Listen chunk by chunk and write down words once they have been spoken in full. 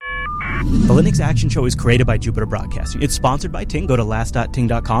The Linux Action Show is created by Jupiter Broadcasting. It's sponsored by Ting. Go to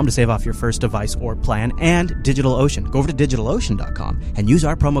last.ting.com to save off your first device or plan, and DigitalOcean. Go over to DigitalOcean.com and use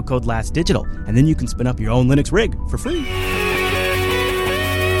our promo code LASTDigital, and then you can spin up your own Linux rig for free.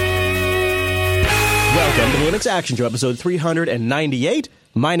 Welcome to the Linux Action Show, episode 398.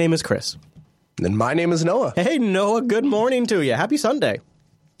 My name is Chris. And my name is Noah. Hey, Noah, good morning to you. Happy Sunday.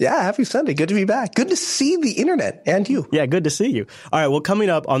 Yeah, happy Sunday. Good to be back. Good to see the internet and you. Yeah, good to see you. All right, well, coming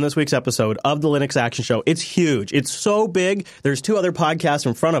up on this week's episode of the Linux Action Show, it's huge. It's so big. There's two other podcasts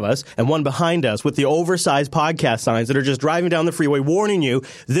in front of us and one behind us with the oversized podcast signs that are just driving down the freeway warning you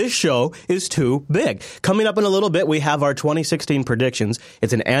this show is too big. Coming up in a little bit, we have our 2016 predictions.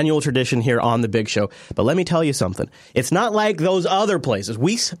 It's an annual tradition here on The Big Show. But let me tell you something. It's not like those other places.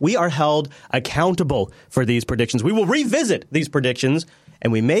 We are held accountable for these predictions. We will revisit these predictions,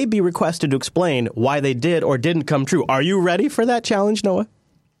 and we may be requested to explain why they did or didn't come true. Are you ready for that challenge, Noah?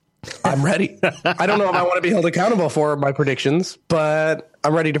 I'm ready. I don't know if I want to be held accountable for my predictions, but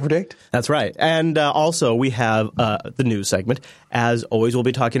I'm ready to predict. That's right. And also, we have the news segment. As always, we'll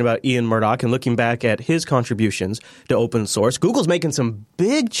be talking about Ian Murdock and looking back at his contributions to open source. Google's making some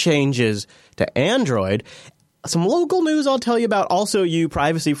big changes to Android. Some local news I'll tell you about. Also, you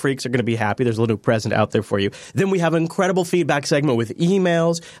privacy freaks are going to be happy. There's a little present out there for you. Then we have an incredible feedback segment with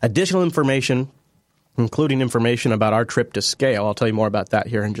emails, additional information, including information about our trip to Scale. I'll tell you more about that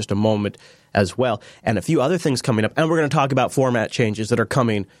here in just a moment as well. And a few other things coming up. And we're going to talk about format changes that are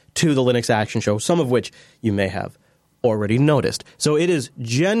coming to the Linux Action Show, some of which you may have already noticed. So it is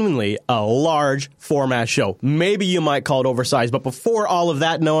genuinely a large format show. Maybe you might call it oversized. But before all of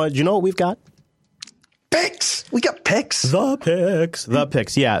that, Noah, do you know what we've got? Picks. We got picks. The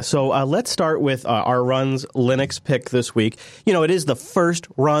picks. Yeah. So let's start with our Runs Linux pick this week. You know, it is the first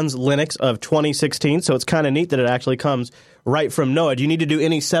Runs Linux of 2016, so it's kind of neat that it actually comes right from Noah. Do you need to do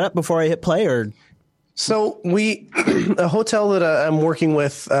any setup before I hit play, or? So a hotel that I'm working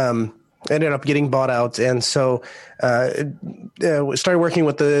with ended up getting bought out, and so started working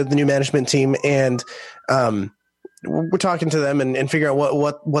with the new management team, and we're talking to them and figuring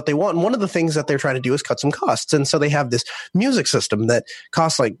out what they want. And one of the things that they're trying to do is cut some costs. And so they have this music system that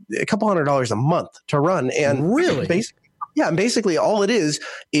costs like a couple $100s a month to run. And really? Basically all it is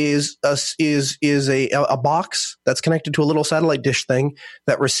a box that's connected to a little satellite dish thing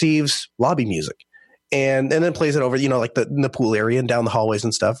that receives lobby music. And then plays it over, you know, like in the pool area and down the hallways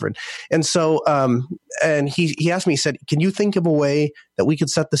and stuff. And so he asked me, he said, can you think of a way that we could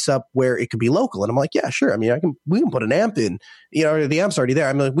set this up where it could be local? And I'm like, yeah, sure. I mean, we can put an amp in, you know, the amp's already there.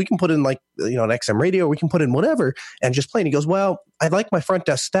 I'm like, we can put in like, you know, an XM radio, we can put in whatever and just play. And he goes, well, I'd like my front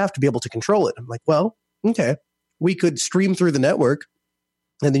desk staff to be able to control it. I'm like, well, okay, we could stream through the network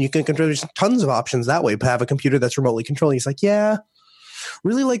and then you can control. There's tons of options that way. Have a computer that's remotely controlled. He's like, yeah.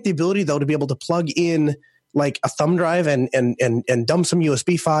 Really like the ability, though, to be able to plug in like a thumb drive and dump some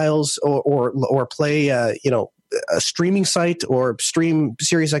USB files or play, you know, a streaming site or stream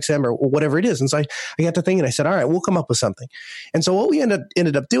Sirius XM or whatever it is. And so I got to thinking, I said, all right, we'll come up with something. And so what we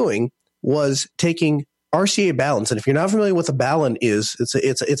ended up doing was taking RCA balance. And if you're not familiar with what a balun is,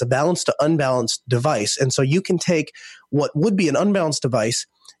 it's a balanced to unbalanced device. And so you can take what would be an unbalanced device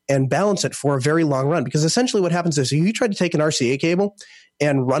and balance it for a very long run. Because essentially what happens is if you try to take an RCA cable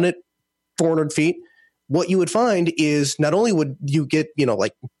and run it 400 feet, what you would find is not only would you get, you know,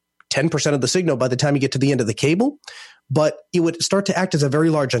 like 10% of the signal by the time you get to the end of the cable, but it would start to act as a very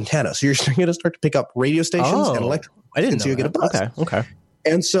large antenna. So you're going to start to pick up radio stations and electric. I didn't know so you get a buzz. Okay.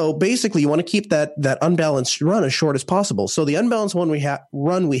 And so basically you want to keep that unbalanced run as short as possible. So the unbalanced one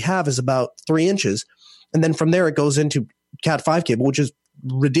we have is about 3 inches. And then from there it goes into Cat5 cable, which is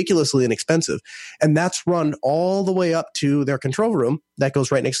ridiculously inexpensive. And that's run all the way up to their control room. That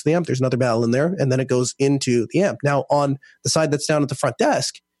goes right next to the amp. There's another balun in there. And then it goes into the amp. Now on the side that's down at the front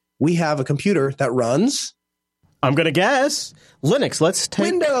desk, we have a computer that runs. I'm going to guess Linux. Let's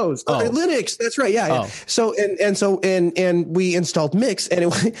take Windows. Linux. That's right. Yeah. Oh. So, and we installed Mix, and it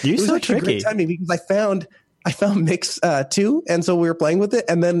was so actually great timing because I found Mix 2. And so we were playing with it.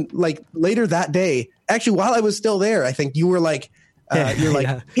 And then like later that day, actually, while I was still there, I think you were like, hey,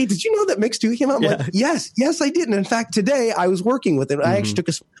 did you know that Mix 2 came out? I'm like, yes, I did. And in fact, today I was working with it. I actually took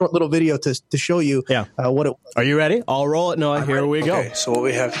a short little video to show you what it was. Are you ready? I'll roll it, Noah. Here we go. Okay, so what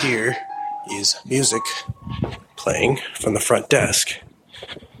we have here is music playing from the front desk.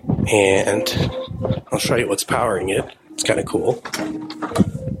 And I'll show you what's powering it. It's kind of cool.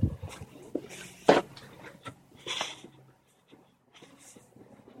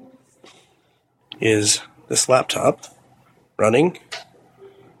 Is this laptop running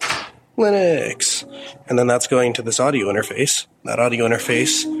Linux. And then that's going to this audio interface. That audio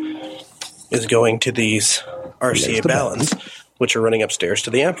interface is going to these RCA balance, which are running upstairs to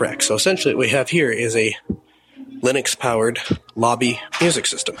the amp rack. So essentially what we have here is a Linux-powered lobby music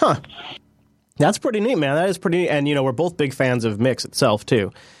system. Huh. That's pretty neat, man. That is pretty neat. And, we're both big fans of Mix itself,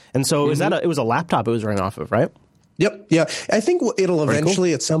 too. And so it was a laptop it was running off of, right? Yep. Yeah. I think it'll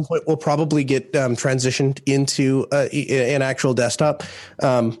eventually, at some point, we'll probably get transitioned into an actual desktop.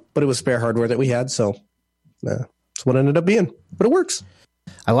 But it was spare hardware that we had. So that's what it ended up being. But it works.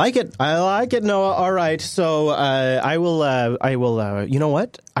 I like it, Noah. All right. So I will, you know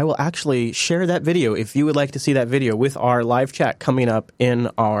what? I will actually share that video if you would like to see that video with our live chat coming up in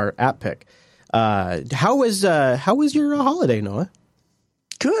our app pick. How was your holiday, Noah?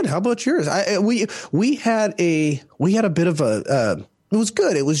 Good. How about yours? We had a bit of a. It was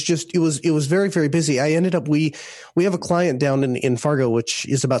good. It was very, very busy. I ended up we have a client down in Fargo, which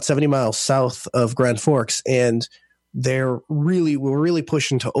is about 70 miles south of Grand Forks, and we're really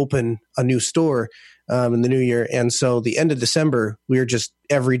pushing to open a new store in the new year. And so the end of December, we were just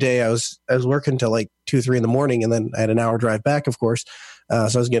every day. I was working till like 2-3 in the morning, and then I had an hour drive back, of course. So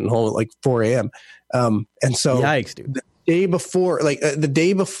I was getting home at like 4 a.m. And so yikes, dude. The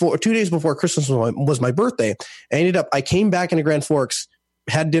day before, 2 days before Christmas was my birthday, I came back into Grand Forks,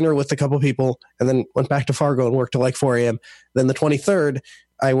 had dinner with a couple of people, and then went back to Fargo and worked till like 4 a.m. Then the 23rd,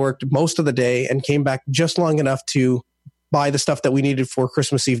 I worked most of the day and came back just long enough to buy the stuff that we needed for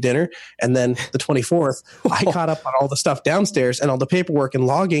Christmas Eve dinner. And then the 24th, I caught up on all the stuff downstairs and all the paperwork and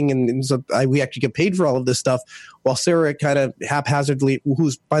logging. And so we actually get paid for all of this stuff while Sarah kind of haphazardly,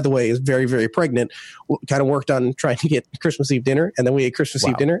 who's, by the way, is very, very pregnant, kind of worked on trying to get Christmas Eve dinner. And then we ate Christmas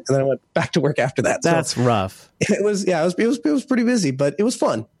Eve dinner. And then I went back to work after that. That's rough. It was pretty busy, but it was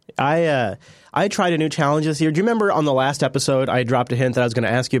fun. I tried a new challenge this year. Do you remember on the last episode, I dropped a hint that I was going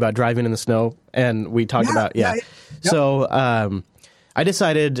to ask you about driving in the snow, and we talked about. Yep. So I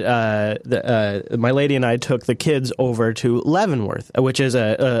decided my lady and I took the kids over to Leavenworth, which is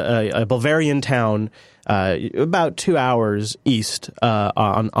a Bavarian town about 2 hours east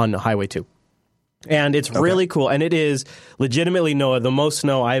on Highway 2. And it's really cool. And it is legitimately, Noah, the most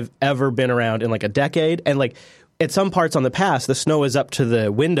snow I've ever been around in like a decade. And like at some parts on the pass, the snow is up to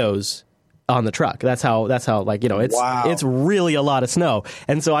the windows on the truck. That's how like, it's really a lot of snow.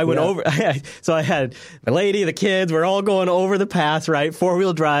 And so I went over, so I had my lady, the kids, we're all going over the pass, right?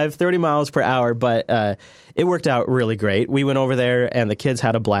 4-wheel drive, 30 miles per hour. But it worked out really great. We went over there and the kids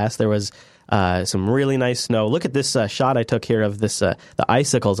had a blast. There was some really nice snow. Look at this shot I took here of this the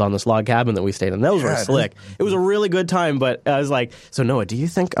icicles on this log cabin that we stayed in. Those were slick. It was a really good time, but I was like, so Noah, do you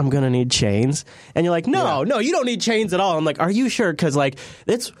think I'm going to need chains? And you're like, no, you don't need chains at all. I'm like, are you sure? Because like,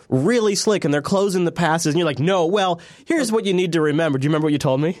 it's really slick and they're closing the passes. And you're like, no, well, here's what you need to remember. Do you remember what you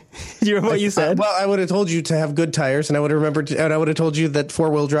told me? Do you remember what you said? Well, I would have told you to have good tires, and I would have remembered, and I would have told you that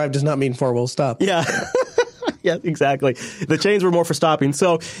 4-wheel drive does not mean 4-wheel stop. Yeah. Yeah, exactly. The chains were more for stopping.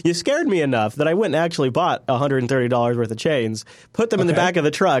 So you scared me enough that I went and actually bought $130 worth of chains, put them in the back of the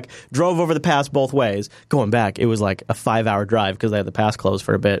truck, drove over the pass both ways. Going back, it was like a 5-hour drive because they had the pass closed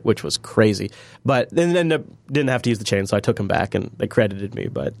for a bit, which was crazy. But then ended up didn't have to use the chains, so I took them back and they credited me.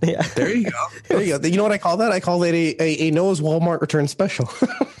 But yeah, there you go. You know what I call that? I call that a Noah's Walmart return special.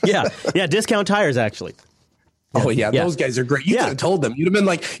 Yeah, discount tires actually. Oh yeah, those guys are great. You could have told them. You'd have been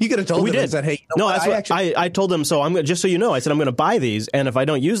like, you could have told them. Said, hey, I told them. So I'm just so you know, I said I'm going to buy these, and if I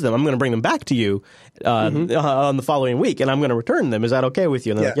don't use them, I'm going to bring them back to you on the following week, and I'm going to return them. Is that okay with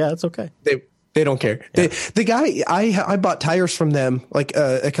you? And they're like, yeah, that's okay. They don't care. Yeah. The guy, I bought tires from them like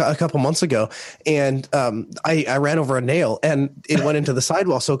a couple months ago, and I ran over a nail and it went into the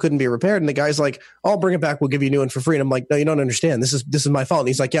sidewall, so it couldn't be repaired. And the guy's like, "I'll bring it back. We'll give you a new one for free." And I'm like, "No, you don't understand. This is my fault." And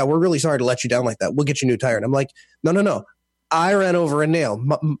he's like, "Yeah, we're really sorry to let you down like that. We'll get you a new tire." And I'm like, No. I ran over a nail.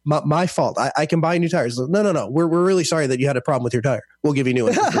 My fault. I can buy new tires. No. We're really sorry that you had a problem with your tire. We'll give you a new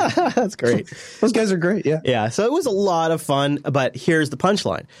one. That's great. Those guys are great. Yeah. Yeah. So it was a lot of fun, but here's the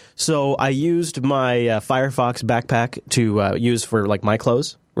punchline. So I used my Firefox backpack to use for like my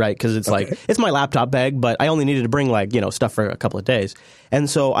clothes, right? Because it's like, it's my laptop bag, but I only needed to bring like, stuff for a couple of days. And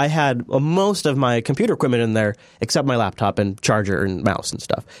so I had most of my computer equipment in there, except my laptop and charger and mouse and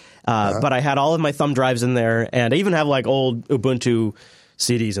stuff. But I had all of my thumb drives in there, and I even have like old Ubuntu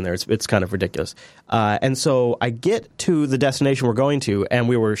CDs in there. It's kind of ridiculous. And so I get to the destination we're going to, and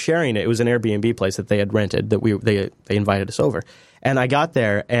we were sharing it. It was an Airbnb place that they had rented that they invited us over. And I got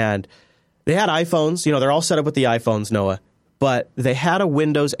there, and they had iPhones. They're all set up with the iPhones, Noah. But they had a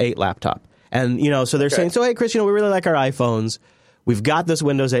Windows 8 laptop. And, so they're saying, so, hey, Chris, we really like our iPhones. We've got this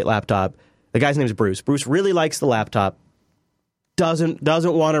Windows 8 laptop. The guy's name is Bruce. Bruce really likes the laptop. Doesn't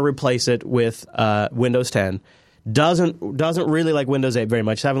want to replace it with Windows 10. Doesn't really like Windows 8 very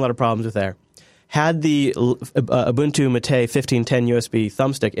much. Having a lot of problems with there. Had the Ubuntu Mate 1510 USB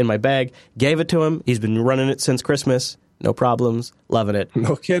thumbstick in my bag. Gave it to him. He's been running it since Christmas. No problems. Loving it.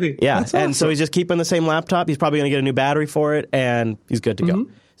 No kidding. Yeah. That's and awesome. so he's just keeping the same laptop. He's probably going to get a new battery for it, and he's good to go.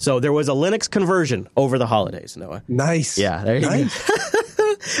 So there was a Linux conversion over the holidays, Noah. Nice. Yeah. There you go.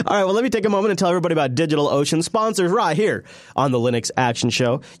 All right, well, let me take a moment and tell everybody about DigitalOcean, sponsors right here on the Linux Action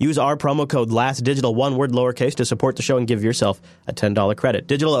Show. Use our promo code LASTDigital, one word lowercase, to support the show and give yourself a $10 credit.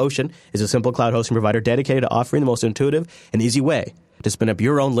 DigitalOcean is a simple cloud hosting provider dedicated to offering the most intuitive and easy way to spin up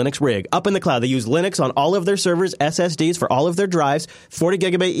your own Linux rig. Up in the cloud, they use Linux on all of their servers, SSDs for all of their drives, 40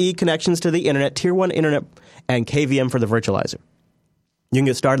 gigabit E connections to the internet, tier 1 internet, and KVM for the virtualizer. You can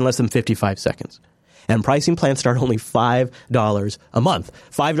get started in less than 55 seconds. And pricing plans start only $5 a month.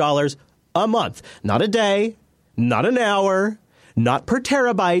 $5 a month. Not a day, not an hour, not per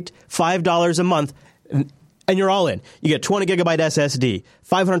terabyte, $5 a month. And you're all in. You get 20 gigabyte SSD,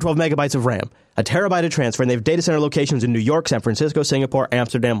 512 megabytes of RAM, a terabyte of transfer, and they have data center locations in New York, San Francisco, Singapore,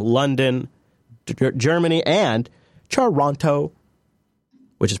 Amsterdam, London, Germany, and Toronto,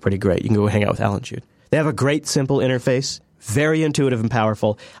 which is pretty great. You can go hang out with Alan Jude. They have a great, simple interface, very intuitive and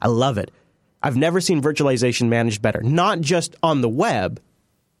powerful. I love it. I've never seen virtualization managed better, not just on the web,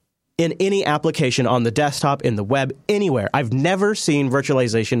 in any application on the desktop, in the web, anywhere. I've never seen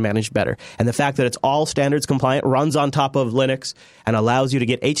virtualization managed better. And the fact that it's all standards compliant, runs on top of Linux, and allows you to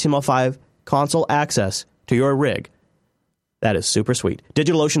get HTML5 console access to your rig, that is super sweet.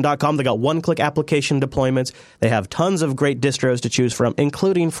 DigitalOcean.com, they got one-click application deployments. They have tons of great distros to choose from,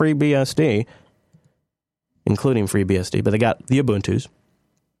 including FreeBSD, but they got the Ubuntus,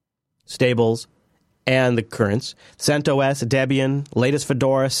 Stables, and the currents. CentOS, Debian, latest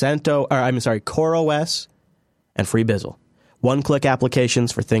Fedora, CoreOS, and FreeBizzle. One-click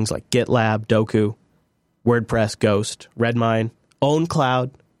applications for things like GitLab, Doku, WordPress, Ghost, Redmine, own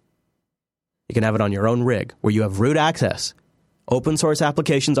cloud. You can have it on your own rig where you have root access. Open source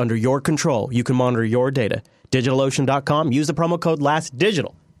applications under your control. You can monitor your data. DigitalOcean.com. Use the promo code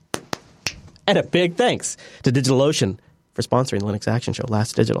LASTDigital. And a big thanks to DigitalOcean for sponsoring the Linux Action Show,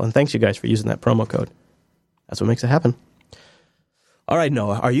 Last Digital. And thanks, you guys, for using that promo code. That's what makes it happen. All right,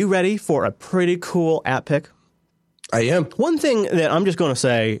 Noah, are you ready for a pretty cool app pick? I am. One thing that I'm just going to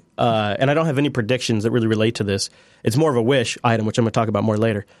say, and I don't have any predictions that really relate to this, it's more of a wish item, which I'm going to talk about more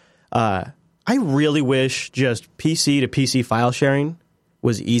later. I really wish just PC to PC file sharing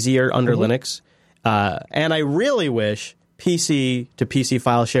was easier under Linux. And I really wish PC to PC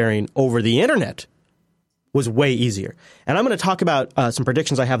file sharing over the internet was way easier. And I'm going to talk about some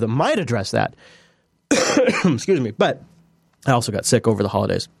predictions I have that might address that. Excuse me. But I also got sick over the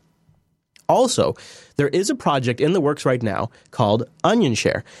holidays. Also, there is a project in the works right now called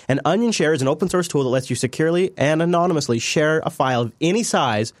OnionShare. And OnionShare is an open source tool that lets you securely and anonymously share a file of any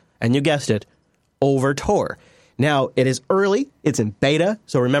size, and you guessed it, over Tor. Now, it is early. It's in beta.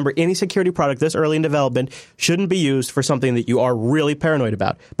 So remember, any security product this early in development shouldn't be used for something that you are really paranoid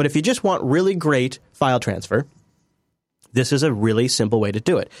about. But if you just want really great file transfer, this is a really simple way to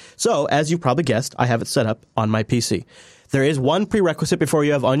do it. So, as you probably guessed, I have it set up on my PC. There is one prerequisite before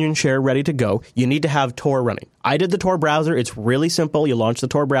you have OnionShare ready to go. You need to have Tor running. I did the Tor browser. It's really simple. You launch the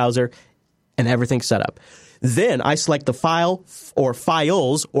Tor browser, and everything's set up. Then I select the file or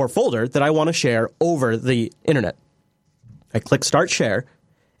files or folder that I want to share over the internet. I click Start Share,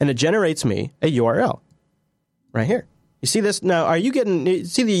 and it generates me a URL right here. You see this? Now, are you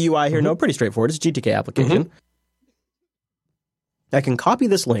see the UI here? No, pretty straightforward. It's a GTK application. I can copy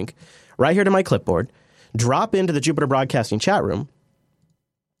this link right here to my clipboard, drop into the Jupiter Broadcasting chat room,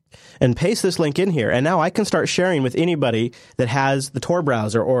 and paste this link in here. And now I can start sharing with anybody that has the Tor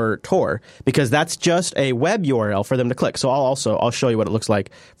browser or Tor, because that's just a web URL for them to click. So I'll show you what it looks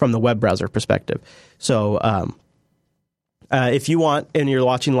like from the web browser perspective. So if you want, and you're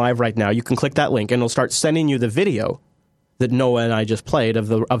watching live right now, you can click that link, and it'll start sending you the video that Noah and I just played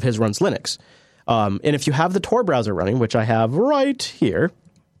of his Runs Linux. And if you have the Tor browser running, which I have right here,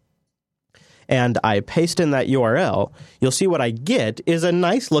 and I paste in that URL, you'll see what I get is a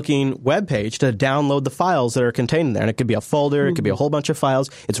nice-looking web page to download the files that are contained in there. And it could be a folder, it could be a whole bunch of files.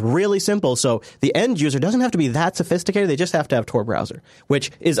 It's really simple. So the end user doesn't have to be that sophisticated. They just have to have Tor browser,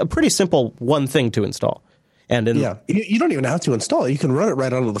 which is a pretty simple one thing to install. And you don't even have to install it. You can run it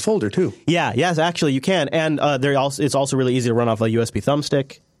right onto the folder, too. Yes, actually, you can. And it's also really easy to run off a USB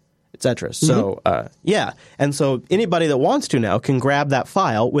thumbstick, etc. So, And so anybody that wants to now can grab that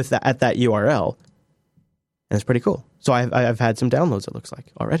file at that URL, and it's pretty cool. So I've had some downloads, it looks like,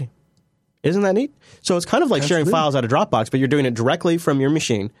 already. Isn't that neat? So it's kind of like sharing files out of Dropbox, but you're doing it directly from your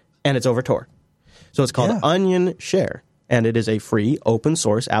machine, and it's over Tor. So it's called Onion Share, and it is a free open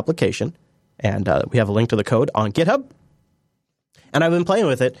source application. And we have a link to the code on GitHub. And I've been playing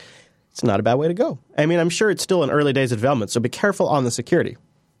with it. It's not a bad way to go. I mean, I'm sure it's still in early days of development, so be careful on the security.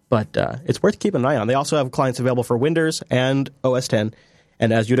 But it's worth keeping an eye on. They also have clients available for Windows and OS X.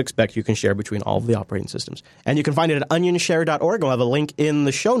 And as you'd expect, you can share between all of the operating systems. And you can find it at onionshare.org. We'll have a link in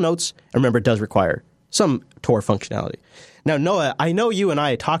the show notes. And remember, it does require some Tor functionality. Now, Noah, I know you and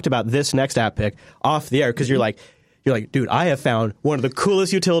I talked about this next app pick off the air because you're like, dude, I have found one of the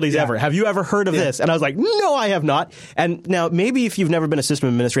coolest utilities ever. Have you ever heard of this? And I was like, no, I have not. And now maybe if you've never been a system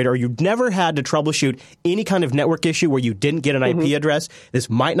administrator or you've never had to troubleshoot any kind of network issue where you didn't get an IP address, this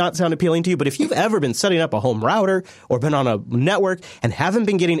might not sound appealing to you. But if you've ever been setting up a home router or been on a network and haven't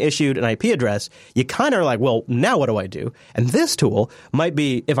been getting issued an IP address, you kind of are like, well, now what do I do? And this tool might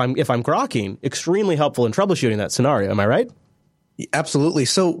be, if I'm grokking, extremely helpful in troubleshooting that scenario. Am I right? Absolutely.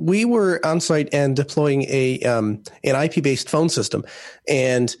 So we were on site and deploying an IP-based phone system,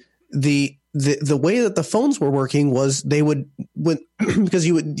 and the way that the phones were working was they because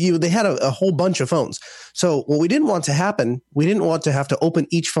they had a whole bunch of phones. So what we didn't want to happen, we didn't want to have to open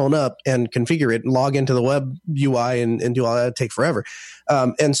each phone up and configure it and log into the web UI and do all that. It'd take forever.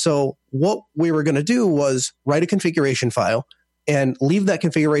 And so what we were going to do was write a configuration file and leave that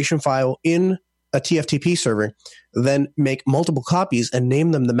configuration file in a TFTP server, then make multiple copies and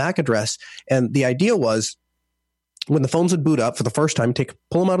name them the MAC address. And the idea was when the phones would boot up for the first time,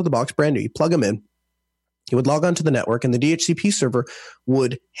 pull them out of the box brand new, you plug them in, you would log onto the network, and the DHCP server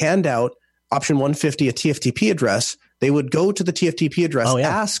would hand out option 150, a TFTP address. They would go to the TFTP address,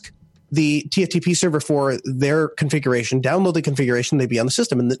 ask the TFTP server for their configuration, download the configuration, they'd be on the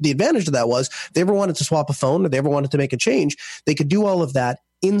system. And the advantage of that was if they ever wanted to swap a phone or they ever wanted to make a change, they could do all of that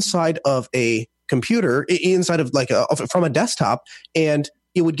inside of a computer, inside of from a desktop, and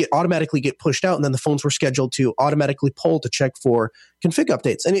it would automatically get pushed out, and then the phones were scheduled to automatically poll to check for config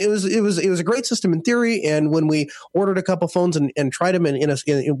updates. And it was a great system in theory. And when we ordered a couple phones and tried them in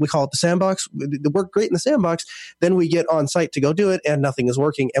we call it the sandbox, it worked great in the sandbox. Then we get on site to go do it, and nothing is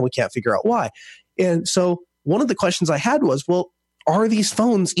working, and we can't figure out why. And so one of the questions I had was, well, are these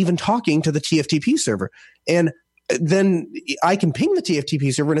phones even talking to the TFTP server? And then I can ping the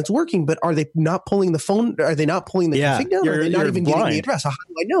TFTP server and it's working, but are they not pulling the phone? Are they not pulling the config down? Are they not even getting the address? How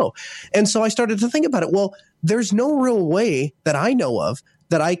do I know? And so I started to think about it. Well, there's no real way that I know of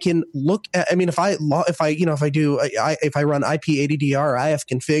that I can look at. I mean, if I run IP ADDR or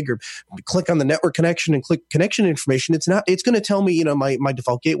ifconfig or click on the network connection and click connection information, it's going to tell me, my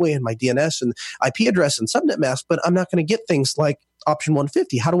default gateway and my DNS and IP address and subnet mask, but I'm not going to get things like option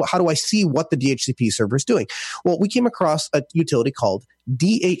 150. How do I see what the DHCP server is doing? Well, we came across a utility called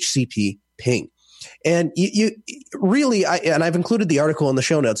DHCP ping. And you really, I've included the article in the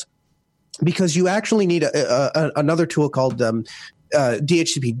show notes because you actually need another tool called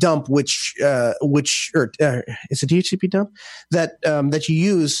DHCP dump, which it's a DHCP dump that you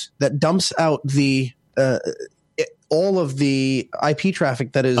use that dumps out all of the IP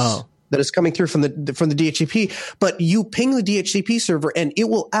traffic that is coming through from the DHCP, but you ping the DHCP server and it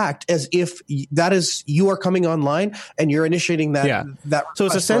will act as if that is you are coming online and you're initiating that. Yeah. That so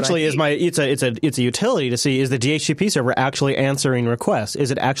it's essentially it's a utility to see, is the DHCP server actually answering requests?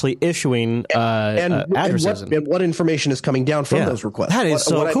 Is it actually issuing addresses? And what information is coming down from those requests? That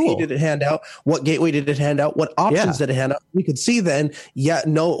is what cool. IP did it hand out? What gateway did it hand out? What options did it hand out? We could see then,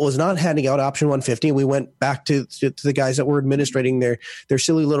 no, it was not handing out option 150. And we went back to the guys that were administrating their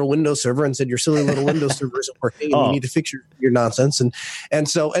silly little Windows server and said, your silly little Windows server isn't working and you need to fix your nonsense. And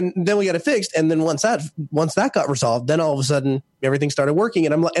then we got it fixed. And then once that got resolved, then all of a sudden everything started working.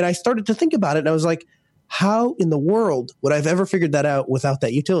 And I started to think about it and I was like, how in the world would I have ever figured that out without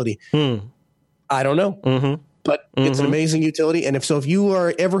that utility? I don't know. But it's an amazing utility. And if you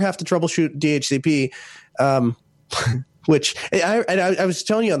ever have to troubleshoot DHCP, which I was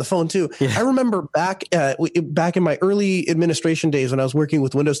telling you on the phone too. Yeah. I remember back in my early administration days when I was working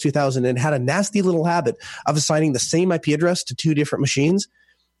with Windows 2000 and had a nasty little habit of assigning the same IP address to two different machines.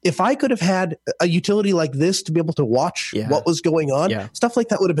 If I could have had a utility like this to be able to watch what was going on, stuff like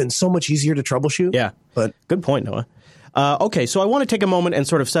that would have been so much easier to troubleshoot. Yeah, but good point, Noah. Okay, so I want to take a moment and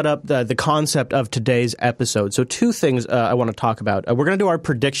sort of set up the concept of today's episode. So two things I want to talk about. We're going to do our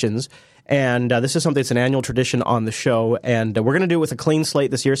predictions. And this is something that's an annual tradition on the show. And we're going to do it with a clean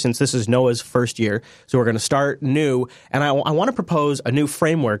slate this year since this is Noah's first year. So we're going to start new. And I want to propose a new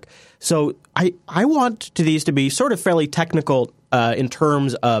framework. So I want these to be sort of fairly technical in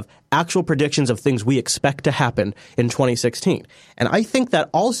terms of actual predictions of things we expect to happen in 2016. And I think that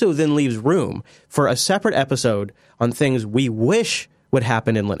also then leaves room for a separate episode on things we wish would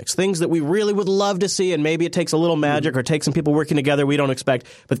happen in Linux. Things that we really would love to see, and maybe it takes a little magic or takes some people working together we don't expect,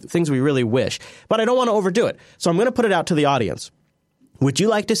 but things we really wish. But I don't want to overdo it. So I'm going to put it out to the audience. Would you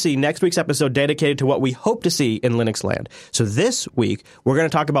like to see next week's episode dedicated to what we hope to see in Linux land? So this week, we're going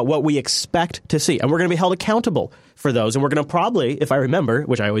to talk about what we expect to see, and we're going to be held accountable for those. And we're going to probably, if I remember,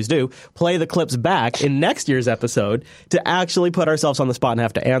 which I always do, play the clips back in next year's episode to actually put ourselves on the spot and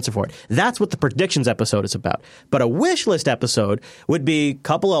have to answer for it. That's what the predictions episode is about. But a wish list episode would be a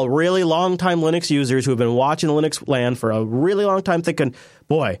couple of really long-time Linux users who have been watching the Linux land for a really long time thinking,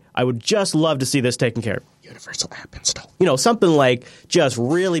 boy, I would just love to see this taken care of. Universal app install. You know, something like just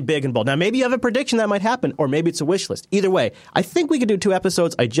really big and bold. Now, maybe you have a prediction that might happen, or maybe it's a wish list. Either way, I think we could do 2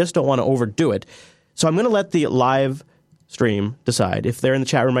 episodes. I just don't want to overdo it. So I'm going to let the live stream decide. If they're in the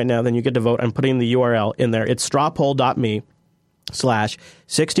chat room right now, then you get to vote. I'm putting the URL in there. It's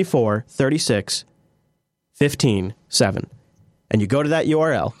strawpoll.me/643615.7. And you go to that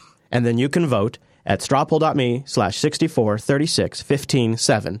URL, and then you can vote at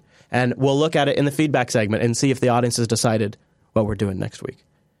strawpoll.me/643615.7. And we'll look at it in the feedback segment and see if the audience has decided what we're doing next week.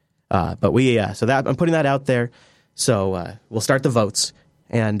 So that I'm putting that out there. So we'll start the votes.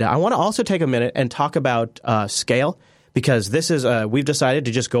 And I want to also take a minute and talk about Scale, because this is we've decided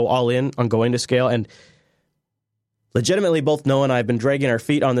to just go all in on going to Scale. And legitimately, both Noah and I have been dragging our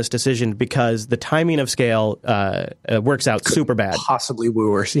feet on this decision because the timing of Scale works out super bad. Possibly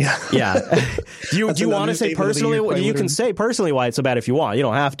wooers, yeah. Yeah. Do you want to say personally? You can say personally why it's so bad if you want. You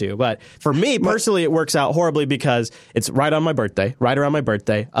don't have to. But for me, personally, it works out horribly because it's right around my birthday.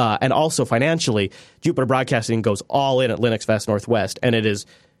 And also financially, Jupiter Broadcasting goes all in at Linux Fest Northwest, and it is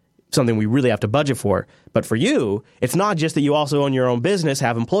something we really have to budget for. But for you, it's not just that you also own your own business,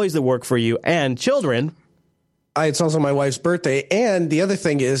 have employees that work for you, and children. It's also my wife's birthday. And the other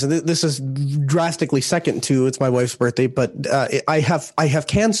thing is, and this is drastically second to it's my wife's birthday, but I have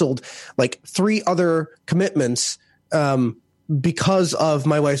canceled like 3 other commitments because of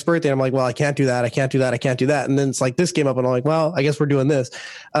my wife's birthday. I'm like, well, I can't do that. And then it's like this came up and I'm like, well, I guess we're doing this.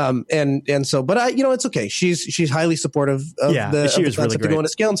 And so, but it's okay. She's highly supportive of she was really great. Going to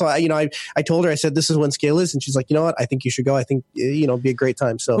Scale. And so I told her, I said, this is when Scale is. And she's like, you know what? I think you should go. I think, it'd be a great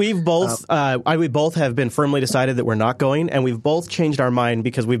time. So we've both, we both have been firmly decided that we're not going, and we've both changed our mind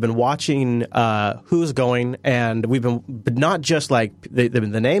because we've been watching who's going, and we've been, but not just like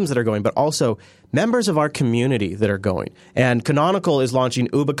the names that are going, but also members of our community that are going. And Canonical is launching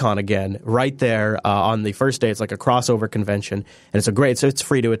UbiCon again right there on the first day. It's like a crossover convention, and it's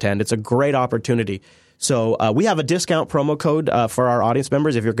free to attend. It's a great opportunity. So we have a discount promo code for our audience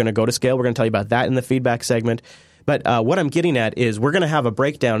members if you're going to go to Scale. We're going to tell you about that in the feedback segment. But what I'm getting at is we're going to have a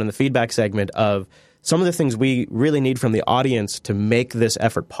breakdown in the feedback segment of some of the things we really need from the audience to make this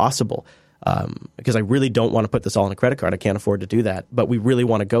effort possible. Because I really don't want to put this all on a credit card. I can't afford to do that. But we really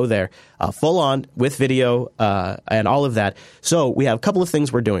want to go there full on with video and all of that. So we have a couple of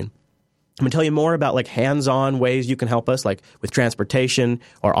things we're doing. I'm going to tell you more about like hands-on ways you can help us, like with transportation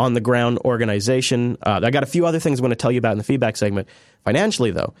or on-the-ground organization. I got a few other things I'm going to tell you about in the feedback segment. Financially,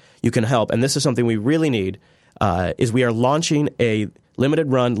 though, you can help. And this is something we really need, is we are launching a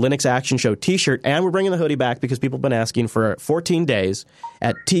limited run Linux Action Show t-shirt, and we're bringing the hoodie back because people have been asking for 14 days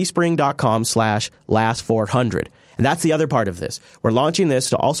at teespring.com/last400. And that's the other part of this. We're launching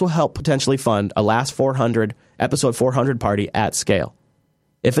this to also help potentially fund a last 400, episode 400 party at Scale,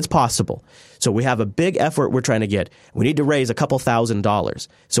 if it's possible. So we have a big effort we're trying to get. We need to raise a couple $1,000s.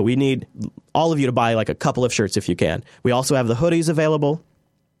 So we need all of you to buy like a couple of shirts if you can. We also have the hoodies available,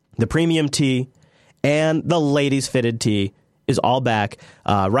 the premium tee, and the ladies fitted tee is all back.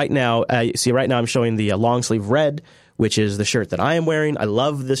 Right now I'm showing the long sleeve red, which is the shirt that I am wearing. I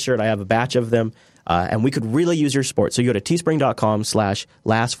love this shirt. I have a batch of them. And we could really use your support. So you go to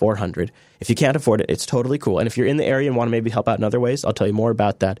teespring.com/last400. If you can't afford it, it's totally cool. And if you're in the area and want to maybe help out in other ways, I'll tell you more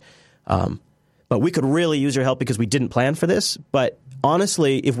about that. But we could really use your help because we didn't plan for this. But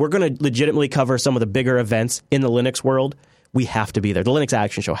honestly, if we're going to legitimately cover some of the bigger events in the Linux world, we have to be there. The Linux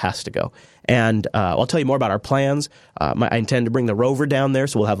Action Show has to go. And I'll tell you more about our plans. I intend to bring the Rover down there,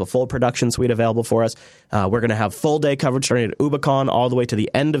 so we'll have a full production suite available for us. We're going to have full day coverage starting at UbiCon all the way to the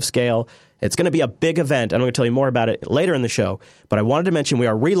end of Scale. It's going to be a big event. I'm going to tell you more about it later in the show. But I wanted to mention we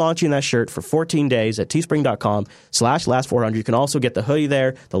are relaunching that shirt for 14 days at teespring.com/last400. You can also get the hoodie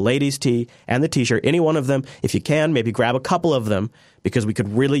there, the ladies tee, and the t-shirt. Any one of them. If you can, maybe grab a couple of them because we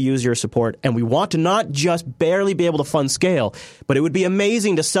could really use your support. And we want to not just barely be able to fund Scale, but it would be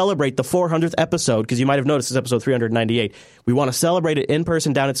amazing to celebrate the 400th episode, because you might have noticed this is episode 398. We want to celebrate it in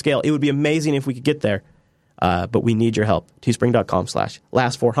person down at Scale. It would be amazing if we could get there. But we need your help.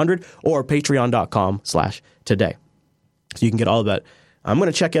 Teespring.com/last400 or patreon.com/today. So you can get all of that I'm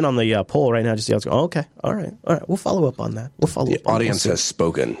going to check in on the poll right now to see how it's going. Oh, okay. All right. We'll follow up on that. The audience has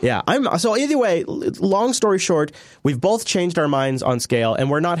spoken. Yeah. So either way, long story short, we've both changed our minds on Scale,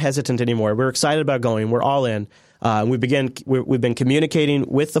 and we're not hesitant anymore. We're excited about going. We're all in. We've been communicating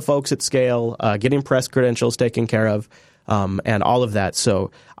with the folks at Scale, getting press credentials taken care of, and all of that.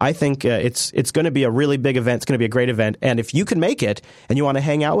 So I think it's going to be a really big event. It's going to be a great event. And if you can make it and you want to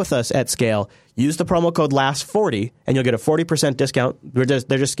hang out with us at Scale, use the promo code LAST40 and you'll get a 40% discount. They're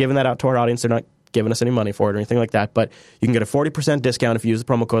just giving that out to our audience. They're not giving us any money for it or anything like that. But you can get a 40% discount if you use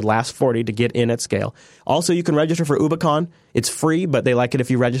the promo code LAST40 to get in at Scale. Also, you can register for UbiCon. It's free, but they like it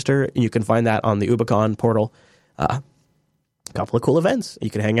if you register. You can find that on the UbiCon portal. A couple of cool events. You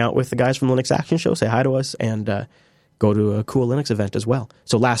can hang out with the guys from Linux Action Show, say hi to us, and go to a cool Linux event as well.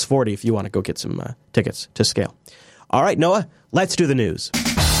 So last 40 if you want to go get some tickets to Scale. All right, Noah, let's do the news.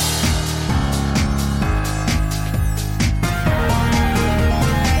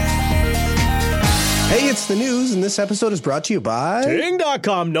 Hey, it's the news, and this episode is brought to you by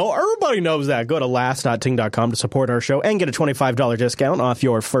Ting.com. No, everybody knows that. Go to last.ting.com to support our show and get a $25 discount off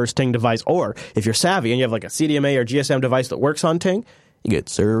your first Ting device. Or if you're savvy and you have like a CDMA or GSM device that works on Ting, you get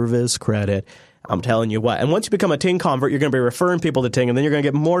service credit. I'm telling you what. And once you become a Ting convert, you're going to be referring people to Ting, and then you're going to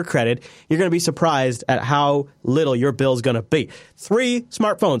get more credit. You're going to be surprised at how little your bill's going to be. 3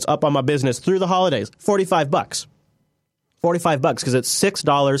 smartphones up on my business through the holidays, $45. $45 because it's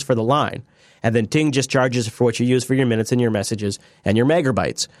 $6 for the line. And then Ting just charges for what you use for your minutes and your messages and your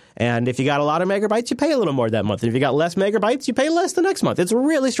megabytes. And if you got a lot of megabytes, you pay a little more that month. And if you got less megabytes, you pay less the next month. It's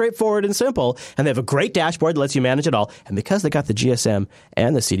really straightforward and simple. And they have a great dashboard that lets you manage it all. And because they got the GSM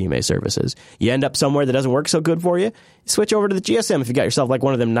and the CDMA services, you end up somewhere that doesn't work so good for you, switch over to the GSM if you got yourself like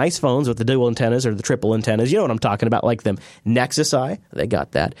one of them nice phones with the dual antennas or the triple antennas. You know what I'm talking about, like them Nexus Eye. They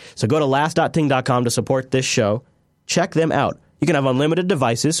got that. So go to last.ting.com to support this show. Check them out. You can have unlimited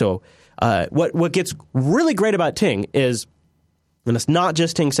devices, so what gets really great about Ting is, and it's not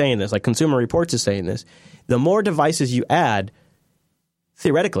just Ting saying this, like Consumer Reports is saying this, the more devices you add,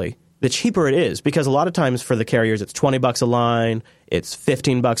 theoretically, the cheaper it is. Because a lot of times for the carriers, it's $20 a line, it's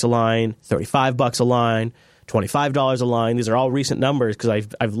 $15 a line, $35 a line, $25 a line. These are all recent numbers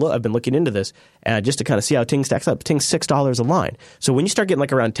because I've been looking into this just to kind of see how Ting stacks up. Ting's $6 a line. So when you start getting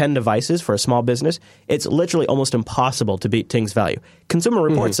like around 10 devices for a small business, it's literally almost impossible to beat Ting's value. Consumer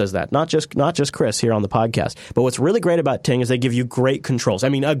Reports says that, not just Chris here on the podcast. But what's really great about Ting is they give you great controls. I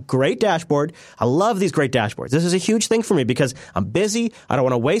mean, a great dashboard. I love these great dashboards. This is a huge thing for me because I'm busy. I don't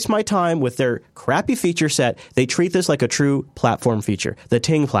want to waste my time with their crappy feature set. They treat this like a true platform feature, the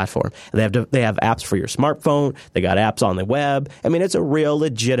Ting platform. They have apps for your smartphone. They got apps on the web. I mean, it's a real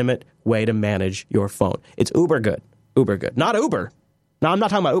legitimate way to manage your phone. It's uber good. Uber good. Not Uber. No, I'm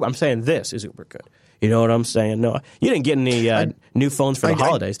not talking about Uber. I'm saying this is uber good. You know what I'm saying? No, you didn't get any new phones for the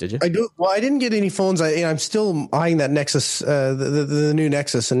holidays, did you? I do. Well, I didn't get any phones. I'm still eyeing that Nexus, the new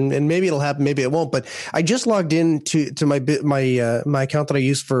Nexus, and maybe it'll happen, maybe it won't. But I just logged in to my account that I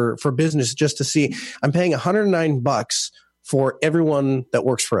use for business just to see. I'm paying $109 for everyone that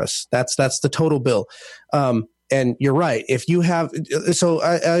works for us. That's the total bill. And you're right. If you have, so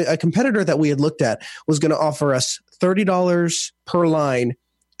a competitor that we had looked at was going to offer us $30 per line.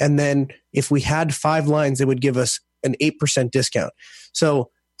 And then if we had 5 lines, they would give us an 8% discount.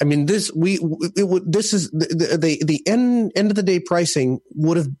 So, I mean, this is the end of the day pricing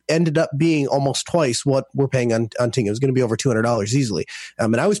would have ended up being almost twice what we're paying on Ting. It was going to be over $200 easily.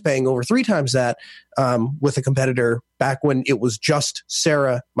 And I was paying over 3 times that with a competitor back when it was just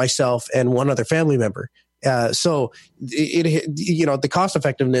Sarah, myself, and one other family member. So the cost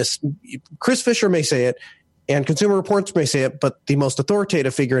effectiveness, Chris Fisher may say it and Consumer Reports may say it, but the most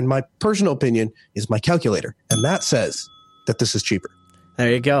authoritative figure in my personal opinion is my calculator. And that says that this is cheaper. There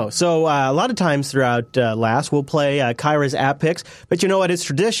you go. So a lot of times throughout last, we'll play Kyra's app picks. But you know what? It's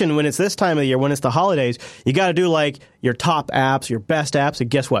tradition when it's this time of the year, when it's the holidays, you got to do like your top apps, your best apps.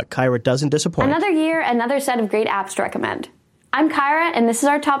 And guess what? Kyra doesn't disappoint. Another year, another set of great apps to recommend. I'm Kyra, and this is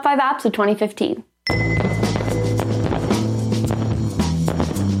our top 5 apps of 2015.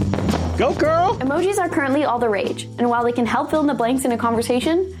 Go, girl! Emojis are currently all the rage, and while they can help fill in the blanks in a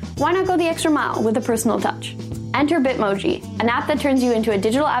conversation, why not go the extra mile with a personal touch? Enter Bitmoji, an app that turns you into a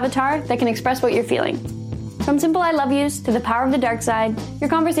digital avatar that can express what you're feeling. From simple I love yous to the power of the dark side, your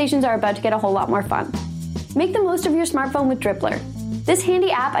conversations are about to get a whole lot more fun. Make the most of your smartphone with Dribbler. This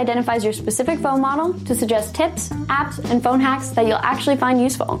handy app identifies your specific phone model to suggest tips, apps, and phone hacks that you'll actually find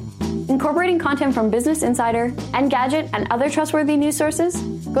useful. Incorporating content from Business Insider, Engadget, and other trustworthy news sources,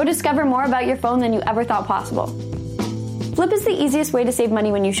 go discover more about your phone than you ever thought possible. Flip is the easiest way to save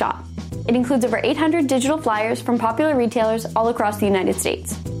money when you shop. It includes over 800 digital flyers from popular retailers all across the United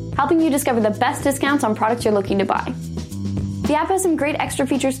States, helping you discover the best discounts on products you're looking to buy. The app has some great extra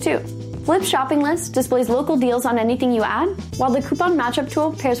features too. Flip Shopping List displays local deals on anything you add, while the Coupon Matchup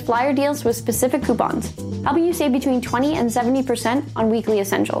tool pairs flyer deals with specific coupons, helping you save between 20 and 70% on weekly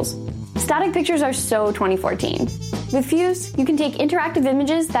essentials. Static pictures are so 2014. With Fuse, you can take interactive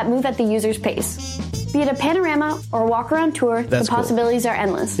images that move at the user's pace. Be it a panorama or a walk-around tour, the possibilities are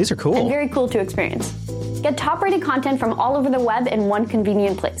endless. These are cool. And very cool to experience. Get top-rated content from all over the web in one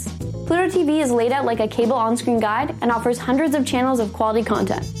convenient place. Pluto TV is laid out like a cable on-screen guide and offers hundreds of channels of quality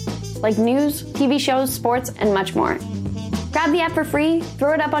content, like news, TV shows, sports, and much more. Grab the app for free,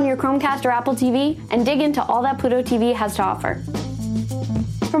 throw it up on your Chromecast or Apple TV, and dig into all that Pluto TV has to offer.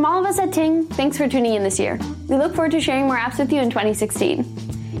 From all of us at Ting, thanks for tuning in this year. We look forward to sharing more apps with you in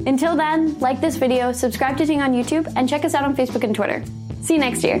 2016. Until then, like this video, subscribe to Ting on YouTube, and check us out on Facebook and Twitter. See you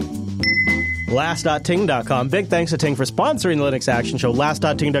next year. Last.ting.com. Big thanks to Ting for sponsoring the Linux Action Show.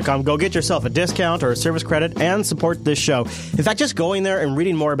 Last.ting.com. Go get yourself a discount or a service credit and support this show. In fact, just going there and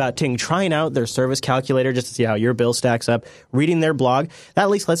reading more about Ting, trying out their service calculator just to see how your bill stacks up, reading their blog, that at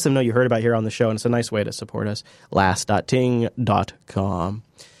least lets them know you heard about here on the show, and it's a nice way to support us. Last.ting.com.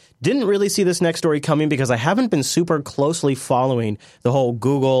 Didn't really see this next story coming because I haven't been super closely following the whole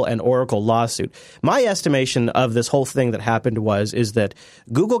Google and Oracle lawsuit. My estimation of this whole thing that happened is that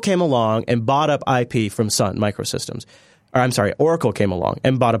Google came along and bought up IP from Sun Microsystems. Oracle came along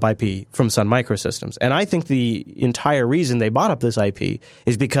and bought up IP from Sun Microsystems. And I think the entire reason they bought up this IP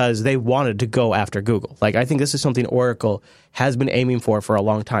is because they wanted to go after Google. Like, I think this is something Oracle has been aiming for a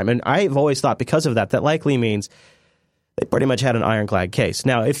long time. And I've always thought because of that likely means they pretty much had an ironclad case.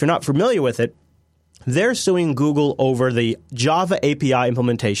 Now, if you're not familiar with it, they're suing Google over the Java API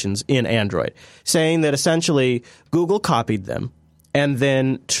implementations in Android, saying that essentially Google copied them and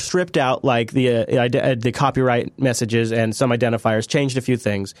then stripped out like the copyright messages and some identifiers, changed a few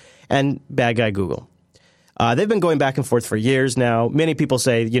things, and bad guy Google. They've been going back and forth for years now. Many people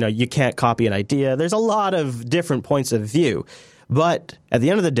say, you can't copy an idea. There's a lot of different points of view. But at the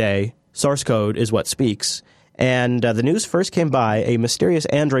end of the day, source code is what speaks. And the news first came by a mysterious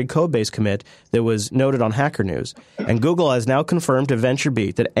Android codebase commit that was noted on Hacker News. And Google has now confirmed to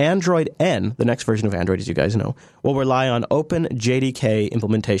VentureBeat that Android N, the next version of Android, as you guys know, will rely on openJDK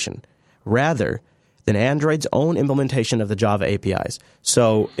implementation rather than Android's own implementation of the Java APIs.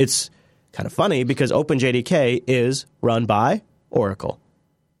 So it's kind of funny because openJDK is run by Oracle.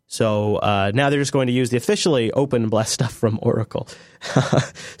 So now they're just going to use the officially open blessed stuff from Oracle.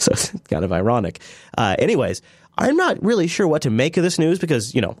 So it's kind of ironic. Anyways, I'm not really sure what to make of this news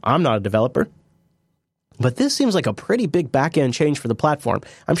because, I'm not a developer. But this seems like a pretty big back-end change for the platform.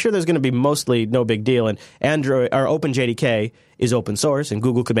 I'm sure there's going to be mostly no big deal. And Android or openJDK is open source, and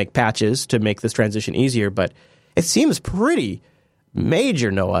Google could make patches to make this transition easier. But it seems pretty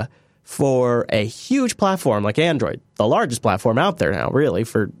major, Noah, for a huge platform like Android, the largest platform out there now, really,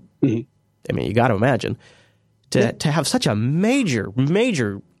 for you got to imagine, to have such a major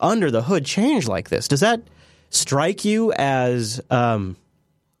under-the-hood change like this. Does that strike you as I'm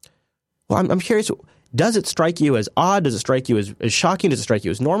curious, does it strike you as odd? Does it strike you as shocking? Does it strike you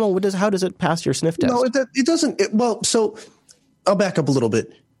as normal? How does it pass your sniff test? No, it doesn't. So I'll back up a little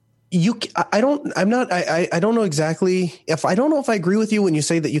bit. I don't know exactly if I agree with you when you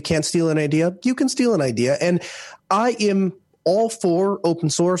say that you can't steal an idea. You can steal an idea. And I am all for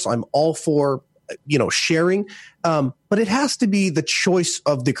open source. I'm all for, sharing. But it has to be the choice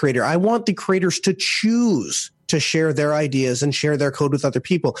of the creator. I want the creators to choose to share their ideas and share their code with other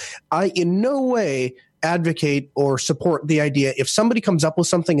people. I in no way advocate or support the idea if somebody comes up with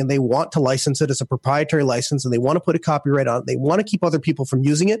something and they want to license it as a proprietary license and they want to put a copyright on it, they want to keep other people from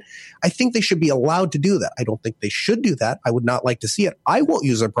using it, I think they should be allowed to do that. I don't think they should do that. I would not like to see it. I won't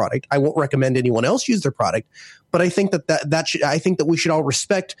use their product. I won't recommend anyone else use their product. But I think I think that we should all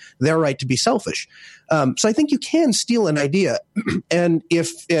respect their right to be selfish. So I think you can steal an idea,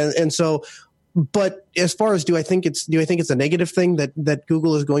 But as far as do I think it's a negative thing that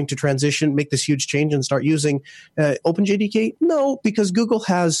Google is going to make this huge change and start using openJDK? No, because Google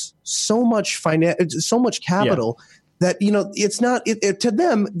has so much capital that it's not to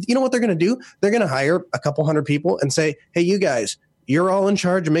them. You know what they're going to do? They're going to hire a couple hundred people and say, "Hey, you guys, you're all in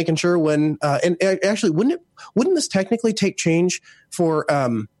charge of making sure when." And actually, wouldn't this technically take change for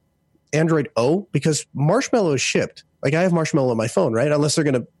Android O because Marshmallow is shipped? Like I have Marshmallow on my phone, right? Unless they're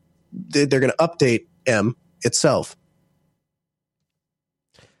going to update M itself.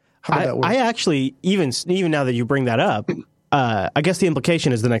 I actually, even now that you bring that up, I guess the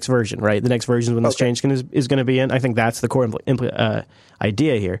implication is the next version, right? The next version when this change is going to be in. I think that's the core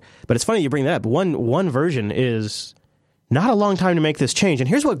idea here. But it's funny you bring that up. One version is not a long time to make this change. And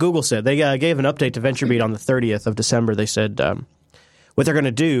here's what Google said. They gave an update to VentureBeat on the 30th of December. They said what they're going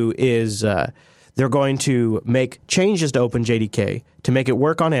to do is they're going to make changes to openJDK to make it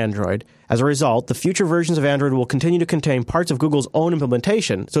work on Android. As a result, the future versions of Android will continue to contain parts of Google's own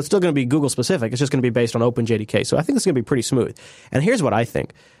implementation. So it's still going to be Google specific. It's just going to be based on openJDK. So I think this is going to be pretty smooth. And here's what I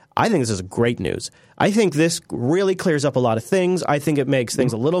think. I think this is great news. I think this really clears up a lot of things. I think it makes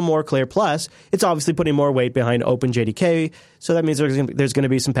things a little more clear. Plus, it's obviously putting more weight behind openJDK, so that means there's going to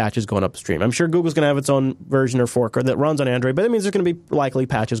be some patches going upstream. I'm sure Google's going to have its own version or fork that runs on Android, but that means there's going to be likely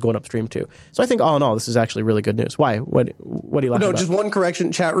patches going upstream too. So I think all in all, this is actually really good news. Why? What do you like about? No, just one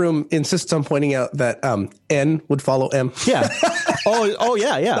correction. Chat room insists on pointing out that N would follow M. Yeah. Oh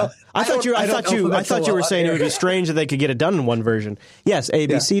yeah. No, I thought you were saying it would be strange that they could get it done in one version. Yes, A,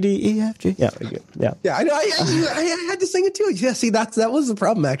 B, C, D, E, F, G. Yeah. Yeah, I know. I had to sing it too. Yeah, see, that was the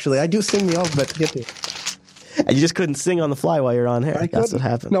problem, actually. I do sing the alphabet. You just couldn't sing on the fly while you're on air. That's what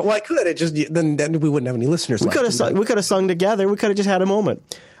happened. No, well, I could. It just then we wouldn't have any listeners. We could have sung together. We could have just had a moment.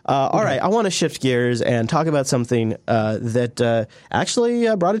 All right, I want to shift gears and talk about something that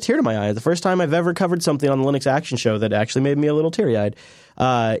actually brought a tear to my eye. The first time I've ever covered something on the Linux Action Show that actually made me a little teary-eyed.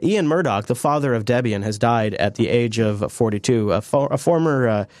 Ian Murdock, the father of Debian, has died at the age of 42. A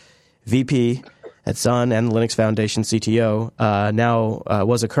former VP at Sun and the Linux Foundation CTO, now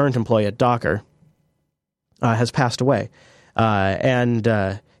was a current employee at Docker, has passed away. And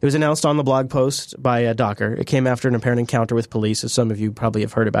it was announced on the blog post by Docker. It came after an apparent encounter with police, as some of you probably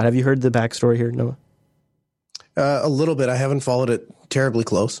have heard about. Have you heard the backstory here, Noah? A little bit. I haven't followed it terribly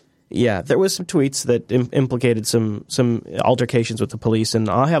close. Yeah, there was some tweets that implicated some altercations with the police, and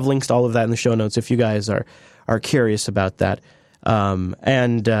I'll have links to all of that in the show notes if you guys are curious about that. I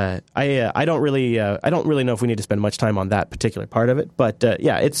don't really know if we need to spend much time on that particular part of it, but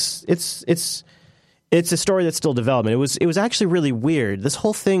yeah, it's a story that's still developing. It was actually really weird. This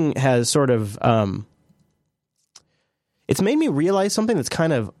whole thing has sort of it's made me realize something that's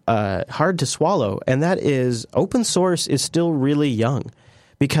kind of hard to swallow, and that is open source is still really young,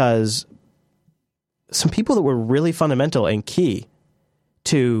 because some people that were really fundamental and key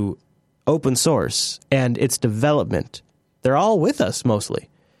to open source and its development, they're all with us mostly.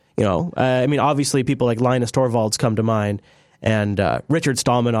 I mean, obviously people like Linus Torvalds come to mind, and Richard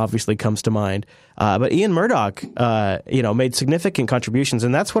Stallman obviously comes to mind. But Ian Murdock, made significant contributions,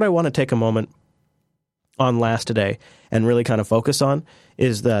 and that's what I want to take a moment on last today and really kind of focus on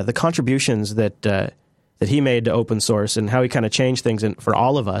is the contributions that he made to open source and how he kind of changed things for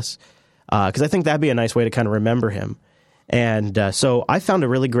all of us. Because I think that'd be a nice way to kind of remember him. And so I found a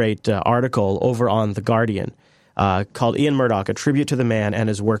really great article over on The Guardian called Ian Murdock, A Tribute to the Man and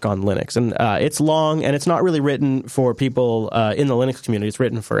His Work on Linux. And it's long, and it's not really written for people in the Linux community. It's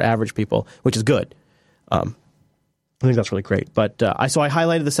written for average people, which is good. I think that's really great. But so I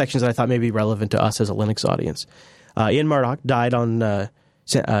highlighted the sections that I thought may be relevant to us as a Linux audience. Ian Murdock died on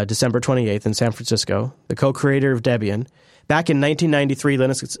December 28th in San Francisco, the co-creator of Debian. Back in 1993,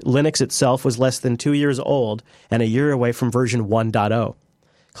 Linux itself was less than 2 years old and a year away from version 1.0.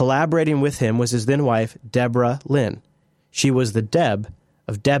 Collaborating with him was his then wife, Deborah Lynn. She was the Deb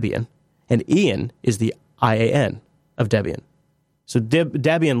of Debian, and Ian is the IAN of Debian. So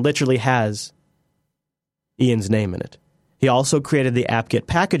Debian literally has Ian's name in it. He also created the apt-get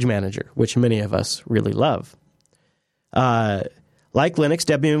package manager, which many of us really love. Like Linux,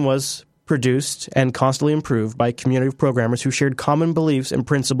 Debian was produced and constantly improved by a community of programmers who shared common beliefs and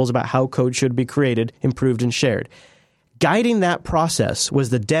principles about how code should be created, improved, and shared. Guiding that process was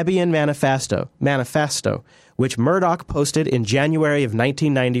the Debian Manifesto, which Murdock posted in January of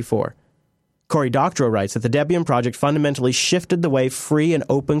 1994. Cory Doctorow writes that the Debian project fundamentally shifted the way free and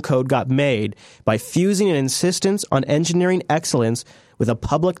open code got made by fusing an insistence on engineering excellence with a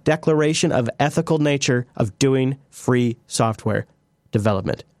public declaration of ethical nature of doing free software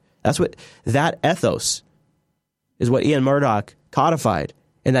development. That ethos is what Ian Murdock codified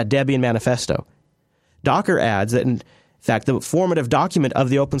in that Debian Manifesto. Docker adds that, in fact, the formative document of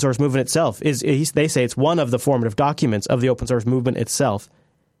the open source movement itself they say it's one of the formative documents of the open source movement itself.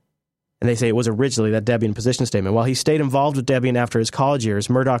 And they say it was originally that Debian position statement. While he stayed involved with Debian after his college years,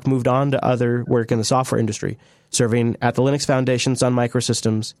 Murdock moved on to other work in the software industry, serving at the Linux Foundation, Sun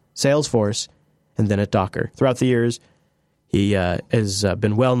Microsystems, Salesforce, and then at Docker. Throughout the years, he has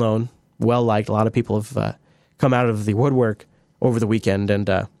been well-known, well-liked. A lot of people have come out of the woodwork over the weekend and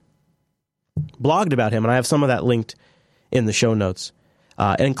blogged about him, and I have some of that linked in the show notes.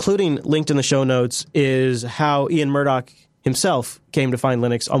 Including linked in the show notes is how Ian Murdock himself came to find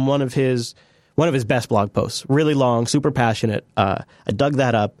Linux on one of his best blog posts. Really long, super passionate. I dug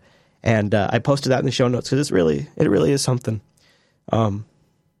that up, and I posted that in the show notes because it really is something.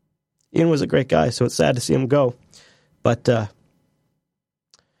 Ian was a great guy, so it's sad to see him go, but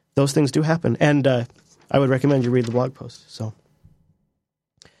those things do happen, and I would recommend you read the blog post. So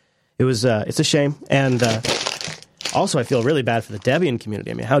it's a shame, and also I feel really bad for the Debian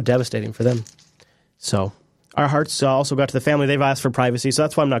community. I mean, how devastating for them. So our hearts also got to the family. They've asked for privacy, so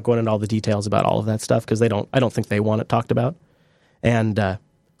that's why I'm not going into all the details about all of that stuff, because I don't think they want it talked about. And I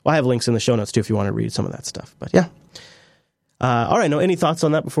have links in the show notes too if you want to read some of that stuff. But yeah. All right. Any thoughts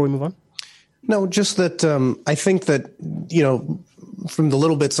on that before we move on? No, just that I think that, from the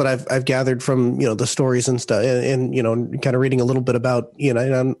little bits that I've gathered from, the stories and stuff, and kind of reading a little bit about,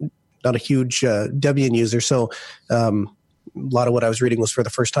 I'm not a huge Debian user, so a lot of what I was reading was for the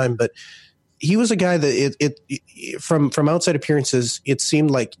first time, but he was a guy that from outside appearances, it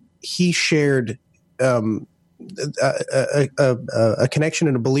seemed like he shared a connection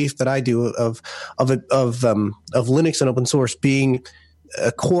and a belief that I do of Linux and open source being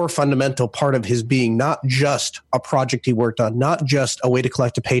a core fundamental part of his being, not just a project he worked on, not just a way to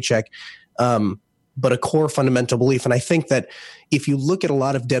collect a paycheck, but a core fundamental belief. And I think that if you look at a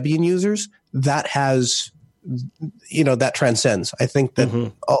lot of Debian users, that has, that transcends. I think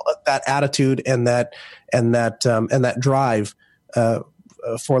that that attitude and that drive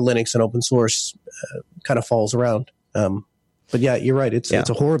for Linux and open source kind of falls around. But yeah, you're right. It's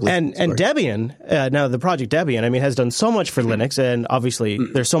a horribly and Debian. Now the project Debian, I mean, has done so much for Linux, and obviously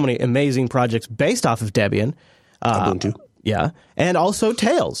there's so many amazing projects based off of Debian. Ubuntu, and also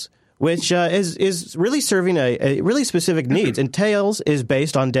Tails, which is really serving a really specific needs. And Tails is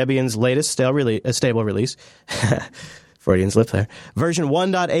based on Debian's latest stable release. Freudian slip there. Version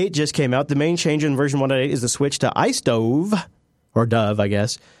 1.8 just came out. The main change in version 1.8 is the switch to iStove, or Dove, I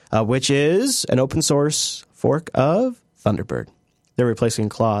guess, which is an open source fork of Thunderbird. They're replacing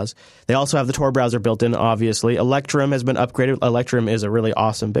Claws. They also have the Tor browser built in, obviously. Electrum has been upgraded. Electrum is a really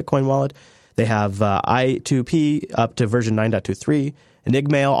awesome Bitcoin wallet. They have I2P up to version 9.23.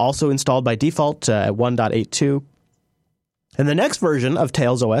 Enigmail also installed by default at 1.82. And the next version of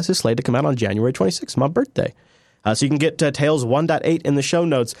Tails OS is slated to come out on January 26th, my birthday. So you can get Tails 1.8 in the show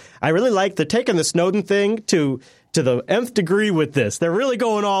notes. I really like they're taking the Snowden thing to the nth degree with this. They're really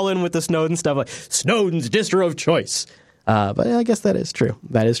going all in with the Snowden stuff, like Snowden's distro of choice. But I guess that is true.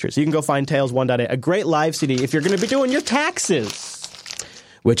 That is true. So you can go find Tails 1.8, a great live CD if you're going to be doing your taxes,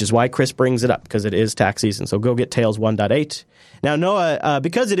 which is why Chris brings it up, because it is tax season. So go get Tails 1.8. Now, Noah,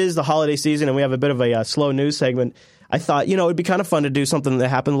 because it is the holiday season and we have a bit of a slow news segment, I thought, it would be kind of fun to do something that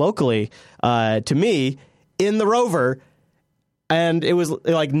happened locally to me in the Rover. And it was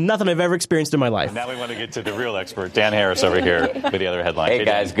like nothing I've ever experienced in my life. And now we want to get to the real expert, Dan Harris, over here with the other headline. Hey,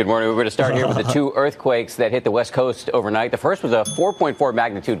 guys, good morning. We're going to start here with the two earthquakes that hit the West Coast overnight. The first was a 4.4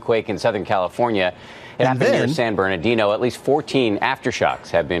 magnitude quake in Southern California. It happened near San Bernardino. At least 14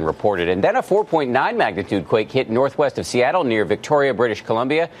 aftershocks have been reported. And then a 4.9 magnitude quake hit northwest of Seattle near Victoria, British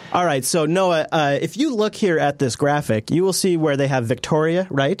Columbia. All right. So, Noah, if you look here at this graphic, you will see where they have Victoria,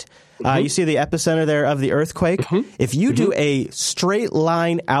 right? You see the epicenter there of the earthquake. If you do a straight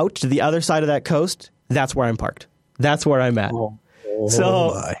line out to the other side of that coast, that's where I'm parked. That's where I'm at.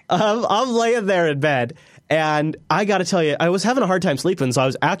 I'm laying there in bed, and I got to tell you, I was having a hard time sleeping, so I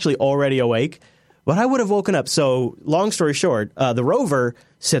was actually already awake, but I would have woken up. So long story short, the Rover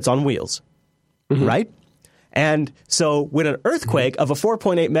sits on wheels, right? And so when an earthquake of a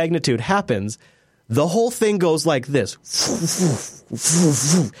 4.8 magnitude happens, the whole thing goes like this.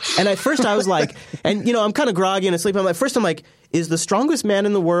 And at first I was like, and I'm kind of groggy and asleep. I'm like, is the strongest man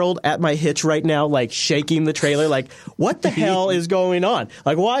in the world at my hitch right now, like shaking the trailer? Like, what the hell is going on?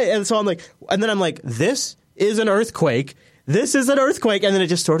 Like, why? And so I'm like, and then I'm like, this is an earthquake. This is an earthquake. And then it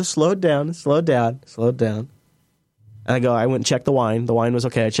just sort of slowed down. And I went and checked the wine. The wine was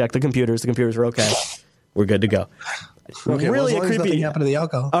okay. I checked the computers. The computers were okay. We're good to go. Okay, really well, as long as nothing happened to the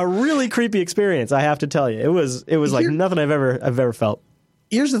alcohol. A really creepy experience, I have to tell you. It was like nothing I've ever felt.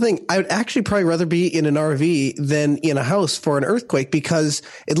 Here's the thing. I would actually probably rather be in an RV than in a house for an earthquake, because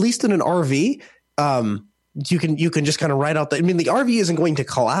at least in an RV, you can just kind of ride out the RV isn't going to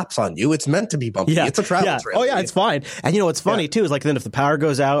collapse on you. It's meant to be bumpy. It's a travel trailer. Oh yeah, it's fine. And what's funny too is like then if the power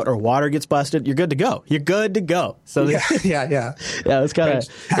goes out or water gets busted, you're good to go. So yeah. It's kind of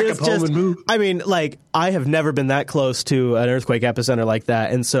pack up home and move. I mean, like I have never been that close to an earthquake epicenter like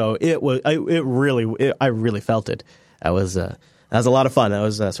that, and so I really felt it. That was a lot of fun. That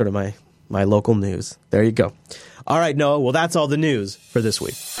was sort of my local news. There you go. All right, Noah. Well, that's all the news for this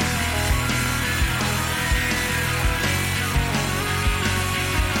week.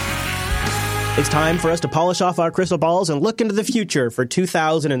 It's time for us to polish off our crystal balls and look into the future for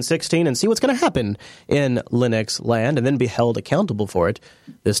 2016 and see what's going to happen in Linux land and then be held accountable for it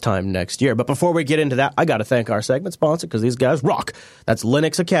this time next year. But before we get into that, I got to thank our segment sponsor because these guys rock. That's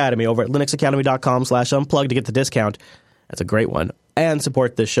Linux Academy over at linuxacademy.com/unplugged to get the discount. That's a great one. And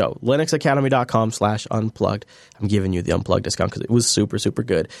support this show. linuxacademy.com/unplugged. I'm giving you the unplugged discount because it was super, super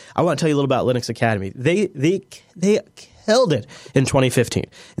good. I want to tell you a little about Linux Academy. They killed it in 2015.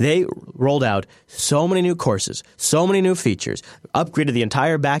 They rolled out so many new courses, so many new features, upgraded the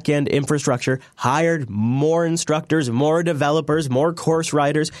entire back-end infrastructure, hired more instructors, more developers, more course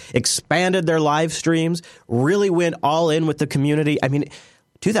writers, expanded their live streams, really went all in with the community. I mean,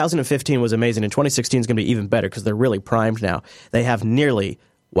 2015 was amazing, and 2016 is going to be even better because they're really primed now. They have nearly,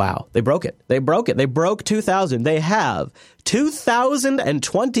 wow, they broke it. They broke it. They broke 2,000. They have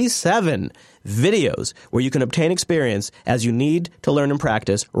 2,027 videos where you can obtain experience as you need to learn and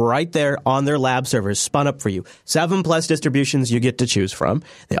practice right there on their lab servers spun up for you. 7+ distributions you get to choose from.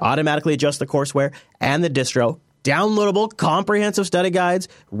 They automatically adjust the courseware and the distro. Downloadable, comprehensive study guides,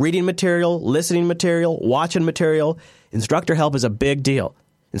 reading material, listening material, watching material. Instructor help is a big deal.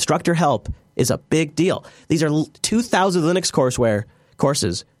 Instructor help is a big deal. These are 2,000 Linux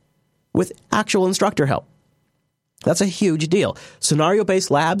courses with actual instructor help. That's a huge deal.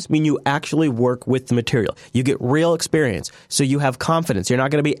 Scenario-based labs mean you actually work with the material. You get real experience, so you have confidence. You're not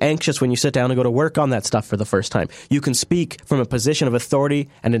going to be anxious when you sit down and go to work on that stuff for the first time. You can speak from a position of authority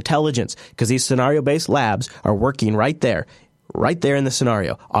and intelligence because these scenario-based labs are working right there in the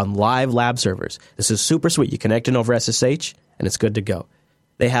scenario on live lab servers. This is super sweet. You connect in over SSH, and it's good to go.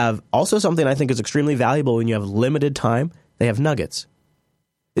 They have also something I think is extremely valuable when you have limited time. They have nuggets.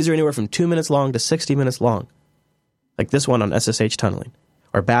 These are anywhere from 2 minutes long to 60 minutes long. Like this one on SSH tunneling,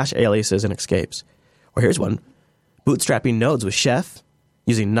 or bash aliases and escapes. Or here's one, bootstrapping nodes with Chef,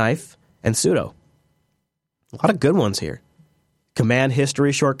 using knife and sudo. A lot of good ones here. Command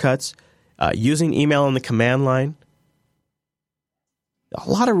history shortcuts, using email on the command line. A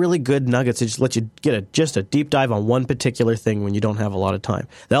lot of really good nuggets that just let you get just a deep dive on one particular thing when you don't have a lot of time.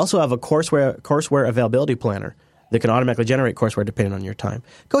 They also have a courseware availability planner that can automatically generate courseware depending on your time.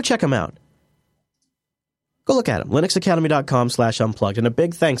 Go check them out. Go look at them, linuxacademy.com/unplugged. And a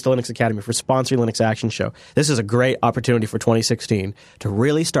big thanks to Linux Academy for sponsoring Linux Action Show. This is a great opportunity for 2016 to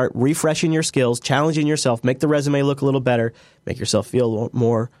really start refreshing your skills, challenging yourself, make the resume look a little better, make yourself feel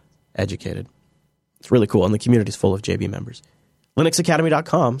more educated. It's really cool, and the community is full of JB members.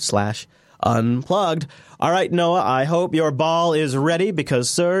 linuxacademy.com/unplugged. All right, Noah, I hope your ball is ready because,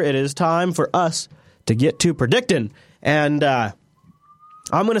 sir, it is time for us to get to predicting. And I'm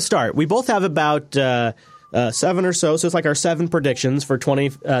going to start. We both have about 7 or so it's like our 7 predictions for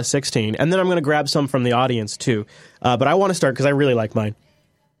 2016. And then I'm going to grab some from the audience, too. But I want to start because I really like mine.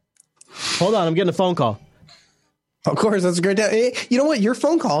 Hold on, I'm getting a phone call. Of course, that's a great day. You know what? Your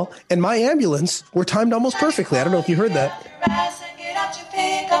phone call and my ambulance were timed almost perfectly. I don't know if you heard that.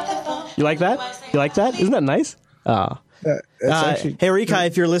 You like that? You like that? Isn't that nice? Hey, Rika,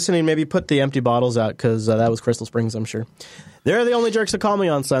 if you're listening, maybe put the empty bottles out because that was Crystal Springs, I'm sure. They're the only jerks that call me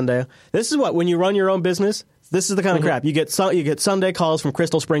on Sunday. This is what, when you run your own business, this is the kind of crap. You get Sunday calls from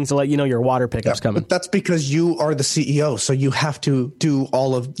Crystal Springs to let you know your water pickup's coming. But that's because you are the CEO, so you have to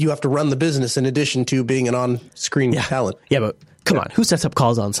you have to run the business in addition to being an on-screen talent. Yeah, but come on, who sets up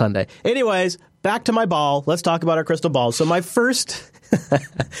calls on Sunday? Anyways, back to my ball. Let's talk about our crystal balls. So my first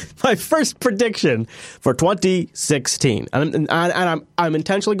prediction for 2016, and I'm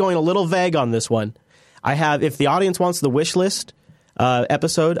intentionally going a little vague on this one. I have, if the audience wants the wish list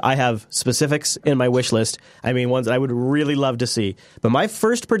episode, I have specifics in my wish list. I mean, ones that I would really love to see. But my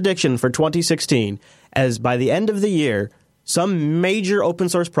first prediction for 2016 is by the end of the year, some major open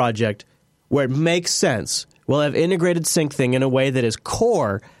source project where it makes sense will have integrated SyncThing in a way that is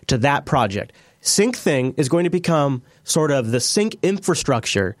core to that project. SyncThing is going to become sort of the sync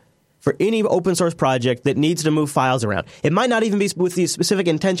infrastructure for any open source project that needs to move files around. It might not even be with the specific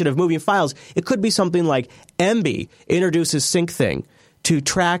intention of moving files. It could be something like Emby introduces SyncThing to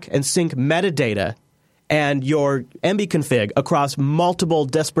track and sync metadata and your Emby config across multiple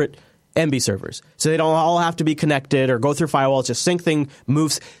disparate Emby servers. So they don't all have to be connected or go through firewalls. Just SyncThing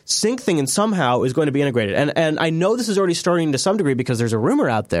moves. SyncThing and somehow is going to be integrated. And I know this is already starting to some degree because there's a rumor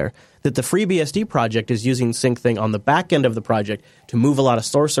out there that the FreeBSD project is using SyncThing on the back end of the project to move a lot of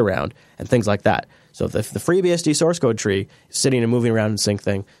source around and things like that. So if the FreeBSD source code tree is sitting and moving around in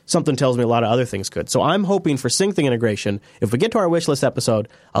SyncThing, something tells me a lot of other things could. So I'm hoping for SyncThing integration. If we get to our wish list episode,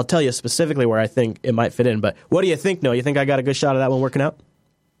 I'll tell you specifically where I think it might fit in. But what do you think, Noah? You think I got a good shot of that one working out?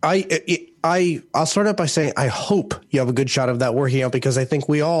 I'll start out by saying I hope you have a good shot of that working out, because I think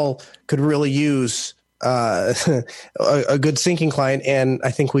we all could really use a good syncing client, and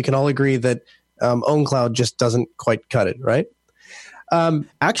I think we can all agree that OwnCloud just doesn't quite cut it, right?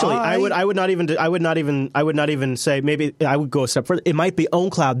 Actually, I would not even say, maybe I would go a step further. It might be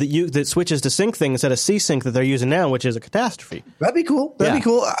OwnCloud that switches to SyncThing instead of CSync that they're using now, which is a catastrophe. That'd be cool. That'd be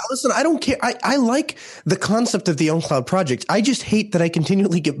cool. Listen, I don't care. I like the concept of the OwnCloud project. I just hate that I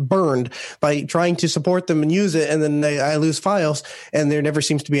continually get burned by trying to support them and use it, and then I lose files, and there never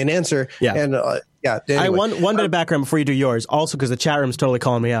seems to be an answer. Yeah. And anyway. One bit of background before you do yours, also because the chat room is totally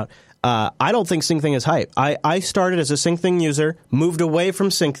calling me out. I don't think SyncThing is hype. I started as a SyncThing user, moved away from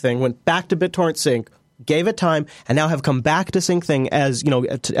SyncThing, went back to BitTorrent Sync, gave it time, and now have come back to SyncThing as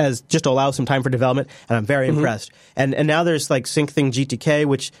as just to allow some time for development, and I'm very impressed. And now there's like SyncThing GTK,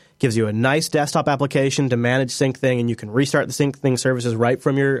 which gives you a nice desktop application to manage SyncThing, and you can restart the SyncThing services right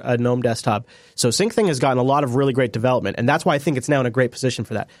from your GNOME desktop. So SyncThing has gotten a lot of really great development, and that's why I think it's now in a great position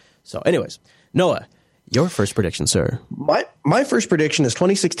for that. So anyways, Noah, your first prediction, sir. My first prediction is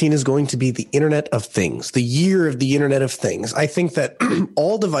 2016 is going to be the Internet of Things, the year of the Internet of Things. I think that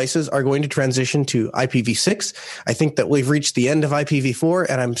all devices are going to transition to IPv6. I think that we've reached the end of IPv4,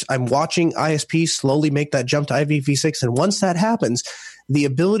 and I'm watching ISPs slowly make that jump to IPv6. And once that happens, the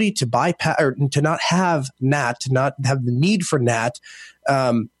ability to bypass or to not have NAT, to not have the need for NAT,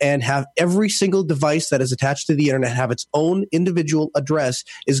 and have every single device that is attached to the internet have its own individual address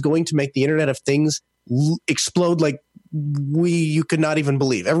is going to make the Internet of Things explode like you could not even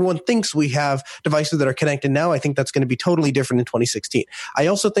believe. Everyone thinks we have devices that are connected now. I think that's going to be totally different in 2016. I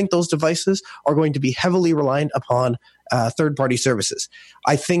also think those devices are going to be heavily reliant upon third-party services.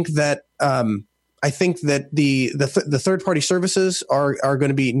 I think that the third-party services are going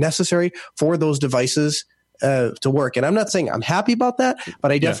to be necessary for those devices to work. And I'm not saying I'm happy about that,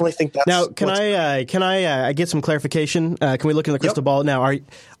 but I definitely think that's now. Can I get some clarification? Can we look in the crystal ball now?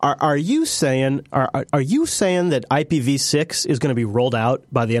 Are you saying that IPv6 is going to be rolled out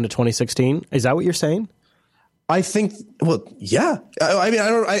by the end of 2016? Is that what you're saying? I think, well, yeah.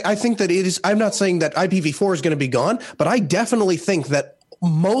 I think that it is. I'm not saying that IPv4 is going to be gone, but I definitely think that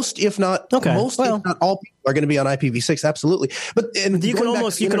most, if not all people are going to be on IPv6. Absolutely. But you can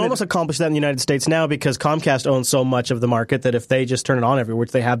almost accomplish that in the United States now, because Comcast owns so much of the market that if they just turn it on everywhere,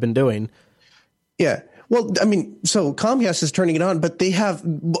 which they have been doing. Yeah. Well, I mean, so Comcast is turning it on, but they have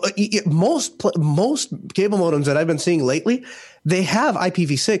most cable modems that I've been seeing lately, they have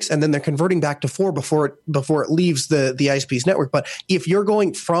IPv6, and then they're converting back to 4 before it leaves the ISP's network. But if you're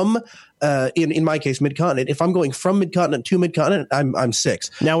going from in my case, Midcontinent, if I'm going from Midcontinent to Midcontinent, I'm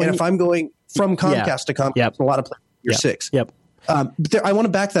 6. Now, and if I'm going from Comcast to Comcast, a lot of places you're 6. Yep. But I want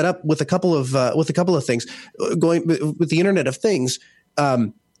to back that up with a couple of things. Going with the Internet of Things,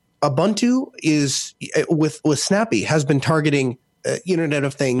 Ubuntu is with Snappy has been targeting Internet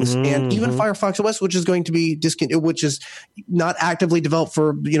of Things, and even Firefox OS, which is going to be which is not actively developed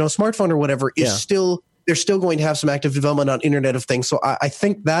for smartphone or whatever, is still. They're still going to have some active development on Internet of Things. So I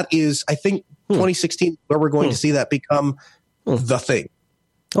think 2016 where we're going to see that become the thing.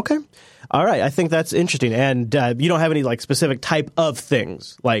 Okay. All right. I think that's interesting. And you don't have any specific type of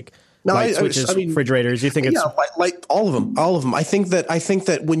things like light switches, refrigerators. You think it's like all of them. I think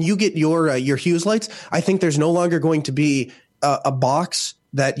that when you get your Hughes lights, I think there's no longer going to be a box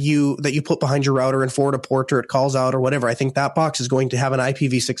that you put behind your router and forward a port or it calls out or whatever. I think that box is going to have an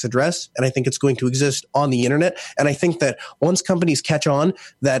IPv6 address, and I think it's going to exist on the internet. And I think that once companies catch on,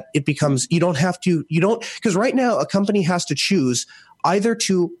 that it becomes because right now a company has to choose either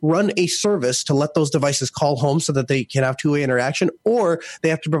to run a service to let those devices call home so that they can have two-way interaction, or they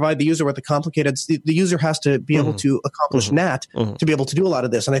have to provide the user with the user has to be able to accomplish NAT to be able to do a lot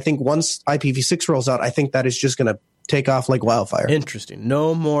of this. And I think once IPv6 rolls out, I think that is just going to take off like wildfire. Interesting.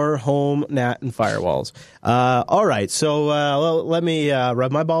 No more home NAT and firewalls. All right. So let me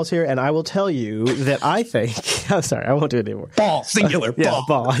rub my balls here, and I will tell you that I think I'm sorry, I won't do it anymore. Ball, singular, ball.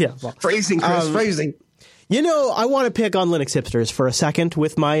 Ball. Phrasing, Chris, phrasing. I want to pick on Linux hipsters for a second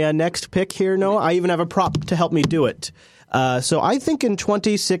with my next pick here, Noah. I even have a prop to help me do it. So I think in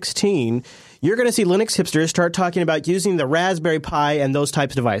 2016, you're going to see Linux hipsters start talking about using the Raspberry Pi and those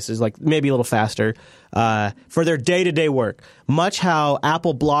types of devices, like maybe a little faster, for their day-to-day work. Much how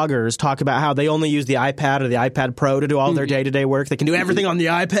Apple bloggers talk about how they only use the iPad or the iPad Pro to do all their day-to-day work. They can do everything on the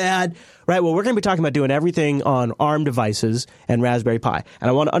iPad, right? Well, we're going to be talking about doing everything on ARM devices and Raspberry Pi. And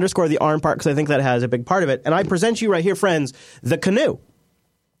I want to underscore the ARM part because I think that has a big part of it. And I present you right here, friends, the Kano.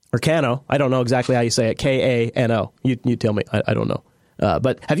 Or Kano. I don't know exactly how you say it. Kano. You tell me. I don't know.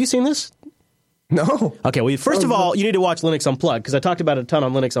 But have you seen this? No. Okay, well, first of all, you need to watch Linux Unplugged, because I talked about it a ton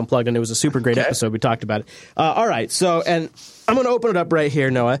on Linux Unplugged, and it was a super great episode. We talked about it. All right, so, and I'm going to open it up right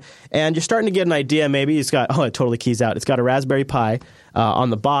here, Noah, and you're starting to get an idea. Maybe it's got, it totally keys out. It's got a Raspberry Pi on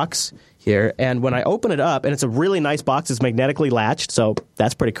the box here, and when I open it up, and it's a really nice box, it's magnetically latched, so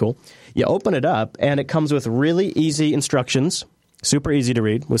that's pretty cool. You open it up, and it comes with really easy instructions, super easy to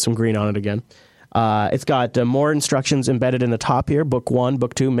read, with some green on it again. It's got more instructions embedded in the top here, book 1,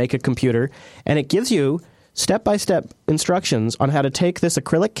 book 2, make a computer, and it gives you step-by-step instructions on how to take this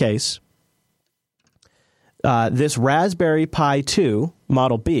acrylic case, this Raspberry Pi 2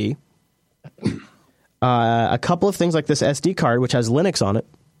 Model B, a couple of things like this SD card, which has Linux on it,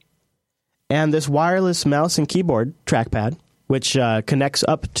 and this wireless mouse and keyboard trackpad, which connects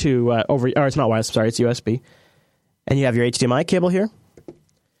up to, it's not wireless, sorry, it's USB, and you have your HDMI cable here.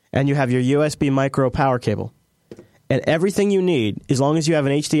 And you have your USB micro power cable. And everything you need, as long as you have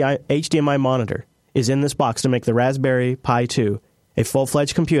an HDMI monitor, is in this box to make the Raspberry Pi 2 a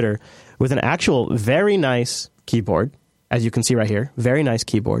full-fledged computer with an actual very nice keyboard, as you can see right here, very nice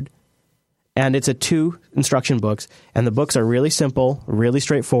keyboard. And it's 2 instruction books, and the books are really simple, really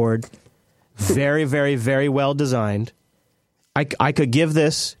straightforward, very, very, very well designed. I could give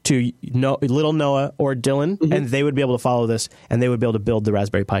this to little Noah or Dylan, and they would be able to follow this, and they would be able to build the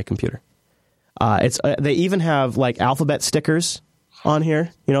Raspberry Pi computer. They even have like alphabet stickers on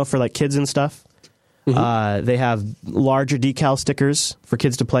here, for like kids and stuff. They have larger decal stickers for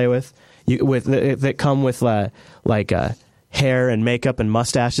kids to play with. That come with hair and makeup and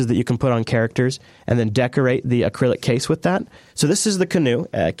mustaches that you can put on characters, and then decorate the acrylic case with that. So this is the Kano,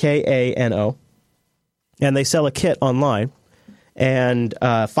 Kano, and they sell a kit online. And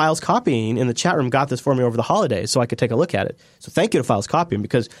Files Copying in the chat room got this for me over the holidays so I could take a look at it. So thank you to Files Copying,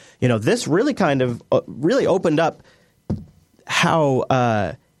 because this really kind of really opened up how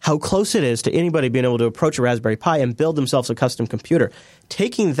close it is to anybody being able to approach a Raspberry Pi and build themselves a custom computer.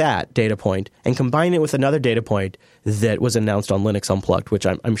 Taking that data point and combining it with another data point that was announced on Linux Unplugged, which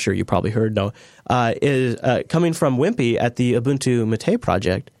I'm sure you probably heard, is coming from Wimpy at the Ubuntu Mate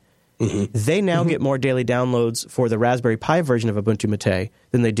project. They now get more daily downloads for the Raspberry Pi version of Ubuntu Mate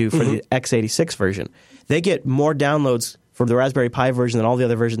than they do for the x86 version. They get more downloads for the Raspberry Pi version than all the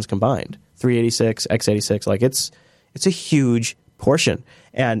other versions combined. 386, x86, it's a huge portion.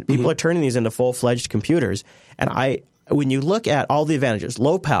 And people are turning these into full-fledged computers. And when you look at all the advantages,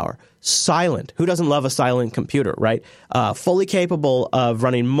 low power, silent, who doesn't love a silent computer, right? Fully capable of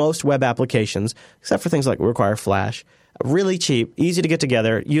running most web applications, except for things like require flash. Really cheap, easy to get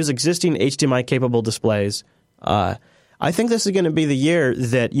together, use existing HDMI-capable displays. I think this is going to be the year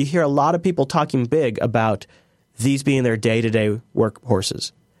that you hear a lot of people talking big about these being their day-to-day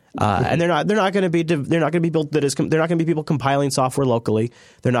workhorses. And they're not going to be people compiling software locally.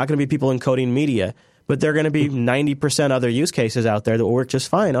 They're not going to be people encoding media, but they're going to be 90% other use cases out there that will work just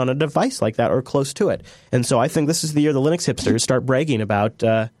fine on a device like that or close to it. And so I think this is the year the Linux hipsters start bragging about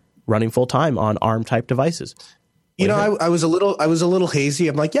running full-time on ARM-type devices. I was a little hazy.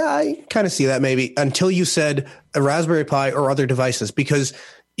 I'm like, yeah, I kind of see that maybe, until you said a Raspberry Pi or other devices, because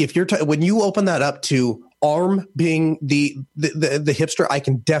if when you open that up to ARM being the hipster, I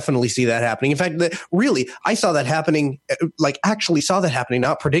can definitely see that happening. In fact, really, I saw that happening,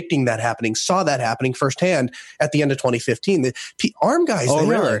 not predicting that happening, saw that happening firsthand at the end of 2015. The ARM guys,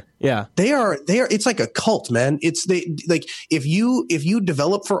 they are, it's like a cult, man. If you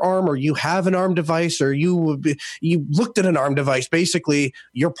develop for ARM, or you have an ARM device, or you looked at an ARM device, basically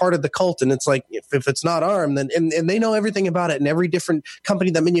you're part of the cult. And it's like, if it's not ARM, then, and they know everything about it, and every different company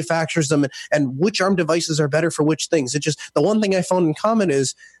that manufactures them, and which ARM devices are better for which things. It just, the one thing I found in common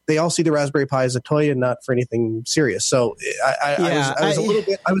is they all see the Raspberry Pi as a toy and not for anything serious. So I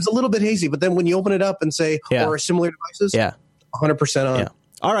was a little bit hazy, but then when you open it up and say, or similar devices, 100% on. Yeah.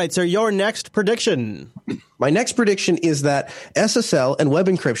 All right. So your next prediction. My next prediction is that SSL and web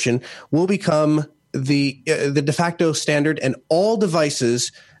encryption will become the de facto standard, and all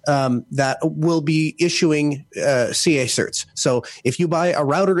devices that will be issuing CA certs. So if you buy a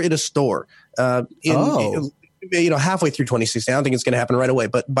router in a store, halfway through 2016, I don't think it's going to happen right away,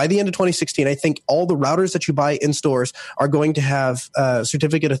 but by the end of 2016, I think all the routers that you buy in stores are going to have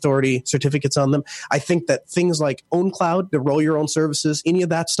certificate authority certificates on them. I think that things like OwnCloud, to roll your own services, any of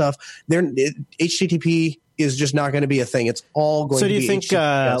that stuff, HTTP is just not going to be a thing. It's all going to be HTTPS. So do you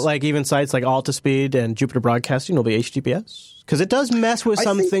think like even sites like AltaSpeed and Jupiter Broadcasting will be HTTPS? Because it does mess with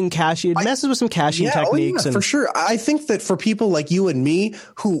caching. It messes with some caching techniques. For sure. I think that for people like you and me,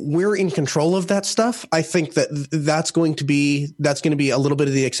 who we're in control of that stuff, I think that that's going to be a little bit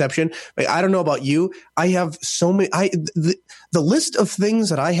of the exception. I don't know about you. I have so many. The list of things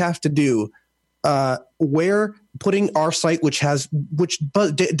that I have to do where putting our site, which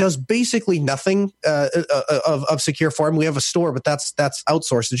does basically nothing of secure form. We have a store, but that's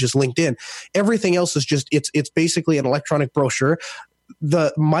outsourced. It's just LinkedIn. Everything else is just it's basically an electronic brochure.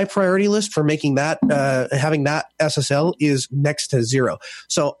 My priority list for making that having that SSL is next to zero.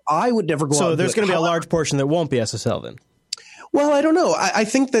 So I would never go. So there's going to be a large portion that won't be SSL then. Well, I don't know. I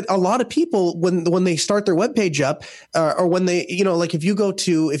think that a lot of people, when they start their web page up, or when they, like if you go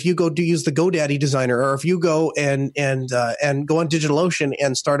to use the GoDaddy designer, or if you go and go on DigitalOcean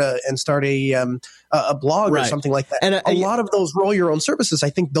and start a blog or something like that, and a lot of those roll your own services, I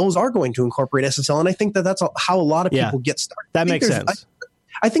think those are going to incorporate SSL, and I think that's how a lot of people get started. That makes sense.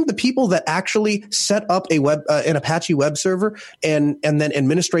 I think the people that actually set up an Apache web server and then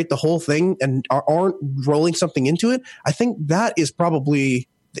administrate the whole thing and aren't rolling something into it, I think that is probably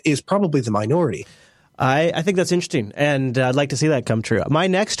the minority. I think that's interesting, and I'd like to see that come true. My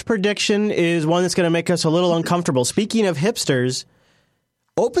next prediction is one that's going to make us a little uncomfortable. Speaking of hipsters,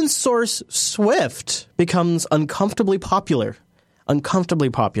 open source Swift becomes uncomfortably popular,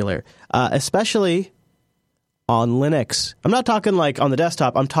 especially on Linux. I'm not talking like on the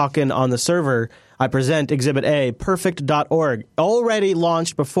desktop. I'm talking on the server. I present Exhibit A, perfect.org, already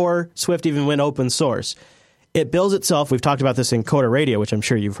launched before Swift even went open source. It builds itself. We've talked about this in Coder Radio, which I'm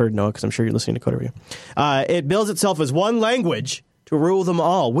sure you've heard, Noah, because I'm sure you're listening to Coder Radio. It builds itself as one language to rule them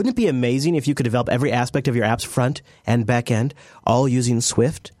all. Wouldn't it be amazing if you could develop every aspect of your app's front and back end, all using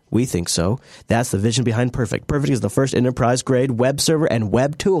Swift? We think so. That's the vision behind Perfect. Perfect is the first enterprise-grade web server and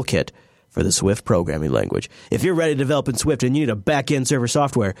web toolkit for the Swift programming language. If you're ready to develop in Swift and you need a back-end server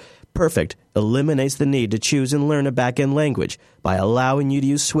software, Perfect eliminates the need to choose and learn a back-end language by allowing you to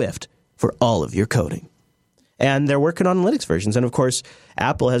use Swift for all of your coding. And they're working on Linux versions. And, of course,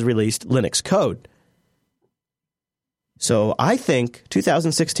 Apple has released Linux Code. So I think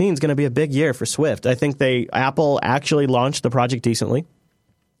 2016 is going to be a big year for Swift. I think Apple actually launched the project decently,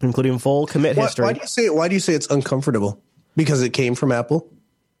 including full commit history. Why do you say it's uncomfortable? Because it came from Apple?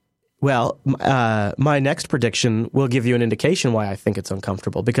 Well, my next prediction will give you an indication why I think it's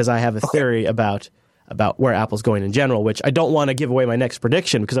uncomfortable, because I have a theory about where Apple's going in general, which I don't want to give away my next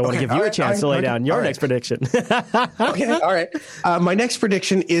prediction because I want to give you a chance to lay down your next prediction. Okay, all right. My next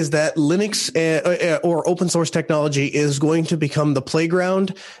prediction is that Linux or open source technology is going to become the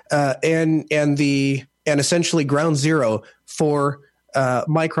playground and essentially ground zero for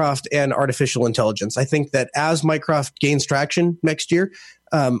Mycroft and artificial intelligence. I think that as Mycroft gains traction next year,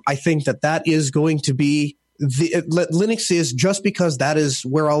 I think that is going to be Linux is, just because that is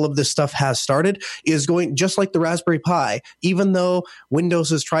where all of this stuff has started, is going just like the Raspberry Pi. Even though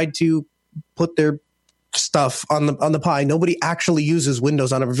Windows has tried to put their stuff on the Pi, nobody actually uses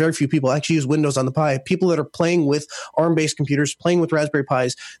Windows on it. Very few people actually use Windows on the Pi. People that are playing with ARM-based computers, playing with Raspberry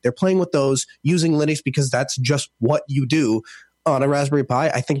Pis, they're playing with those using Linux because that's just what you do on a Raspberry Pi.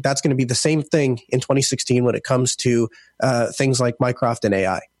 I think that's going to be the same thing in 2016 when it comes to things like Mycroft and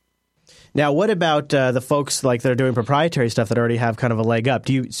AI. Now, what about the folks that are doing proprietary stuff that already have kind of a leg up?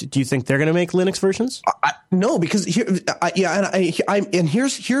 Do you think they're going to make Linux versions? No, because here's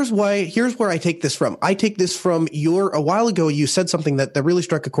where I take this from. I take this from a while ago. You said something that really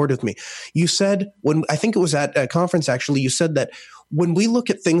struck a chord with me. You said, when I think it was at a conference actually, you said that when we look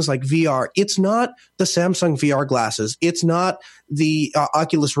at things like VR, it's not the Samsung VR glasses, it's not the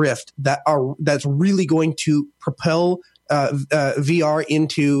Oculus Rift that's really going to propel VR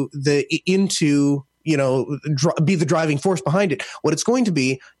be the driving force behind it. What it's going to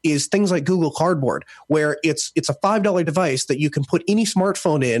be is things like Google Cardboard, where it's a $5 device that you can put any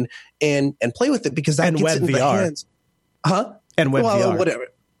smartphone in and play with it, because that gets it in the hands. Huh? And web VR. Whatever.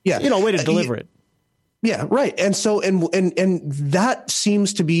 Yeah. A way to deliver it. Yeah, right. And so, and that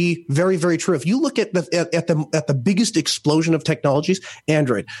seems to be very, very true. If you look at the biggest explosion of technologies,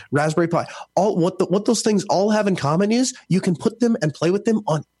 Android, Raspberry Pi, what those things all have in common is you can put them and play with them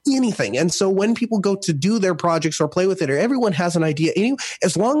on anything. And so when people go to do their projects or play with it, or everyone has an idea,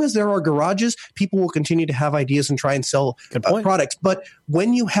 as long as there are garages, people will continue to have ideas and try and sell products. But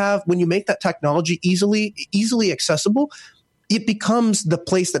when you make that technology easily accessible, it becomes the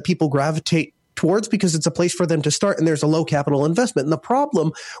place that people gravitate towards, because it's a place for them to start, and there's a low capital investment. And the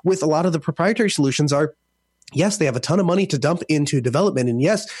problem with a lot of the proprietary solutions are, yes, they have a ton of money to dump into development, and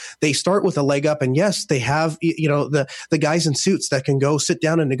yes, they start with a leg up, and yes, they have the guys in suits that can go sit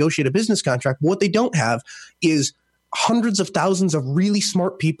down and negotiate a business contract. But what they don't have is hundreds of thousands of really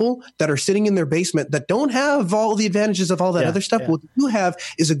smart people that are sitting in their basement that don't have all the advantages of all that other stuff. Yeah. What you have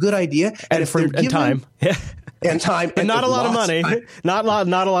is a good idea, and time. and time, and not a lot of money, not a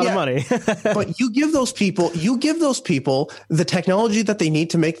lot of money. But you give those people the technology that they need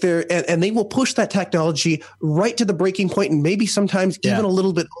to make and they will push that technology right to the breaking point, and maybe sometimes even a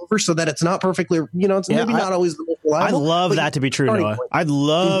little bit over, so that it's not perfectly, it's maybe not always the most reliable. I'd love that to be true, Noah. I'd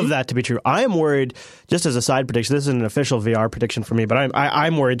love that to be true. I am worried, just as a side prediction, this isn't an official VR prediction for me, but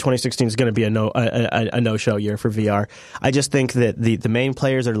I'm worried 2016 is going to be a no-show year for VR. I just think that the main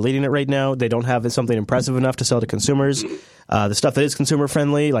players that are leading it right now, they don't have something impressive enough to sell to consumers. The stuff that is consumer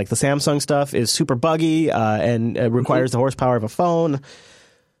friendly, like the Samsung stuff, is super buggy and requires the horsepower of a phone.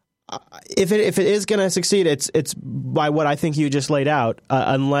 If it is going to succeed, it's by what I think you just laid out,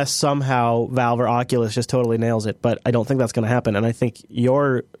 unless somehow Valve or Oculus just totally nails it. But I don't think that's going to happen. And I think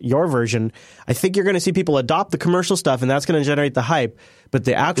your version, I think you're going to see people adopt the commercial stuff, and that's going to generate the hype. But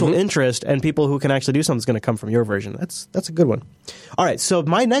the actual interest and people who can actually do something is going to come from your version. That's a good one. All right, so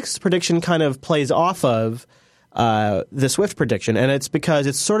my next prediction kind of plays off of the Swift prediction, and it's because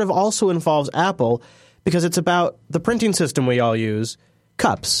it sort of also involves Apple, because it's about the printing system we all use.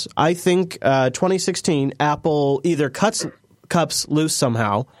 Cups. I think 2016, Apple either cuts cups loose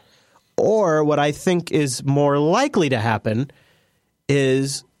somehow, or what I think is more likely to happen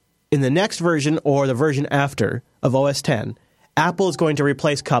is in the next version or the version after of OS X, Apple is going to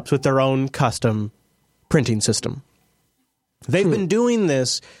replace cups with their own custom printing system. They've been doing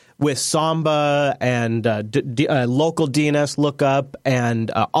this with Samba and local DNS lookup and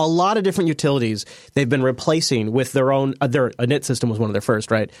a lot of different utilities they've been replacing with their own a init system was one of their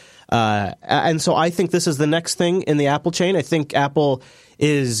first, right? And so I think this is the next thing in the Apple chain. I think Apple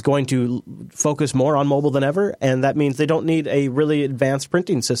is going to focus more on mobile than ever, and that means they don't need a really advanced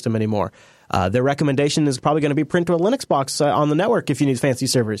printing system anymore. Their recommendation is probably going to be print to a Linux box on the network if you need fancy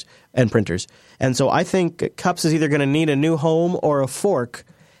servers and printers. And so I think Cups is either going to need a new home or a fork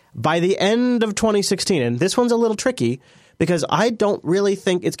by the end of 2016. And this one's a little tricky because I don't really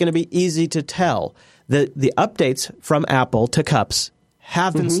think it's going to be easy to tell. The updates from Apple to Cups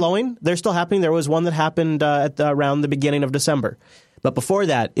have been slowing. They're still happening. There was one that happened around the beginning of December. But before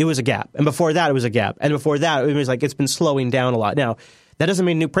that, it was a gap. And before that, it was a gap. And before that, it was like it's been slowing down a lot. Now, that doesn't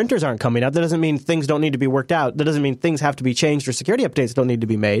mean new printers aren't coming out. That doesn't mean things don't need to be worked out. That doesn't mean things have to be changed or security updates don't need to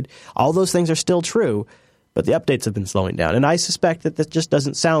be made. All those things are still true. But the updates have been slowing down. And I suspect that this just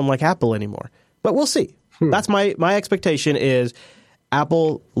doesn't sound like Apple anymore. But we'll see. That's my expectation is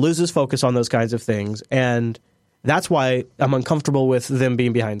Apple loses focus on those kinds of things. And that's why I'm uncomfortable with them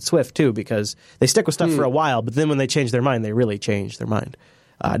being behind Swift, too, because they stick with stuff for a while. But then when they change their mind, they really change their mind.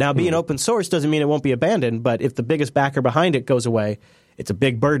 Now, being open source doesn't mean it won't be abandoned. But if the biggest backer behind it goes away, it's a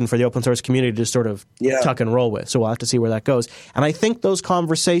big burden for the open source community to sort of tuck and roll with. So we'll have to see where that goes. And I think those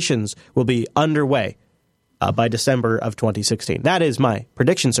conversations will be underway by December of 2016. That is my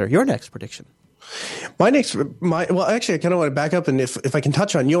prediction, sir. Your next prediction. Well, actually, I kind of want to back up, and if I can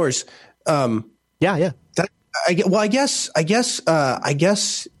touch on yours. Yeah. I guess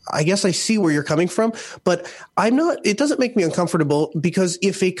I see where you're coming from, but I'm not. It doesn't make me uncomfortable because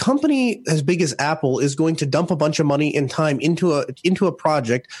if a company as big as Apple is going to dump a bunch of money and time into a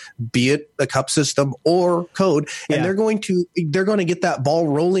project, be it a cup system or code, and they're going to get that ball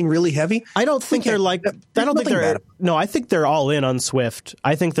rolling really heavy. I don't think they're like. I don't think they're. No, I think they're all in on Swift.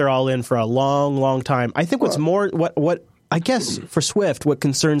 I think they're all in for a long, long time. I think what's more what I guess for Swift, what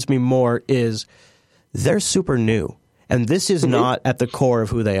concerns me more is they're super new. And this is not at the core of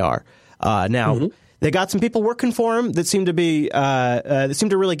who they are. Now, they got some people working for them that seem to be that seem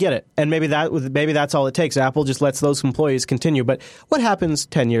to really get it, and maybe that's all it takes. Apple just lets those employees continue. But what happens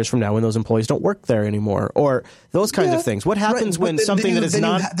 10 years from now when those employees don't work there anymore, or those kinds of things? What happens when something that is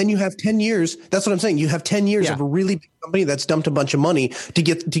not? Then you have 10 years. That's what I'm saying. You have 10 years of a really big company that's dumped a bunch of money to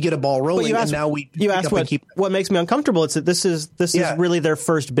get a ball rolling. And now you asked what makes me uncomfortable. It's that this is really their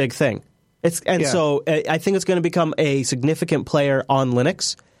first big thing. So I think it's going to become a significant player on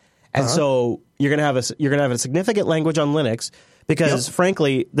Linux, and so you're going to have a significant language on Linux because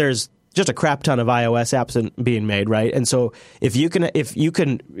frankly, there's just a crap ton of iOS apps being made, right? And so if you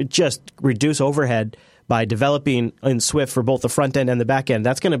can just reduce overhead by developing in Swift for both the front end and the back end,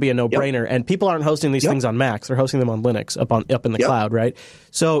 that's going to be a no-brainer. And people aren't hosting these things on Macs; they're hosting them on Linux up in the cloud, right?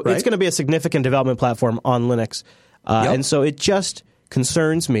 So it's going to be a significant development platform on Linux, and so it just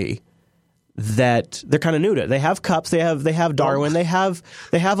concerns me that they're kind of new to it. They have Cups, they have Darwin, they have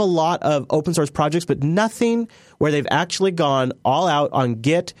a lot of open source projects, but nothing where they've actually gone all out on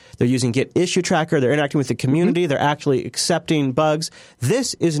Git. They're using Git issue tracker. They're interacting with the community. They're actually accepting bugs.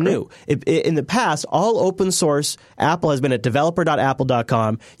 This is new. In the past, all open source Apple has been at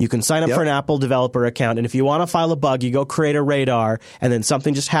developer.apple.com. You can sign up for an Apple developer account, and if you want to file a bug, you go create a radar, and then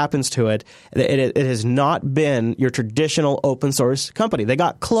something just happens to it. It has not been your traditional open source company. They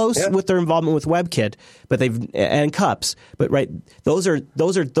got close with their involvement with WebKit, and Cups, but those are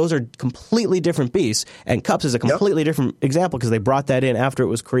completely different beasts, and Cups is a completely different example because they brought that in after it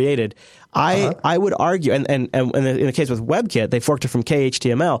was created. I would argue, and in the case with WebKit, they forked it from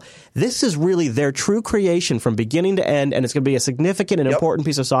KHTML. This is really their true creation from beginning to end, and it's going to be a significant and important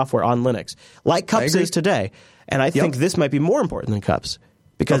piece of software on Linux, like Cups is today. And I think this might be more important than Cups,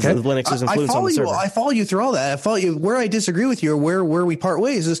 because of Linux's influence on the server. I follow you through all that. I follow you. Where I disagree with you, or where we part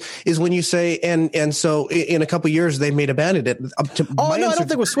ways, is when you say, and so in a couple of years they may abandon it. I don't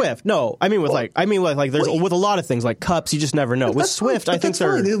think with Swift. No, I mean with there's with a lot of things like Cups, you just never know. With Swift, I think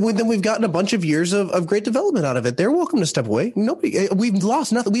they're. Then we've gotten a bunch of years of great development out of it. They're welcome to step away. We've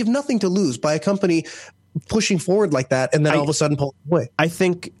lost nothing. We have nothing to lose by a company pushing forward like that, and then all of a sudden pulling away. I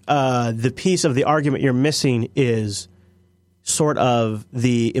think the piece of the argument you're missing is sort of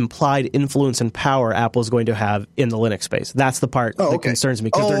the implied influence and power Apple is going to have in the Linux space. That's the part that concerns me,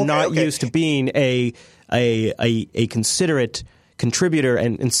 because they're not used to being a considerate contributor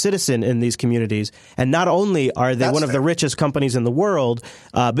and citizen in these communities. And not only are they one of the richest companies in the world,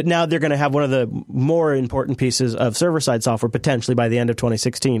 but now they're going to have one of the more important pieces of server-side software potentially by the end of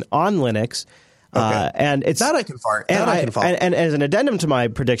 2016 on Linux. And it's that I can follow. And as an addendum to my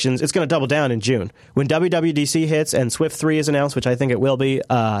predictions, it's going to double down in June when WWDC hits and Swift 3 is announced, which I think it will be.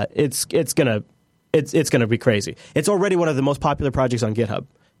 It's going to be crazy. It's already one of the most popular projects on GitHub.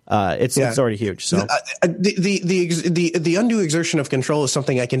 It's already huge. So the undue exertion of control is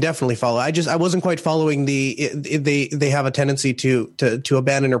something I can definitely follow. I wasn't quite following they have a tendency to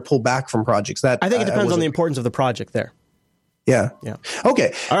abandon or pull back from projects. That I think it depends on the importance of the project there. Yeah.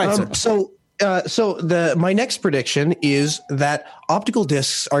 Okay. All right. So my next prediction is that optical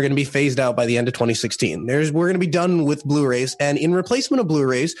discs are going to be phased out by the end of 2016. We're going to be done with Blu-rays, and in replacement of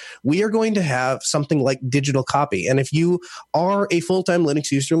Blu-rays, we are going to have something like digital copy. And if you are a full-time Linux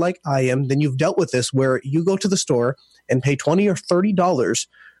user like I am, then you've dealt with this, where you go to the store and pay $20 or $30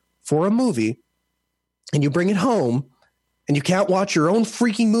 for a movie, and you bring it home, and you can't watch your own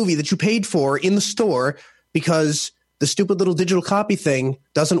freaking movie that you paid for in the store because the stupid little digital copy thing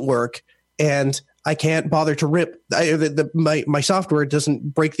doesn't work. And I can't bother to rip my software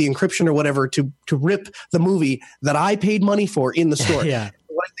doesn't break the encryption or whatever to rip the movie that I paid money for in the store.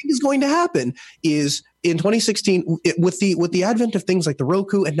 What I think is going to happen is in 2016, with the advent of things like the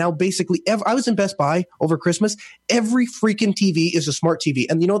Roku, and now basically I was in Best Buy over Christmas. Every freaking TV is a smart TV,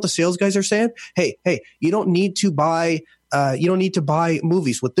 and you know what the sales guys are saying? Hey, you don't need to buy. You don't need to buy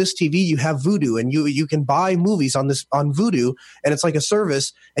movies. With this TV, you have Vudu, and you can buy movies on Vudu, and it's like a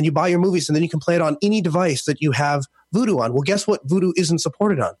service, and you buy your movies, and then you can play it on any device that you have Vudu on. Well, guess what Vudu isn't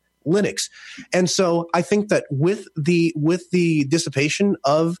supported on? Linux. And so I think that with the dissipation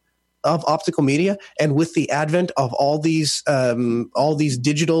of optical media, and with the advent of all these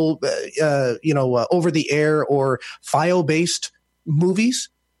digital, over the air or file based movies,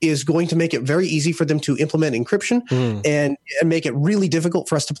 is going to make it very easy for them to implement encryption and make it really difficult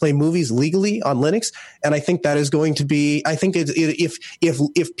for us to play movies legally on Linux. And I think that is going to be. I think if the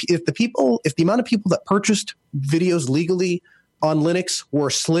amount of people that purchased videos legally on Linux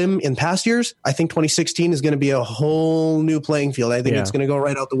were slim in past years, I think 2016 is going to be a whole new playing field. I think it's going to go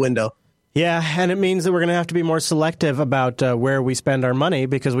right out the window. Yeah, and it means that we're going to have to be more selective about where we spend our money,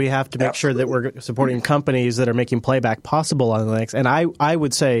 because we have to make sure that we're supporting companies that are making playback possible on Linux. And I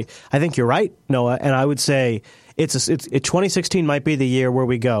would say, I think you're right, Noah, and I would say 2016 might be the year where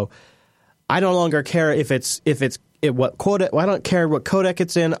we go, I no longer care if it's what codec. I don't care what codec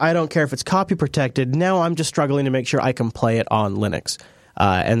it's in. I don't care if it's copy protected. Now I'm just struggling to make sure I can play it on Linux.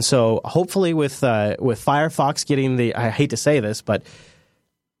 And so hopefully with Firefox getting I hate to say this, but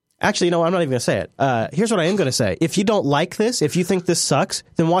actually, no, I'm not even going to say it. Here's what I am going to say. If you don't like this, if you think this sucks,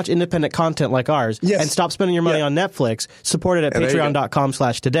 then watch independent content like ours and stop spending your money on Netflix. Support it at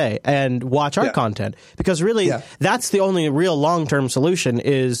patreon.com/today and watch our content. Because really, that's the only real long-term solution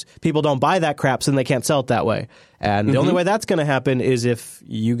is people don't buy that crap, so then they can't sell it that way. And the only way that's going to happen is if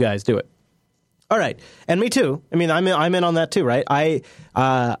you guys do it. All right. And me too. I mean, I'm in on that too, right? I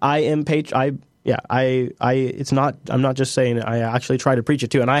am it's not, I'm not just saying it, I actually try to preach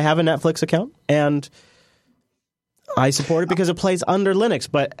it too. And I have a Netflix account, and I support it because it plays under Linux.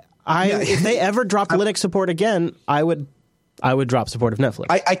 But If they ever drop Linux support again, I would drop support of Netflix.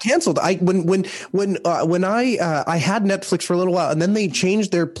 I canceled. When I had Netflix for a little while, and then they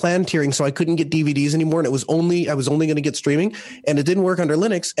changed their plan tiering, so I couldn't get DVDs anymore, and I was only going to get streaming, and it didn't work under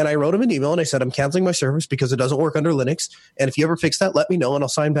Linux. And I wrote them an email and I said, I'm canceling my service because it doesn't work under Linux. And if you ever fix that, let me know and I'll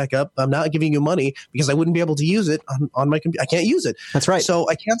sign back up. I'm not giving you money because I wouldn't be able to use it on my computer. I can't use it. That's right. So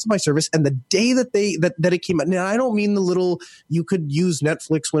I canceled my service, and the day that that it came out. Now I don't mean the little you could use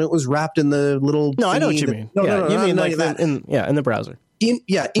Netflix when it was wrapped in the little. No, I know what you mean. No, you mean like that. in the browser. In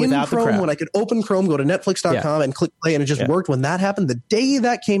Chrome, when I could open Chrome, go to Netflix.com and click play, and it just worked. When that happened, the day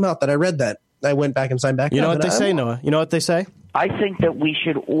that came out, that I read that, I went back and signed back. You know what they say, Noah? You know what they say? I think that we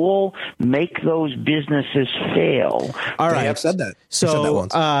should all make those businesses fail. All right. They have said that. So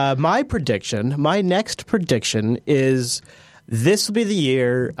my next prediction is this will be the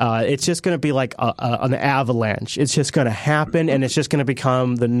year. It's just going to be like an avalanche. It's just going to happen, and it's just going to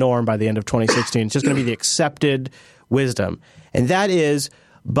become the norm by the end of 2016. It's just going to be the accepted wisdom. And that is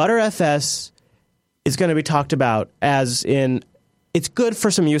ButterFS is going to be talked about as in it's good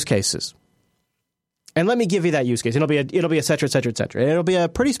for some use cases. And let me give you that use case. It'll be et cetera, et cetera, et cetera. And it'll be a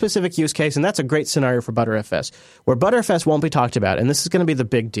pretty specific use case, and that's a great scenario for ButterFS. Where ButterFS won't be talked about, and this is going to be the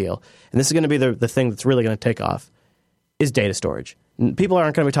big deal, and this is going to be the thing that's really going to take off, is data storage. People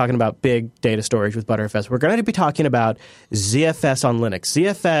aren't going to be talking about big data storage with ButterFS. We're going to be talking about ZFS on Linux.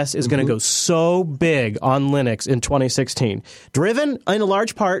 ZFS is going to go so big on Linux in 2016, driven in a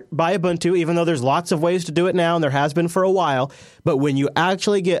large part by Ubuntu, even though there's lots of ways to do it now, and there has been for a while. But when you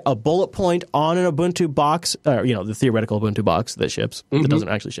actually get a bullet point on an Ubuntu box, the theoretical Ubuntu box that ships, that doesn't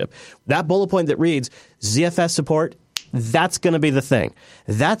actually ship, that bullet point that reads ZFS support, that's going to be the thing.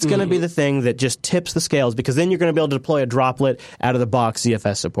 That's going to be the thing that just tips the scales, because then you're going to be able to deploy a droplet out of the box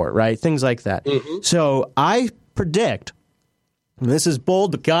ZFS support, right? Things like that. So I predict, and this is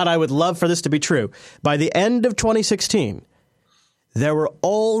bold, but God, I would love for this to be true, by the end of 2016, there will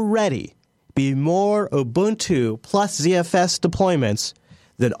already be more Ubuntu plus ZFS deployments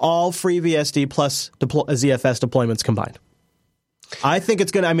than all FreeBSD plus ZFS deployments combined. I think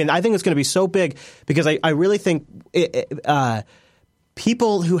it's going to be so big because I really think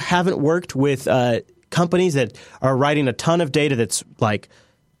people who haven't worked with companies that are writing a ton of data that's like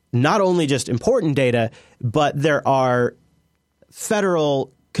not only just important data, but there are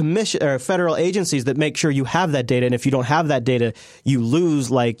federal agencies that make sure you have that data, and if you don't have that data, you lose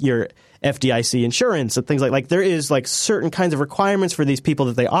like your FDIC insurance and things like there is like certain kinds of requirements for these people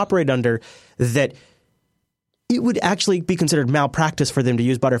that they operate under that it would actually be considered malpractice for them to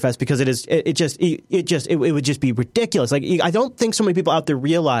use ButterFS because it would just be ridiculous. Like I don't think so many people out there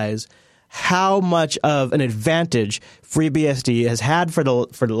realize how much of an advantage FreeBSD has had for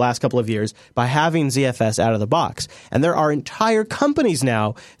the last couple of years by having ZFS out of the box. And there are entire companies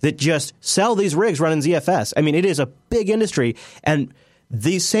now that just sell these rigs running ZFS. I mean, it is a big industry, and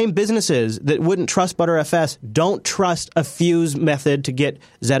these same businesses that wouldn't trust ButterFS don't trust a fuse method to get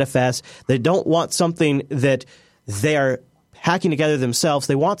ZFS. They don't want something that they are hacking together themselves.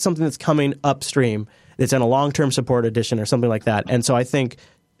 They want something that's coming upstream that's in a long-term support edition or something like that. And so I think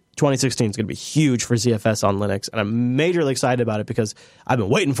 2016 is going to be huge for ZFS on Linux, and I'm majorly excited about it because I've been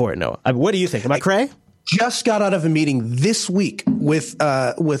waiting for it, Noah. What do you think? Am I cray? Just got out of a meeting this week with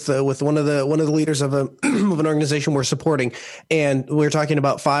one of the leaders of of an organization we're supporting, and we're talking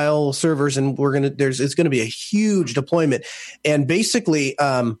about file servers, and it's going to be a huge deployment, and basically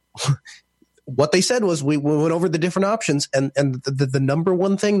what they said was we went over the different options, and the number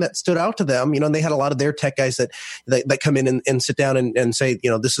one thing that stood out to them, and they had a lot of their tech guys that come in and sit down and say,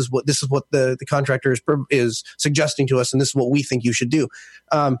 this is what the contractor is suggesting to us, and this is what we think you should do,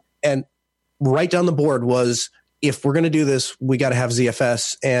 and right down the board was, if we're going to do this, we got to have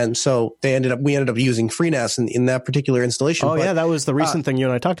ZFS. And so we ended up using FreeNAS in that particular installation. Oh, yeah, that was the recent thing you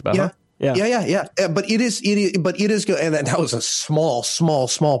and I talked about. Yeah. Huh? Yeah. But it is good. And that was a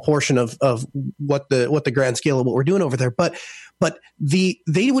small portion of what the grand scale of what we're doing over there. But they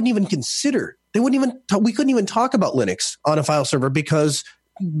wouldn't even consider, we couldn't even talk about Linux on a file server because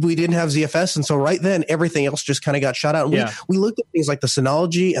we didn't have ZFS, and so right then everything else just kind of got shut out. And we looked at things like the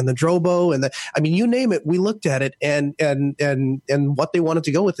Synology and the Drobo and you name it. We looked at it, and what they wanted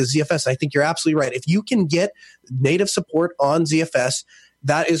to go with is ZFS. I think you're absolutely right. If you can get native support on ZFS,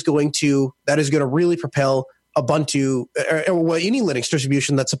 that is going to really propel Ubuntu or any Linux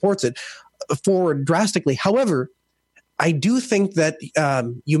distribution that supports it forward drastically. However, I do think that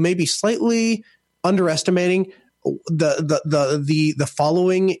you may be slightly underestimating the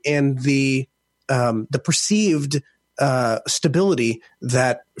following and the perceived stability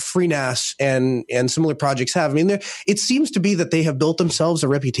that FreeNAS and similar projects have. I mean, it seems to be that they have built themselves a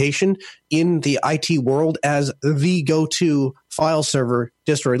reputation in the IT world as the go-to file server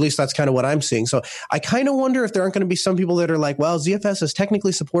distro. At least that's kind of what I'm seeing. So I kind of wonder if there aren't going to be some people that are like, well, ZFS is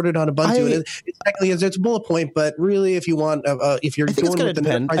technically supported on Ubuntu. It's a bullet point, but really, if you want, if you're going with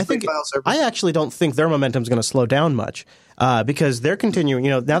the enterprise file server, I actually don't think their momentum is going to slow down much because they're continuing.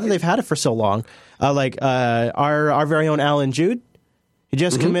 Now that they've had it for so long, our very own Alan Jude. He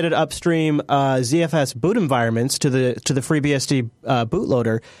just committed upstream ZFS boot environments to the FreeBSD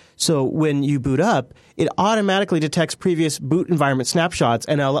bootloader. So when you boot up, it automatically detects previous boot environment snapshots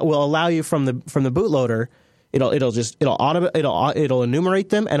and will allow you from the bootloader. It'll enumerate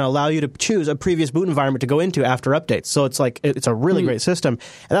them and allow you to choose a previous boot environment to go into after updates. So it's a really great system,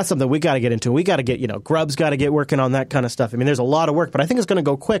 and that's something we got to get into. We got to get Grub's got to get working on that kind of stuff. I mean, there's a lot of work, but I think it's going to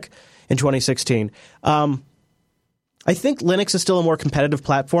go quick in 2016. I think Linux is still a more competitive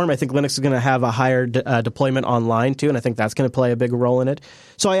platform. I think Linux is going to have a higher deployment online too, and I think that's going to play a big role in it.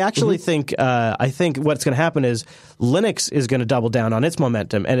 So I actually think what's going to happen is Linux is going to double down on its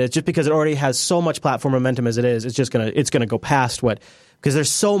momentum, and it's just because it already has so much platform momentum as it is. It's going to go past because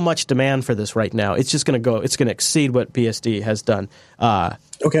there's so much demand for this right now. It's going to exceed what BSD has done.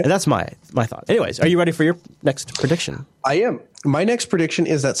 Okay, and that's my thought. Anyways, are you ready for your next prediction? I am. My next prediction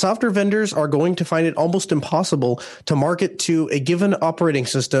is that software vendors are going to find it almost impossible to market to a given operating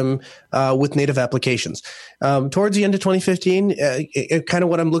system with native applications. Towards the end of 2015, kind of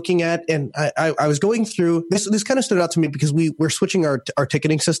what I'm looking at, and I was going through this. This kind of stood out to me because we're switching our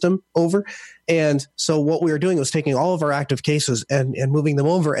ticketing system over, and so what we were doing was taking all of our active cases and moving them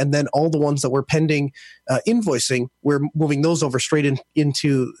over, and then all the ones that were pending invoicing, we're moving those over straight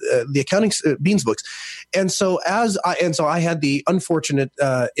into the accounting Beans books. And so I had the unfortunate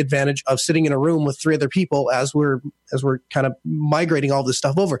advantage of sitting in a room with 3 other people as we're kind of migrating all this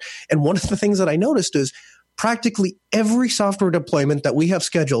stuff over. And one of the things that I noticed is practically every software deployment that we have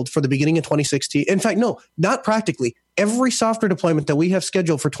scheduled for the beginning of 2016. In fact, no, not practically. Every software deployment that we have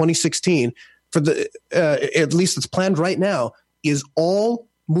scheduled for 2016, for the at least it's planned right now, is all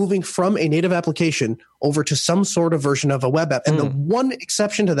moving from a native application over to some sort of version of a web app. And the one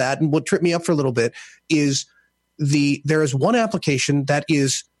exception to that, and what tripped me up for a little bit, is there is one application that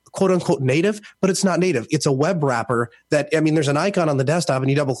is quote unquote native, but it's not native. It's a web wrapper there's an icon on the desktop and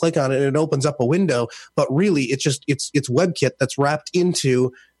you double click on it and it opens up a window, but really it's WebKit that's wrapped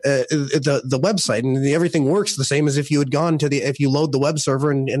into the website, and everything works the same as if you had gone to if you load the web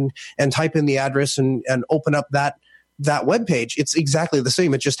server and type in the address and open up that web page. It's exactly the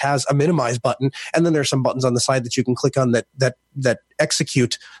same. It just has a minimize button, and then there's some buttons on the side that you can click on that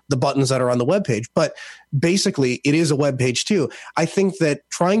execute the buttons that are on the web page. But basically, it is a web page too. I think that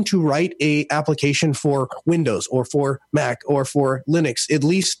trying to write a application for Windows or for Mac or for Linux, at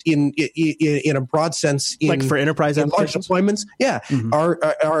least in a broad sense, like for enterprise applications, large deployments,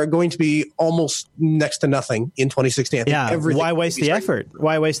 are going to be almost next to nothing in 2016. Why waste the effort?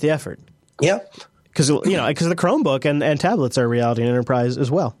 Why waste the effort? Yeah. Because the Chromebook and tablets are reality in enterprise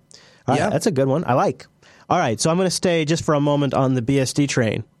as well. All right, that's a good one. I like. All right, so I'm going to stay just for a moment on the BSD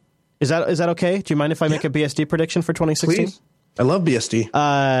train. Is that okay? Do you mind if I make a BSD prediction for 2016? Please. I love BSD.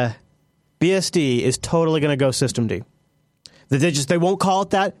 BSD is totally going to go systemd. They won't call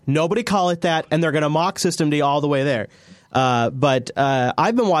it that. Nobody call it that, and they're going to mock systemd all the way there. But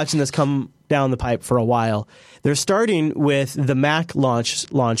I've been watching this come down the pipe for a while. They're starting with the Mac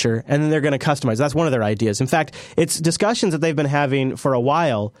launcher, and then they're going to customize. That's one of their ideas. In fact, it's discussions that they've been having for a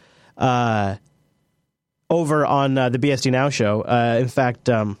while over on the BSD Now show. In fact,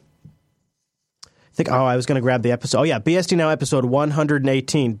 I was going to grab the episode. Oh, yeah, BSD Now episode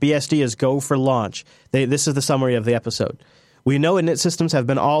 118. BSD is go for launch. This is the summary of the episode. We know init systems have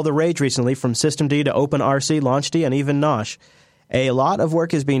been all the rage recently, from systemd to OpenRC, LaunchD, and even Nosh. A lot of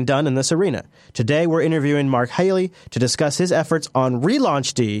work is being done in this arena. Today, we're interviewing Mark Haley to discuss his efforts on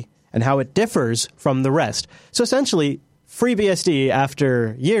RelaunchD and how it differs from the rest. So essentially, FreeBSD,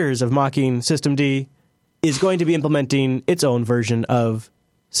 after years of mocking systemd, is going to be implementing its own version of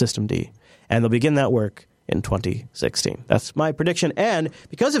systemd. And they'll begin that work in 2016. That's my prediction. And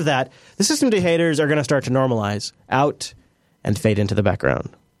because of that, the systemd haters are going to start to normalize out and fade into the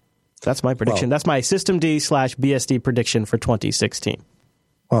background. That's my prediction. That's my systemd/BSD prediction for 2016.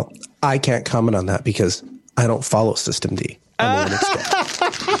 Well, I can't comment on that because I don't follow systemd.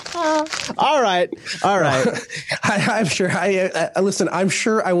 All right. I'm sure. Listen. I'm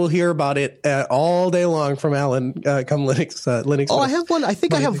sure I will hear about it all day long from Alan. Come Linux. Oh, I have one. I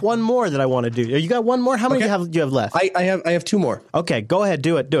think I have one more that I want to do. You got one more? How many do you have left? I have 2 more. Okay, go ahead.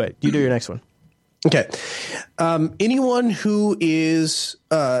 Do it. You do your next one. Okay. Anyone who has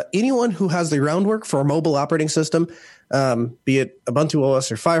the groundwork for a mobile operating system, be it Ubuntu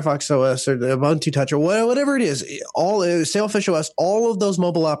OS or Firefox OS or the Ubuntu Touch or whatever it is, all Sailfish OS, all of those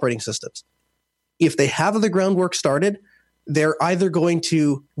mobile operating systems, if they have the groundwork started, they're either going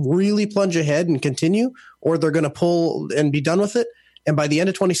to really plunge ahead and continue, or they're going to pull and be done with it. And by the end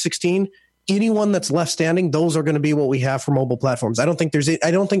of 2016, anyone that's left standing, those are going to be what we have for mobile platforms. I don't think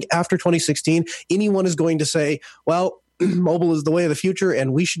after 2016, anyone is going to say, well, mobile is the way of the future,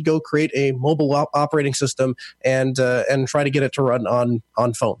 and we should go create a mobile operating system and try to get it to run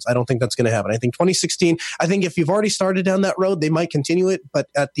on phones. I don't think that's going to happen. I think 2016, if you've already started down that road, they might continue it. But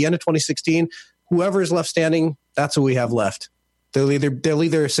at the end of 2016, whoever is left standing, that's what we have left. They'll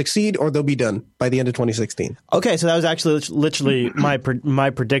either succeed or they'll be done by the end of 2016. Okay, so that was actually literally my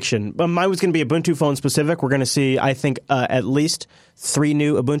prediction. But mine was going to be Ubuntu phone specific. We're going to see, I think, at least 3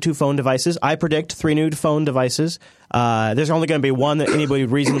 new Ubuntu phone devices. I predict 3 new phone devices. There's only going to be one that anybody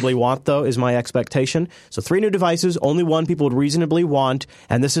would reasonably want, though, is my expectation. So 3 new devices, only one people would reasonably want,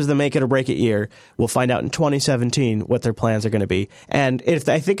 and this is the make it or break it year. We'll find out in 2017 what their plans are going to be. And if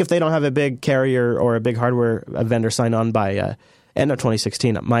they don't have a big carrier or a big hardware vendor sign on by end of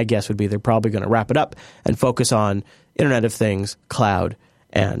 2016, my guess would be they're probably going to wrap it up and focus on Internet of Things, cloud,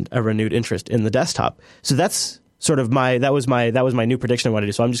 and a renewed interest in the desktop. So that's sort of that was my new prediction I wanted to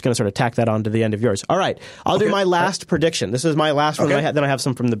do. So I'm just going to sort of tack that on to the end of yours. All right, I'll do my last prediction. This is my last one. Then I have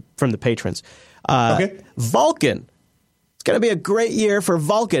some from the patrons. Vulkan. It's going to be a great year for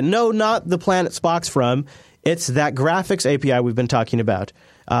Vulkan. No, not the planet Spock's from. It's that graphics API we've been talking about.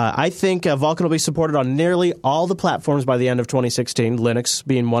 I think Vulkan will be supported on nearly all the platforms by the end of 2016, Linux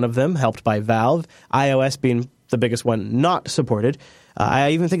being one of them, helped by Valve, iOS being the biggest one not supported.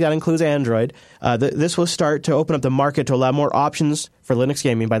 I even think that includes Android. This will start to open up the market to allow more options for Linux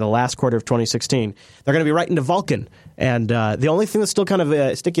gaming by the last quarter of 2016. They're going to be right into Vulkan. And the only thing that's still kind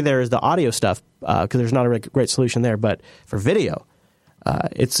of sticky there is the audio stuff, because there's not a great solution there. But for video,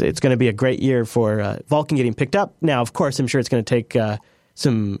 it's going to be a great year for Vulkan getting picked up. Now, of course, I'm sure it's going to take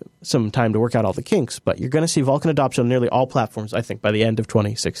some time to work out all the kinks, but you're going to see Vulkan adoption on nearly all platforms, I think, by the end of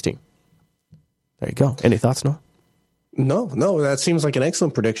 2016. There you go. Any thoughts, Noah? No, that seems like an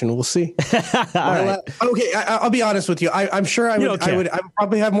excellent prediction. We'll see. All right. Okay, I'll be honest with you. I'm sure I would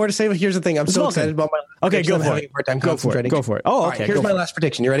probably have more to say, but here's the thing. I'm so excited about my Okay, go I'm for having it. a hard time Go for it. concentrating. Go for it. Oh, okay. All right, here's my last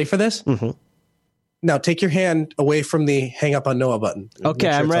prediction. You ready for this? Mm-hmm. Now, take your hand away from the hang up on Noah button. Okay,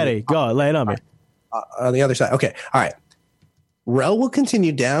 I'm ready. Go. Lay it on me. On the other side. Okay. All right. RHEL will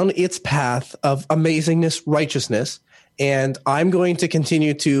continue down its path of amazingness, righteousness, and I'm going to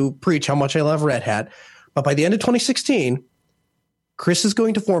continue to preach how much I love Red Hat. But by the end of 2016, Chris is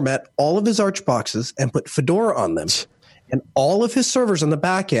going to format all of his Arch boxes and put Fedora on them. And all of his servers on the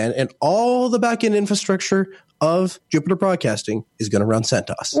back end and all the back end infrastructure of Jupiter Broadcasting is going to run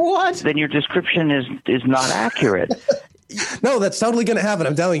CentOS. What? Then your description is not accurate. No, that's totally going to happen.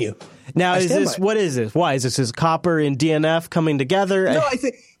 I'm telling you. Now, what is this? Why is this? Is Copper and DNF coming together? No,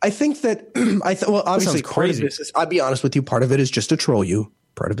 I think that well, obviously, part of this is, I'll be honest with you, part of it is just to troll you.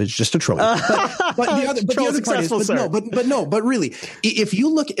 Part of it is just to troll you. But the other part is, but really, if you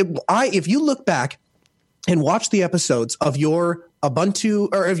look back and watch the episodes of your Ubuntu,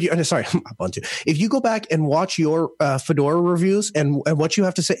 or if you go back and watch your Fedora reviews and what you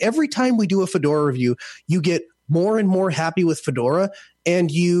have to say, every time we do a Fedora review, you get more and more happy with Fedora,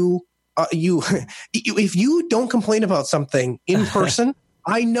 and if you don't complain about something in person,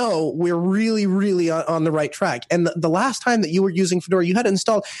 I know we're really, really on the right track. And the last time that you were using Fedora, you had it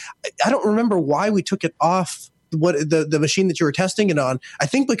installed. I don't remember why we took it off the machine that you were testing it on. I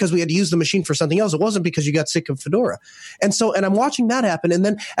think because we had to use the machine for something else. It wasn't because you got sick of Fedora. And I'm watching that happen. And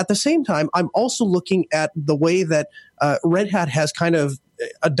then at the same time, I'm also looking at the way that Red Hat has kind of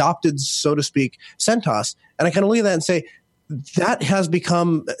adopted, so to speak, CentOS. And I kind of look at that and say, that has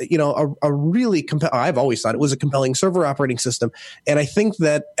become, a really I've always thought it was a compelling server operating system. And I think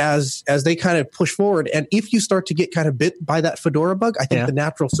that as they kind of push forward, and if you start to get kind of bit by that Fedora bug, I think the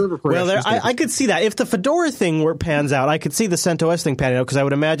natural server progression. Well, I could see that. If the Fedora thing pans out, I could see the CentOS thing panning out, because I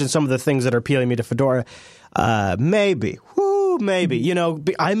would imagine some of the things that are appealing me to Fedora, maybe.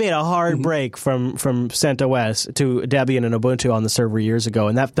 I made a hard break from CentOS to Debian and Ubuntu on the server years ago,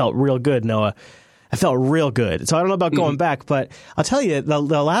 and that felt real good, Noah. I felt real good. So I don't know about going back, but I'll tell you, the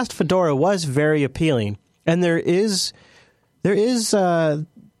last Fedora was very appealing, and there is sort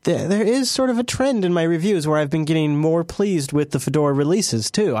of a trend in my reviews where I've been getting more pleased with the Fedora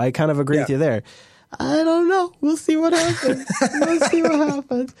releases too. I kind of agree with you there. I don't know. We'll see what happens.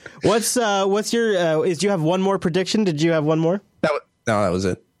 What's your? Do you have one more prediction? Did you have one more? No, that was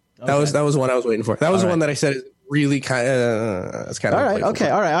it. That was the one I was waiting for. That was the one that I said is really kind of. It's kind of all right. Okay.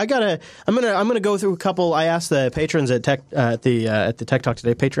 All right. I'm gonna go through a couple. I asked the patrons at the Tech Talk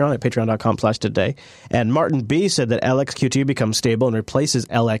Today Patreon at patreon.com/today, and Martin B said that LXQT becomes stable and replaces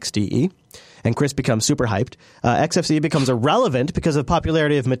LXDE. And Chris becomes super hyped. XFCE becomes irrelevant because of the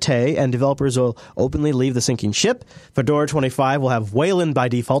popularity of Mate, and developers will openly leave the sinking ship. Fedora 25 will have Wayland by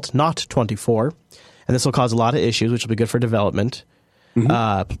default, not 24. And this will cause a lot of issues, which will be good for development.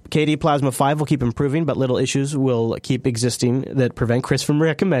 KDE Plasma 5 will keep improving, but little issues will keep existing that prevent Chris from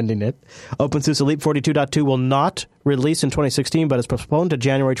recommending it. OpenSUSE Leap 42.2 will not release in 2016, but is postponed to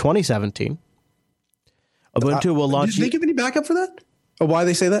January 2017. Ubuntu will launch... Did they give any backup for that? Or why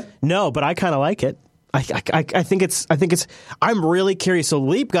they say that? No, but I kind of like it. I think it's. I'm really curious. So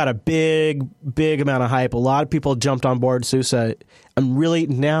Leap got a big amount of hype. A lot of people jumped on board SUSE. I'm really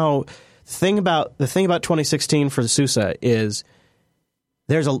now. The thing about 2016 for SUSE is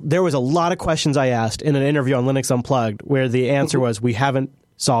there was a lot of questions I asked in an interview on Linux Unplugged where the answer was we haven't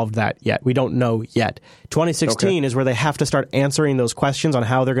solved that yet. We don't know yet. 2016 is where they have to start answering those questions on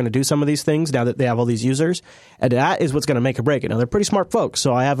how they're going to do some of these things now that they have all these users. And that is what's going to make or break it. Now, they're pretty smart folks,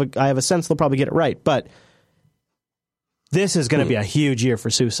 so I have a sense they'll probably get it right. But this is going to be a huge year for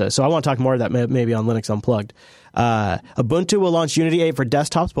SUSE. So I want to talk more of that maybe on Linux Unplugged. Ubuntu will launch Unity 8 for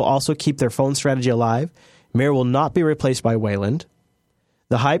desktops, but also keep their phone strategy alive. Mir will not be replaced by Wayland.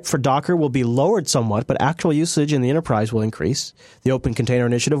 The hype for Docker will be lowered somewhat, but actual usage in the enterprise will increase. The Open Container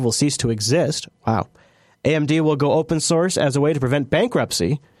Initiative will cease to exist. Wow. AMD will go open source as a way to prevent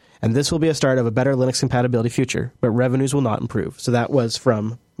bankruptcy, and this will be a start of a better Linux compatibility future, but revenues will not improve. So that was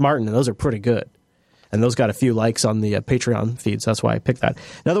from Martin, and those are pretty good. And those got a few likes on the Patreon feeds. That's why I picked that.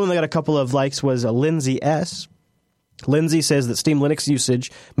 Another one that got a couple of likes was Lindsay S. Lindsay says that Steam Linux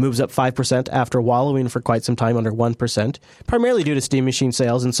usage moves up 5% after wallowing for quite some time under 1%, primarily due to Steam Machine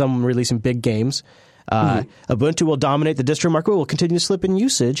sales and some releasing big games. Ubuntu will dominate the distro market, will continue to slip in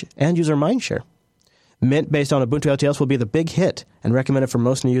usage and user mindshare. Mint, based on Ubuntu LTS, will be the big hit and recommended for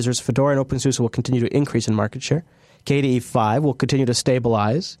most new users. Fedora and OpenSUSE will continue to increase in market share. KDE 5 will continue to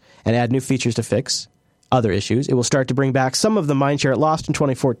stabilize and add new features to fix other issues. It will start to bring back some of the mindshare it lost in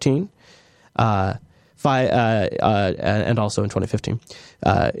 2014. And also in 2015.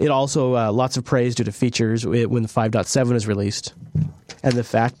 It also, lots of praise due to features when the 5.7 is released, and the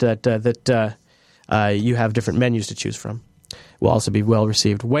fact that you have different menus to choose from will also be well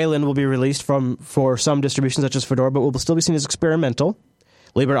received. Wayland will be released for some distributions such as Fedora, but will still be seen as experimental.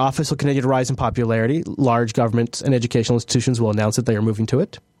 LibreOffice will continue to rise in popularity. Large governments and educational institutions will announce that they are moving to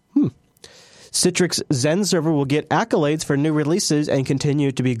it. Citrix Zen Server will get accolades for new releases and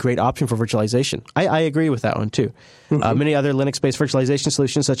continue to be a great option for virtualization. I agree with that one, too. Many other Linux-based virtualization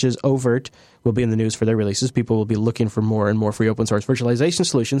solutions, such as Overt, will be in the news for their releases. People will be looking for more and more free open-source virtualization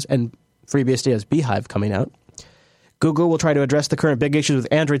solutions, and FreeBSD has Beehive coming out. Google will try to address the current big issues with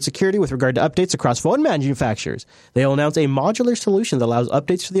Android security with regard to updates across phone manufacturers. They will announce a modular solution that allows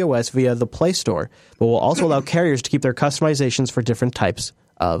updates to the OS via the Play Store, but will also allow carriers to keep their customizations for different types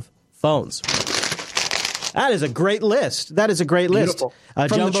of phones. That is a great list. That is a great list. From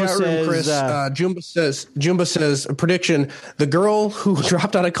Jumbo the chat room, Chris, Jumbo says, prediction, the girl who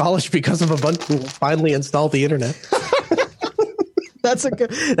dropped out of college because of Ubuntu will finally install the internet. That's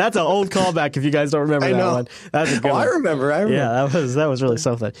an old callback if you guys don't remember that one. That's a good one. I remember. Yeah, that was really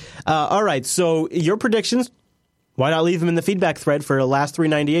something. All right, so your predictions, why not leave them in the feedback thread for the last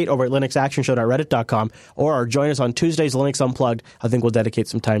 398 over at linuxactionshow.reddit.com, or join us on Tuesdays Linux Unplugged. I think we'll dedicate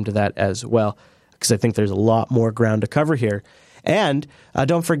some time to that as well, because I think there's a lot more ground to cover here. And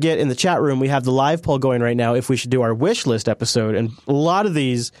don't forget, in the chat room, we have the live poll going right now if we should do our wish list episode. And a lot of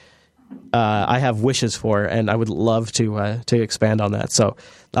these I have wishes for, and I would love to expand on that. So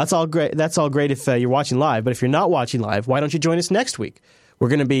that's all great. That's all great if you're watching live. But if you're not watching live, why don't you join us next week? We're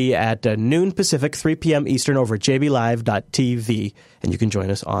going to be at noon Pacific, 3 p.m. Eastern over at jblive.tv. And you can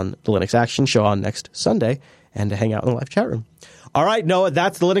join us on the Linux Action Show on next Sunday and to hang out in the live chat room. All right, Noah,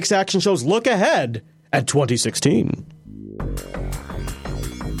 that's the Linux Action Show's look ahead at 2016.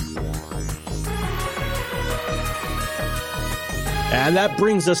 And that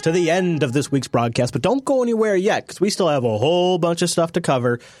brings us to the end of this week's broadcast, but don't go anywhere yet, because we still have a whole bunch of stuff to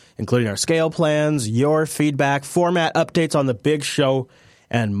cover, including our scale plans, your feedback, format updates on the big show,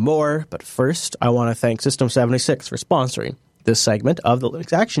 and more. But first, I want to thank System76 for sponsoring this segment of the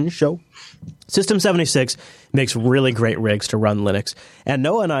Linux Action Show. System76 makes really great rigs to run Linux, and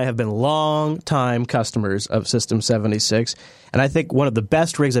Noah and I have been long-time customers of System76, and I think one of the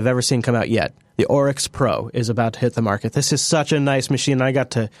best rigs I've ever seen come out yet, the Oryx Pro, is about to hit the market. This is such a nice machine, and I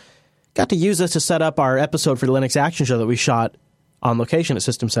got to use this to set up our episode for the Linux Action Show that we shot on location at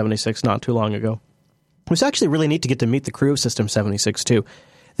System 76 not too long ago. It was actually really neat to get to meet the crew of System 76 too.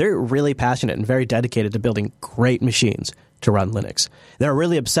 They're really passionate and very dedicated to building great machines to run Linux. They're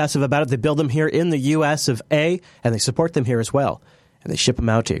really obsessive about it. They build them here in the US of A, and they support them here as well. And they ship them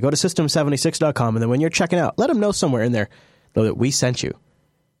out to you. Go to system76.com, and then when you're checking out, let them know somewhere in there that we sent you.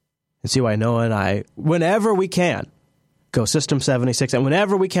 And see why Noah and I, whenever we can, go System 76. And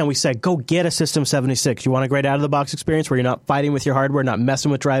whenever we can, we say, go get a System 76. You want a great out-of-the-box experience where you're not fighting with your hardware, not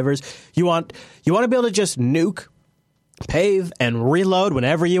messing with drivers. You want to be able to just nuke, pave, and reload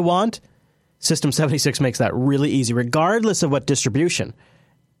whenever you want. System 76 makes that really easy, regardless of what distribution.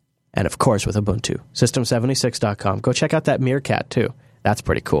 And, of course, with Ubuntu. System76.com. Go check out that Meerkat, too. That's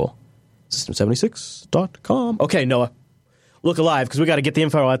pretty cool. System76.com. Okay, Noah. Look alive, because we got to get the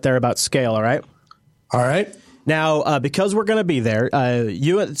info out there about Scale, all right? All right. Now, because we're going to be there,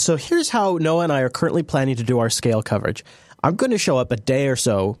 so here's how Noah and I are currently planning to do our Scale coverage. I'm going to show up a day or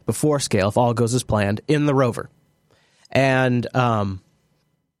so before Scale, if all goes as planned, in the Rover. And I'm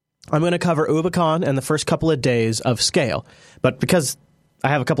going to cover Ubicon and the first couple of days of Scale. But because I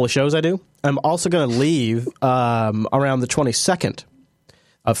have a couple of shows I do, I'm also going to leave around the 22nd,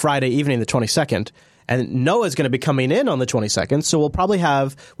 Friday evening, the 22nd. And Noah's going to be coming in on the 22nd, so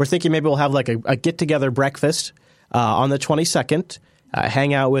we're thinking maybe we'll have like a get-together breakfast on the 22nd,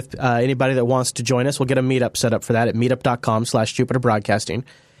 hang out with anybody that wants to join us. We'll get a meetup set up for that at meetup.com/Jupiter Broadcasting.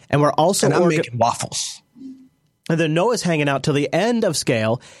 And we're also... And I'm making waffles. And then Noah's hanging out till the end of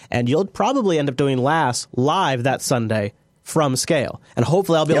Scale, and you'll probably end up doing LAS live that Sunday from Scale. And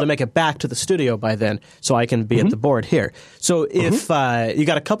hopefully I'll be able to make it back to the studio by then so I can be at the board here. So if you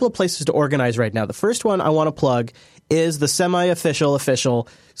got a couple of places to organize right now. The first one I want to plug is the semi-official, official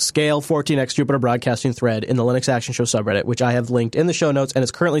Scale 14X Jupiter Broadcasting thread in the Linux Action Show subreddit, which I have linked in the show notes, and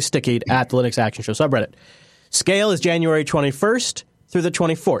it's currently stickied at the Linux Action Show subreddit. Scale is January 21st through the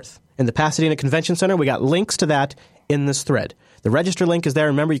 24th. In the Pasadena Convention Center, we got links to that in this thread. The register link is there.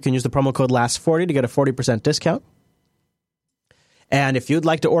 Remember, you can use the promo code LAST40 to get a 40% discount. And if you'd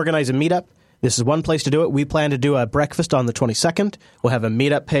like to organize a meetup, this is one place to do it. We plan to do a breakfast on the 22nd. We'll have a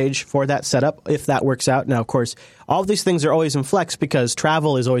meetup page for that set up if that works out. Now, of course, all of these things are always in flex because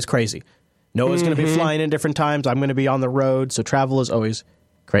travel is always crazy. Noah's going to be flying in different times. I'm going to be on the road, so travel is always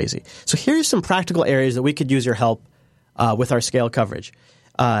crazy. So here's some practical areas that we could use your help with our Scale coverage.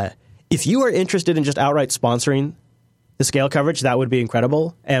 If you are interested in just outright sponsoring the Scale coverage, that would be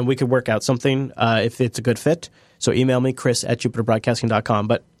incredible, and we could work out something if it's a good fit. So email me, chris@jupiterbroadcasting.com.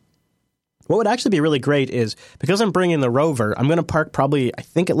 But what would actually be really great is, because I'm bringing the Rover, I'm going to park probably, I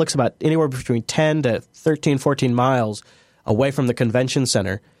think it looks about anywhere between 10 to 13, 14 miles away from the convention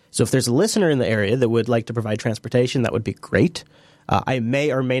center. So if there's a listener in the area that would like to provide transportation, that would be great. I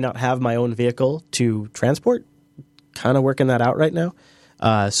may or may not have my own vehicle to transport. Kind of working that out right now.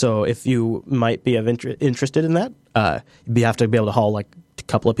 So if you might be interested in that, you have to be able to haul like a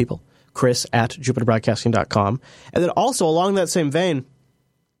couple of people. chris@jupiterbroadcasting.com. And then also along that same vein,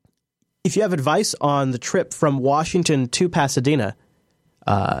 if you have advice on the trip from Washington to Pasadena,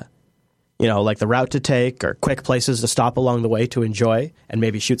 like the route to take or quick places to stop along the way to enjoy and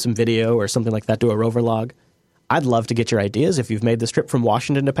maybe shoot some video or something like that, do a Rover log, I'd love to get your ideas. If you've made this trip from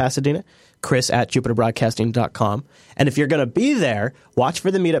Washington to Pasadena, chris@jupiterbroadcasting.com. And if you're going to be there, watch for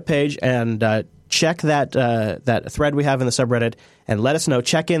the meetup page and check that thread we have in the subreddit and let us know.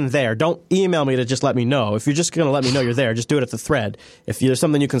 Check in there. Don't email me to just let me know. If you're just going to let me know you're there, just do it at the thread. If there's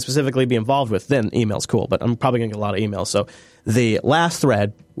something you can specifically be involved with, then email's cool. But I'm probably going to get a lot of emails. So the last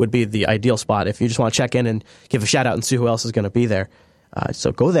thread would be the ideal spot if you just want to check in and give a shout out and see who else is going to be there.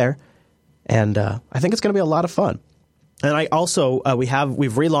 So go there. And I think it's going to be a lot of fun. And I also,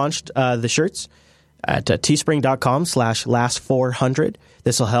 we've relaunched the shirts at teespring.com/last400.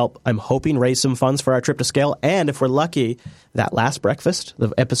 This will help, I'm hoping, raise some funds for our trip to Scale. And if we're lucky, that last breakfast,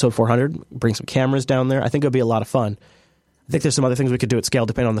 the episode 400, bring some cameras down there. I think it'll be a lot of fun. I think there's some other things we could do at Scale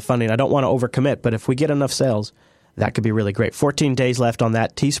depending on the funding. I don't want to overcommit, but if we get enough sales, that could be really great. 14 days left on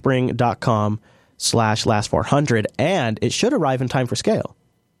that, teespring.com/last400. And it should arrive in time for Scale.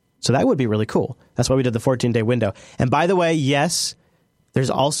 So that would be really cool. That's why we did the 14-day window. And by the way, yes, there's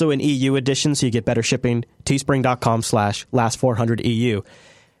also an EU edition, so you get better shipping. Teespring.com/last400EU.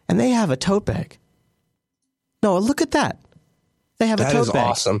 And they have a tote bag. No, look at that. They have a tote bag. That is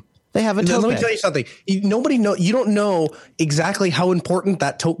awesome. They have a tote bag. Let me tell you something. You don't know exactly how important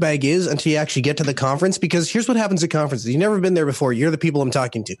that tote bag is until you actually get to the conference, because here's what happens at conferences. You've never been there before. You're the people I'm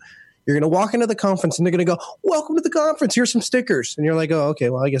talking to. You're going to walk into the conference and they're going to go, welcome to the conference. Here's some stickers. And you're like, oh, okay,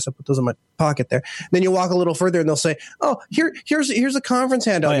 well, I guess I'll put those in my pocket there. Then you walk a little further and they'll say, oh, here's a conference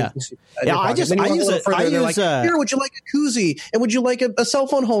handout. Oh, yeah. I use it. Here, would you like a koozie? And would you like a cell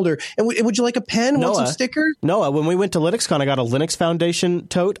phone holder? And would you like a pen? Want some stickers? Noah, when we went to LinuxCon, I got a Linux Foundation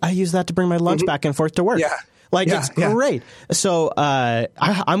tote. I use that to bring my lunch back and forth to work. Yeah. It's great. So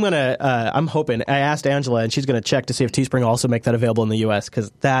I'm hoping. I asked Angela, and she's going to check to see if Teespring will also make that available in the U.S. because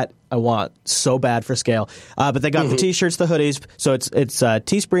that I want so bad for scale. But they got the T-shirts, the hoodies. So it's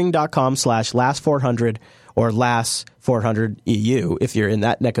teespring.com/last400 or last400EU if you're in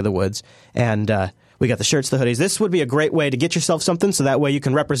that neck of the woods. And we got the shirts, the hoodies. This would be a great way to get yourself something so that way you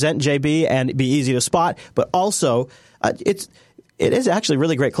can represent JB and be easy to spot. But also, it is actually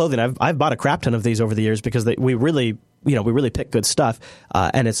really great clothing. I've bought a crap ton of these over the years because we really pick good stuff,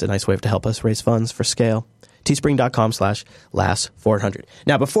 and it's a nice way to help us raise funds for scale. Teespring.com/last400.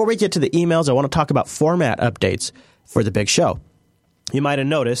 Now, before we get to the emails, I want to talk about format updates for the big show. You might have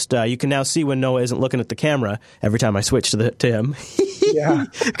noticed you can now see when Noah isn't looking at the camera every time I switch to him. Yeah,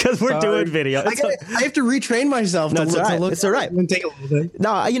 because we're doing video. I have to retrain myself to look. It's all right. And take a little bit.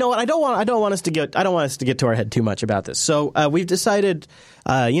 No, you know what? I don't want us to get to our head too much about this. So we've decided,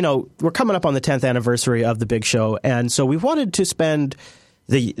 we're coming up on the 10th anniversary of the big show, and so we wanted to spend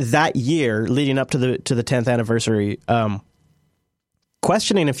that year leading up to the 10th anniversary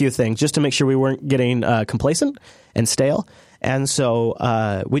questioning a few things just to make sure we weren't getting complacent and stale. And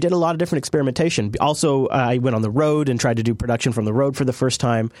so we did a lot of different experimentation. Also, I went on the road and tried to do production from the road for the first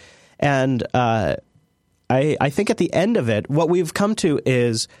time. And I think at the end of it, what we've come to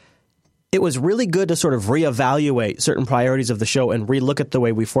is it was really good to sort of reevaluate certain priorities of the show and relook at the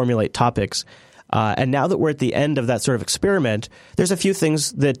way we formulate topics. And now that we're at the end of that sort of experiment, there's a few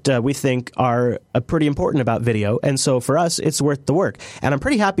things that we think are pretty important about video. And so for us, it's worth the work. And I'm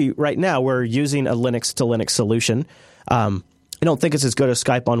pretty happy right now we're using a Linux to Linux solution. I don't think it's as good as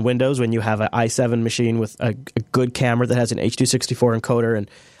Skype on Windows when you have an i7 machine with a good camera that has an H.264 encoder,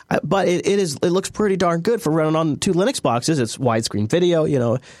 but it looks pretty darn good for running on 2 Linux boxes. It's widescreen video,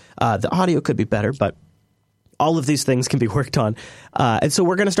 the audio could be better, but all of these things can be worked on. And so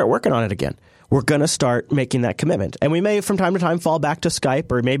we're going to start working on it again. We're going to start making that commitment. And we may from time to time fall back to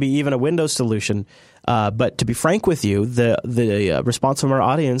Skype or maybe even a Windows solution. But to be frank with you, the response from our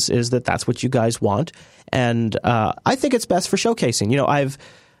audience is that that's what you guys want. And I think it's best for showcasing.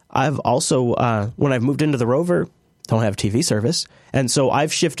 I've also, when I've moved into the Rover, don't have TV service. And so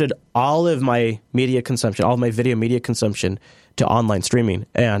I've shifted all of my media consumption, all of my video media consumption to online streaming.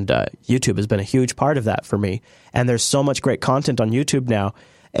 And YouTube has been a huge part of that for me. And there's so much great content on YouTube now.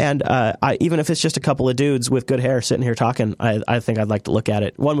 And even if it's just a couple of dudes with good hair sitting here talking, I think I'd like to look at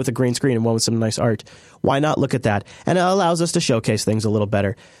it. One with a green screen and one with some nice art. Why not look at that? And it allows us to showcase things a little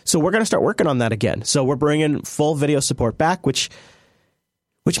better. So we're going to start working on that again. So we're bringing full video support back, which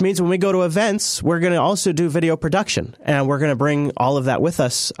means when we go to events, we're going to also do video production. And we're going to bring all of that with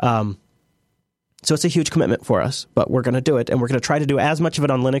us. So it's a huge commitment for us, but we're going to do it. And we're going to try to do as much of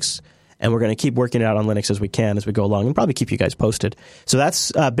it on Linux. And we're going to keep working it out on Linux as we can as we go along and probably keep you guys posted. So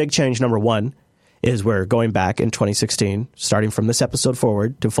that's big change number 1 is we're going back in 2016, starting from this episode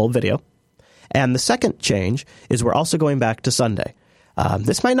forward to full video. And the second change is we're also going back to Sunday.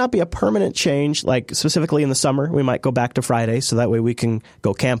 This might not be a permanent change, like specifically in the summer. We might go back to Friday so that way we can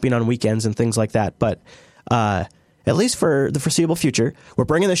go camping on weekends and things like that. But at least for the foreseeable future, we're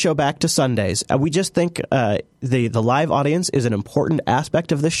bringing the show back to Sundays. We just think the live audience is an important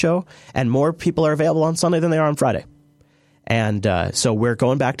aspect of this show, and more people are available on Sunday than they are on Friday. And so we're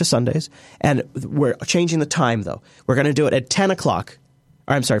going back to Sundays, and we're changing the time, though. We're going to do it at 10 o'clock.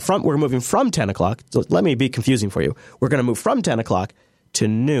 We're moving from 10 o'clock. So let me be confusing for you. We're going to move from 10 o'clock to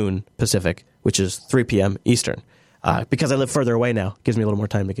noon Pacific, which is 3 p.m. Eastern. Because I live further away now, it gives me a little more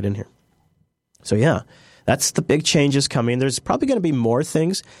time to get in here. So, yeah. That's the big changes coming. There's probably going to be more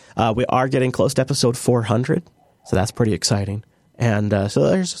things. We are getting close to episode 400, so that's pretty exciting. And so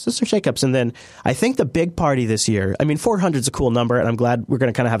there's some shakeups. And then I think the big party this year, 400 is a cool number, and I'm glad we're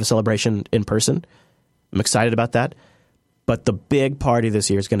going to kind of have a celebration in person. I'm excited about that. But the big party this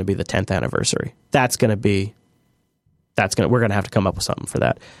year is going to be the 10th anniversary. We're going to have to come up with something for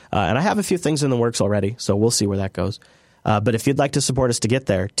that. And I have a few things in the works already, so we'll see where that goes. But if you'd like to support us to get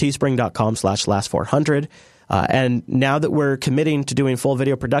there, teespring.com/last400. And now that we're committing to doing full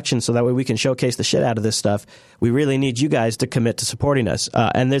video production so that way we can showcase the shit out of this stuff, we really need you guys to commit to supporting us.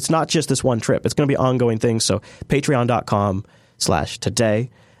 And it's not just this one trip. It's going to be ongoing things. So patreon.com/today.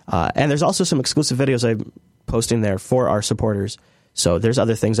 And there's also some exclusive videos I'm posting there for our supporters. So there's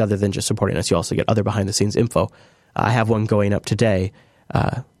other things other than just supporting us. You also get other behind-the-scenes info. I have one going up today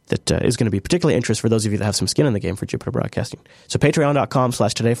that is going to be particularly interest for those of you that have some skin in the game for Jupiter Broadcasting. So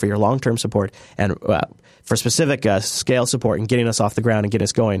patreon.com/today for your long-term support and for specific scale support and getting us off the ground and getting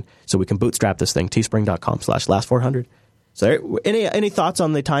us going so we can bootstrap this thing. teespring.com/last400. So any thoughts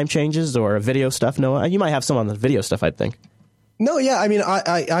on the time changes or video stuff, Noah? You might have some on the video stuff, I think. No, yeah. I mean,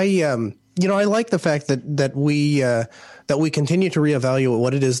 I like the fact that we continue to reevaluate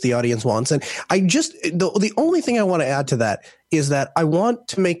what it is the audience wants. And the only thing I want to add to that is that I want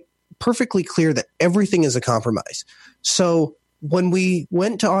to make perfectly clear that everything is a compromise. So when we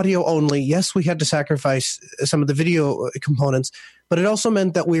went to audio only, yes, we had to sacrifice some of the video components, but it also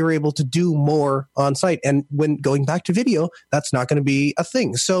meant that we were able to do more on site. And when going back to video, that's not going to be a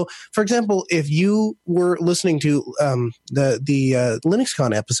thing. So, for example, if you were listening to the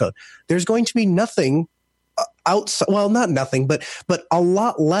LinuxCon episode, there's going to be nothing outside, well, not nothing, but a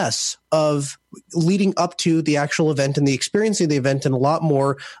lot less of leading up to the actual event and the experience of the event, and a lot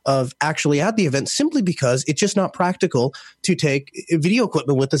more of actually at the event, simply because it's just not practical to take video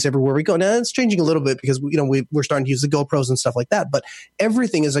equipment with us everywhere we go. Now it's changing a little bit because we're starting to use the GoPros and stuff like that, but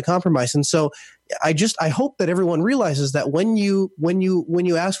everything is a compromise. And so I hope that everyone realizes that when you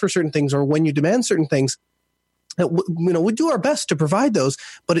ask for certain things or when you demand certain things, we do our best to provide those,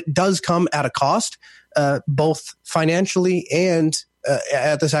 but it does come at a cost, both financially and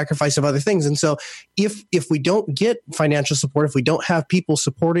at the sacrifice of other things. And so if we don't get financial support, if we don't have people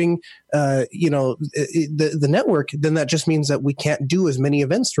supporting, the network, then that just means that we can't do as many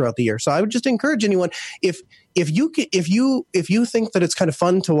events throughout the year. So I would just encourage anyone, if you think that it's kind of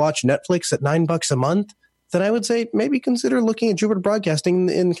fun to watch Netflix at $9 a month, then I would say maybe consider looking at Jupiter Broadcasting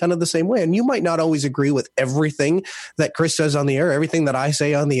in kind of the same way. And you might not always agree with everything that Chris says on the air, everything that I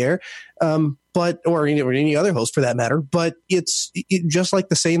say on the air, or any other host for that matter. But it's just like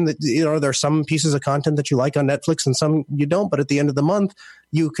the same that, there are some pieces of content that you like on Netflix and some you don't. But at the end of the month,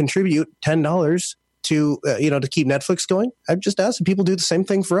 you contribute $10 to keep Netflix going. I've just asked if people do the same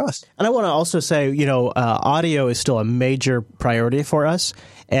thing for us. And I want to also say, audio is still a major priority for us.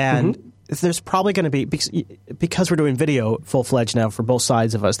 And there's probably going to be, because we're doing video full-fledged now for both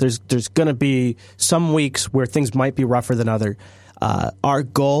sides of us, there's going to be some weeks where things might be rougher than other. Our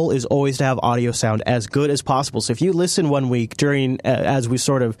goal is always to have audio sound as good as possible. So if you listen one week during, as we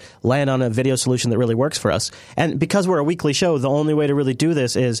sort of land on a video solution that really works for us, and because we're a weekly show, the only way to really do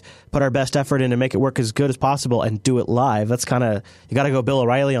this is put our best effort in to make it work as good as possible and do it live. That's kind of, you got to go Bill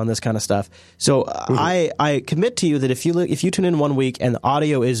O'Reilly on this kind of stuff. So I commit to you that if you tune in one week and the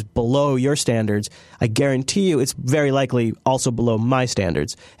audio is below your standards, I guarantee you it's very likely also below my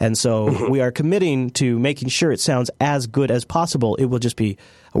standards. And so we are committing to making sure it sounds as good as possible. It will just be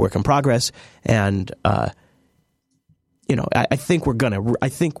a work in progress, and I think I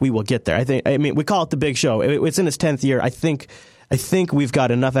think we will get there. We call it the big show. It's in its 10th year. I think we've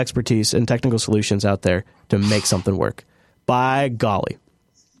got enough expertise and technical solutions out there to make something work. By golly.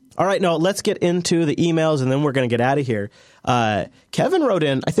 All right, now let's get into the emails, and then we're going to get out of here. Kevin wrote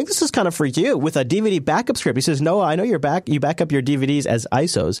in, I think this is kind of for you, with a DVD backup script. He says, Noah, I know you back up your DVDs as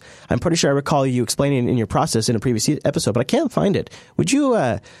ISOs. I'm pretty sure I recall you explaining in your process in a previous episode, but I can't find it. Would you,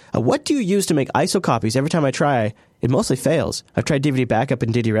 what do you use to make ISO copies? Every time I try, it mostly fails. I've tried DVD backup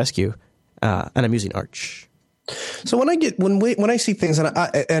and DD Rescue, and I'm using Arch. So when I see things,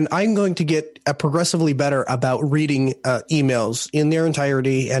 and I'm going to get progressively better about reading emails in their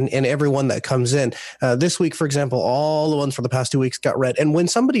entirety and every one that comes in. This week, for example, all the ones for the past 2 weeks got read. And when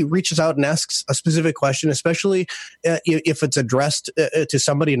somebody reaches out and asks a specific question, especially if it's addressed to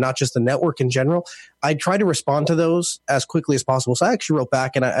somebody and not just the network in general, I try to respond to those as quickly as possible. So I actually wrote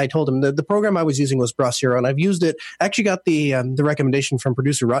back and I told him that the program I was using was Brasero, and I've used it. I actually got the recommendation from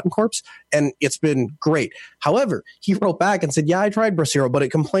producer Rotten Corpse, and it's been great. However, he wrote back and said, yeah, I tried Brasero, but it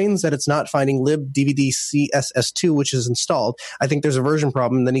complains that it's not finding libdvdcss2, which is installed. I think there's a version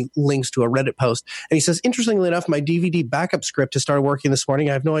problem. And then he links to a Reddit post. And he says, interestingly enough, my DVD backup script has started working this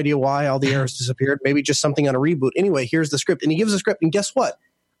morning. I have no idea why all the errors disappeared. Maybe just something on a reboot. Anyway, here's the script. And he gives the script. And guess what?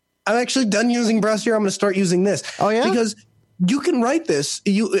 I'm actually done using Brasero. I'm going to start using this. Oh, yeah? Because you can write this.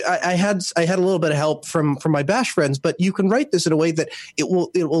 I had a little bit of help from my Bash friends, but you can write this in a way that it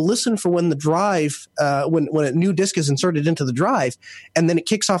will listen for when the drive when a new disk is inserted into the drive, and then it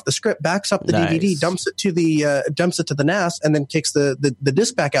kicks off the script, backs up the DVD, dumps it to the NAS, and then kicks the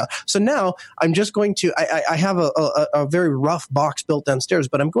disk back out. So now I'm just going to I have a very rough box built downstairs,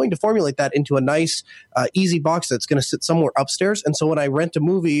 but I'm going to formulate that into a nice easy box that's going to sit somewhere upstairs. And so when I rent a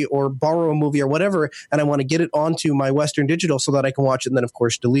movie or borrow a movie or whatever, and I want to get it onto my Western Digital so that I can watch it and then, of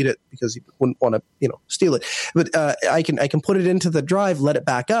course, delete it because you wouldn't want to, steal it. But I can put it into the drive, let it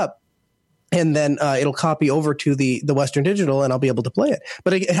back up, and then it'll copy over to the Western Digital, and I'll be able to play it.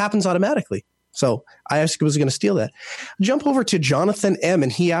 But it happens automatically. So I was going to steal that. Jump over to Jonathan M,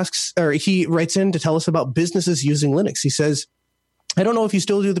 and he writes in to tell us about businesses using Linux. He says, I don't know if you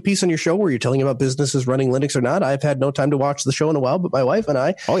still do the piece on your show where you're telling about businesses running Linux or not. I've had no time to watch the show in a while, but my wife and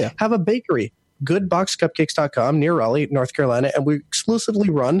I have a bakery, goodboxcupcakes.com, near Raleigh, North Carolina, and we exclusively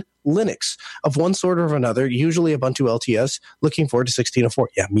run Linux of one sort or another, usually Ubuntu LTS. Looking forward to 16.04.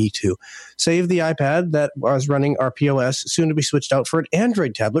 Yeah, me too. Save the iPad that was running our POS, soon to be switched out for an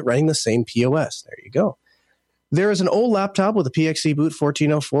Android tablet running the same POS. There you go. There is an old laptop with a PXE boot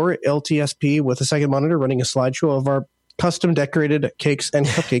 1404 LTSP with a second monitor running a slideshow of our custom decorated cakes and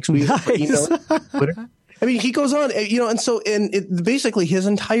cupcakes. We Twitter. I mean, he goes on, basically his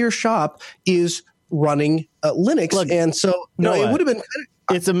entire shop is running Linux. Look, and so, it would have been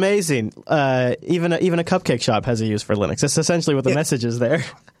it's amazing. Even a cupcake shop has a use for Linux. That's essentially what the message is there.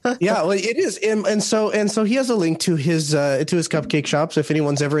 Yeah, well, it is, and so he has a link to his cupcake shop. So if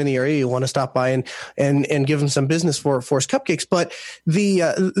anyone's ever in the area, you want to stop by and give him some business for his cupcakes. But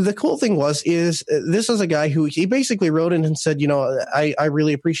the cool thing is this is a guy who he basically wrote in and said, I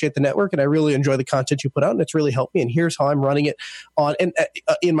really appreciate the network and I really enjoy the content you put out, and it's really helped me. And here's how I'm running it on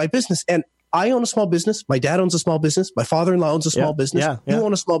in my business. And I own a small business. My dad owns a small business. My father-in-law owns a small business. You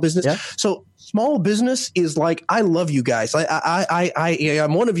own a small business. Yeah. So small business is like, I love you guys.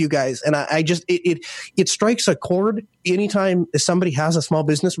 I'm one of you guys. And I just, it strikes a chord anytime somebody has a small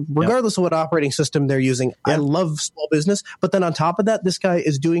business, regardless of what operating system they're using. I love small business. But then on top of that, this guy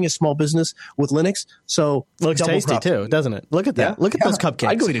is doing a small business with Linux. So looks tasty too, doesn't it? Look at that. Look at those cupcakes.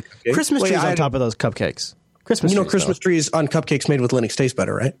 I go eat a cupcake. Christmas trees on top of those cupcakes. Christmas trees on cupcakes made with Linux taste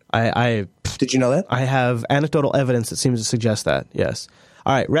better, right? Did you know that? I have anecdotal evidence that seems to suggest that, yes.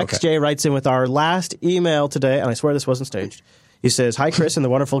 All right, Rex J writes in with our last email today, and I swear this wasn't staged. He says, Hi, Chris and the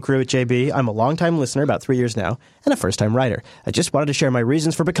wonderful crew at JB. I'm a longtime listener, about 3 years now, and a first-time writer. I just wanted to share my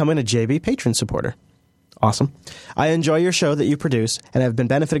reasons for becoming a JB patron supporter. Awesome. I enjoy your show that you produce and have been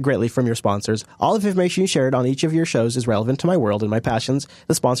benefited greatly from your sponsors. All of the information you shared on each of your shows is relevant to my world and my passions.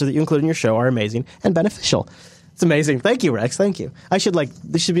 The sponsors that you include in your show are amazing and beneficial. It's amazing. Thank you, Rex. Thank you.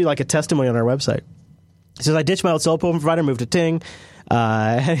 This should be like a testimony on our website. He says, I ditched my old cell phone provider, moved to Ting.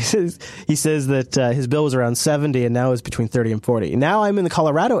 He says that his bill was around $70 and now is between $30 and $40. Now I'm in the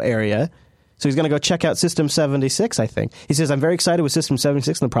Colorado area. So he's going to go check out System 76, I think. He says, I'm very excited with System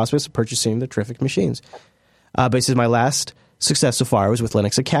 76 and the prospects of purchasing the terrific machines. But he says, my last success so far was with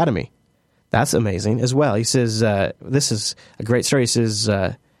Linux Academy. That's amazing as well. He says, this is a great story. He says,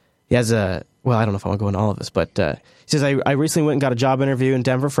 he has a, well, I don't know if I want to go into all of this, but he says, I recently went and got a job interview in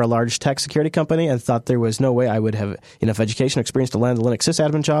Denver for a large tech security company and thought there was no way I would have enough education or experience to land the Linux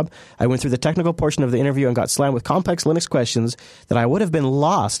sysadmin job. I went through the technical portion of the interview and got slammed with complex Linux questions that I would have been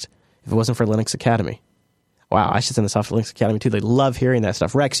lost if it wasn't for Linux Academy. Wow, I should send this off to Linux Academy too. They love hearing that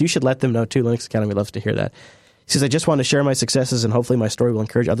stuff. Rex, you should let them know too. Linux Academy loves to hear that. He says, I just want to share my successes and hopefully my story will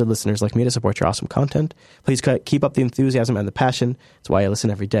encourage other listeners like me to support your awesome content. Please keep up the enthusiasm and the passion. It's why I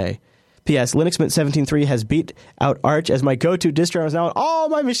listen every day. P.S. Linux Mint 17.3 has beat out Arch as my go-to distro and is now on all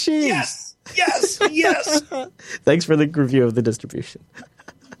my machines. Yes. Thanks for the review of the distribution.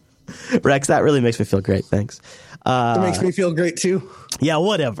 Rex, that really makes me feel great. Thanks. It makes me feel great, too. Yeah,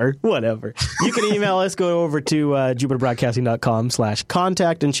 whatever. You can email us. Go over to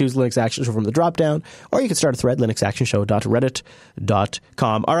jupiterbroadcasting.com/contact and choose Linux Action Show from the drop-down. Or you can start a thread,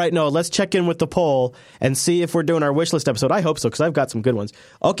 linuxactionshow.reddit.com. All right, Noah, let's check in with the poll and see if we're doing our wish list episode. I hope so, because I've got some good ones.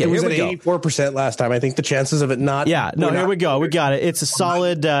 Okay, here we go. It was at 84% last time. I think the chances of it not... Yeah, no, here we go. We got it. It's a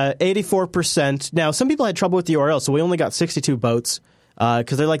solid 84%. Now, some people had trouble with the URL, so we only got 62 votes.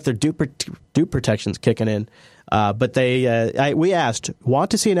 Because they're like their dupe protection's kicking in. But we asked,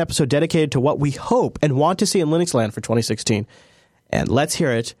 want to see an episode dedicated to what we hope and want to see in Linux land for 2016. And let's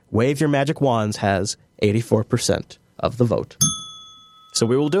hear it. Wave Your Magic Wands has 84% of the vote. So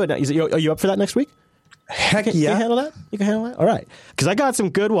we will do it. Now, are you up for that next week? Heck yeah. Can you handle that? You can handle that? All right. Because I got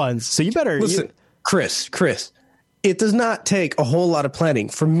some good ones. So you better... Listen, Chris, it does not take a whole lot of planning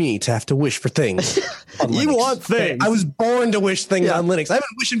for me to have to wish for things on Linux. You want things. I was born to wish things on Linux. I've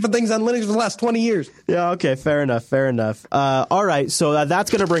been wishing for things on Linux for the last 20 years. Yeah, okay, fair enough. All right, so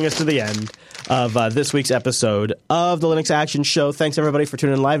that's going to bring us to the end of this week's episode of the Linux Action Show. Thanks, everybody, for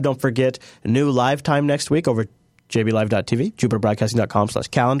tuning in live. Don't forget, new live time next week over jblive.tv,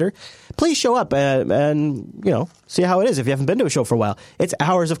 jupiterbroadcasting.com/calendar. Please show up and see how it is if you haven't been to a show for a while. It's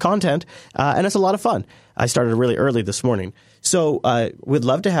hours of content, and it's a lot of fun. I started really early this morning. So we'd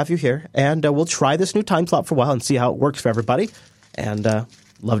love to have you here, and we'll try this new time slot for a while and see how it works for everybody, and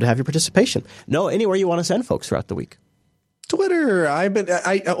love to have your participation. Anywhere you want to send folks throughout the week. Twitter. I'm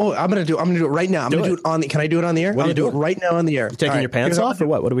gonna do it right now. I'm gonna do it on the. Can I do it on the air? What are you doing? Do it right now on the air. You taking your pants off or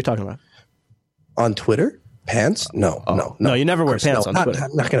what? What are we talking about? On Twitter? Pants? No. No, you never wear pants on Twitter.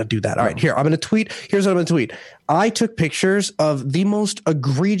 I'm not going to do that. All right, here, I'm going to tweet. Here's what I'm going to tweet. I took pictures of the most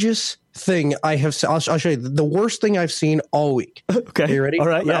egregious thing I have seen. I'll show you the worst thing I've seen all week. Okay. Are you ready? All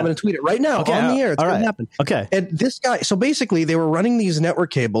right, I'm going to tweet it right now on the air. It's going to happen. Okay. And this guy, so basically they were running these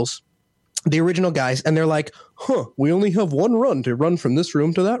network cables, the original guys, and they're like, we only have one run to run from this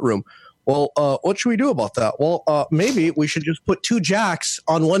room to that room. Well, what should we do about that? Well, maybe we should just put 2 jacks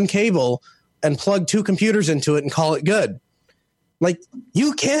on one cable and plug 2 computers into it and call it good. Like,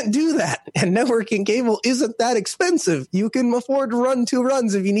 you can't do that. And networking cable isn't that expensive. You can afford to run 2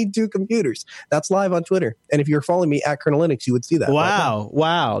 runs if you need 2 computers. That's live on Twitter. And if you're following me at Colonel Linux, you would see that. Wow.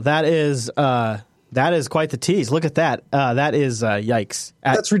 Wow. That is quite the tease. Look at that. That is yikes.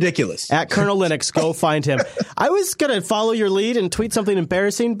 That's ridiculous. At Colonel Linux, go find him. I was going to follow your lead and tweet something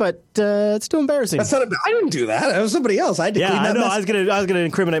embarrassing, but it's too embarrassing. That's not. I didn't do that. It was somebody else. I had to clean that mess. I was going to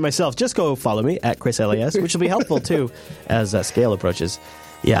incriminate myself. Just go follow me at Chris LAS, which will be helpful too as scale approaches.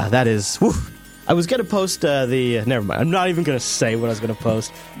 Yeah, that is. Whew. I was going to post never mind. I'm not even going to say what I was going to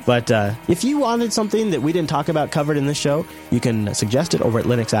post. But if you wanted something that we didn't talk about covered in this show, you can suggest it over at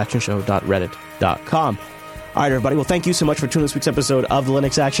linuxactionshow.reddit.com. All right, everybody. Well, thank you so much for tuning this week's episode of the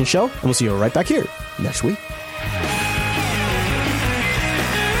Linux Action Show. And we'll see you right back here next week.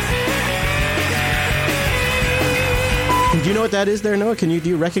 Do you know what that is there, Noah? Do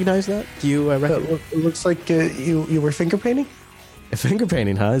you recognize that? Do you recognize? It looks like you were finger painting. Finger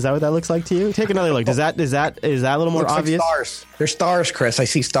painting, huh? Is that what that looks like to you? Take another look. Is that a little more obvious? Like stars. There's stars, Chris. I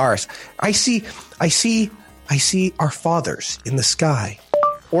see stars. I see our fathers in the sky,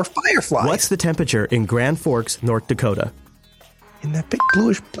 or fireflies. What's the temperature in Grand Forks, North Dakota? In that big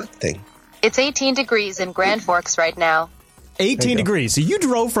bluish black thing. It's 18 degrees in Grand Forks right now. 18 degrees. So you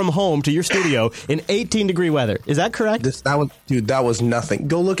drove from home to your studio in 18-degree weather. Is that correct? That was nothing.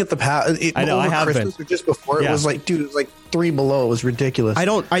 Go look at the past. I know. I have Christmas been. Or just before, it was like 3 below. It was ridiculous. I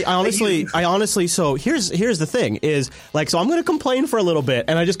honestly. So here's the thing is like, so I'm going to complain for a little bit,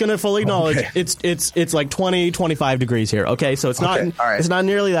 and I'm just going to fully acknowledge it's like 20, 25 degrees here. Okay, so it's not it's not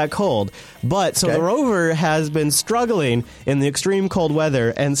nearly that cold, but so the rover has been struggling in the extreme cold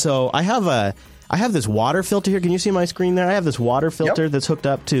weather, and so I have this water filter here. Can you see my screen there? I have this water filter that's hooked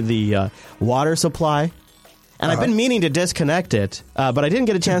up to the water supply. And I've been meaning to disconnect it, but I didn't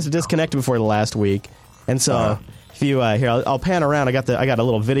get a chance to disconnect it before the last week. And so, if you here, I'll pan around. I got a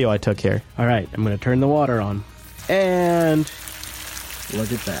little video I took here. All right, I'm going to turn the water on. And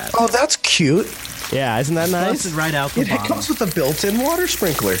look at that. Oh, that's cute. Yeah, isn't that nice? Busted right out the bottom. It comes with a built-in water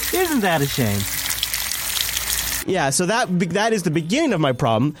sprinkler. Isn't that a shame? Yeah, so that is the beginning of my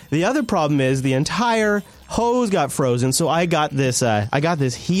problem. The other problem is the entire hose got frozen, so I got this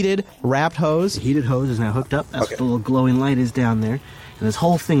heated wrapped hose. The heated hose is now hooked up. That's what the little glowing light is down there. And this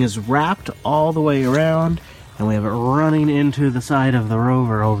whole thing is wrapped all the way around, and we have it running into the side of the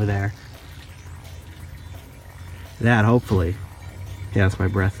rover over there. That hopefully, yeah, that's my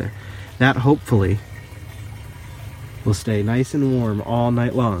breath there. That hopefully will stay nice and warm all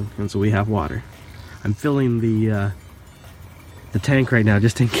night long, and so we have water. I'm filling the tank right now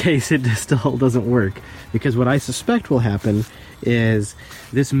just in case it still doesn't work. Because what I suspect will happen is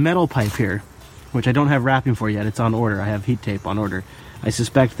this metal pipe here, which I don't have wrapping for yet, it's on order. I have heat tape on order. I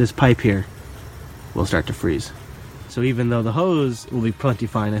suspect this pipe here will start to freeze. So even though the hose will be plenty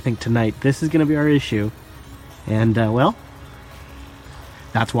fine, I think tonight this is going to be our issue. And, well,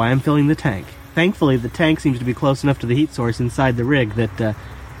 that's why I'm filling the tank. Thankfully, the tank seems to be close enough to the heat source inside the rig that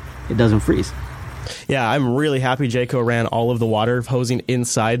it doesn't freeze. Yeah, I'm really happy Jayco ran all of the water hosing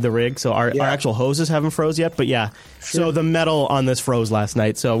inside the rig, so our actual hoses haven't froze yet, but so the metal on this froze last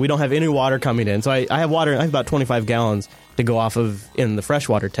night, so we don't have any water coming in. So I have water, I have about 25 gallons to go off of in the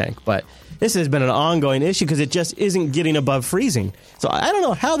freshwater tank, but this has been an ongoing issue because it just isn't getting above freezing. So I don't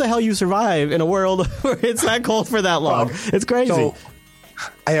know how the hell you survive in a world where it's that cold for that long. It's crazy. So,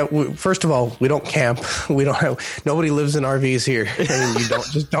 first of all, we don't camp. Nobody lives in RVs here. I mean,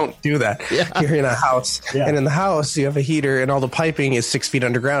 you don't do that. You're in a house, and in the house you have a heater, and all the piping is 6 feet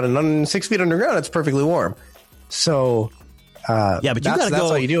underground, and 6 feet underground it's perfectly warm. So, but you gotta go.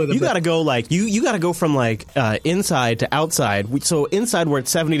 How you deal with it. You gotta go you gotta go from inside to outside. So inside where it's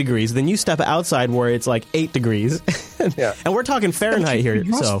 70 degrees, then you step outside where it's like 8 degrees. And we're talking Fahrenheit here.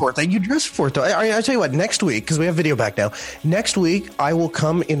 You dress for it though. I tell you what. Next week, because we have video back now. Next week, I will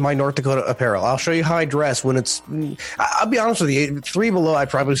come in my North Dakota apparel. I'll show you how I dress when it's. I'll be honest with you. 3 below, I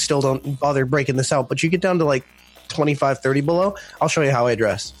probably still don't bother breaking this out. But you get down to 25, 30 below, I'll show you how I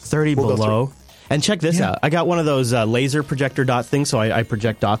dress. 30 below. And check this out. I got one of those laser projector dot things, so I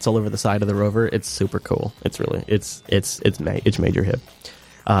project dots all over the side of the rover. It's super cool. It's really it's made your hip.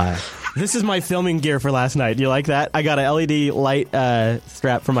 This is my filming gear for last night. Do you like that? I got an LED light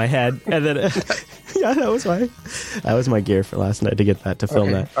strap for my head, and then that was my gear for last night to get that to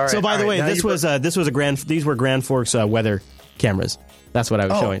film that. Right, so by the way, these were Grand Forks weather cameras. That's what I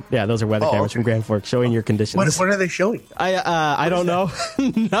was showing. Yeah, those are weather cameras from Grand Forks showing your conditions. What are they showing? I don't know.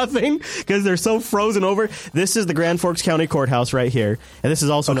 Nothing, because they're so frozen over. This is the Grand Forks County Courthouse right here, and this is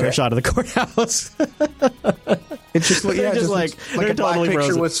also another shot of the courthouse. It's just like a black totally picture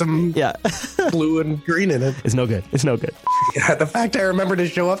frozen. with some blue and green in it. It's no good. It's no good. Yeah, the fact I remember to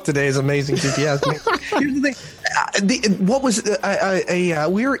show up today is amazing. If you ask me. Here's the thing. What was I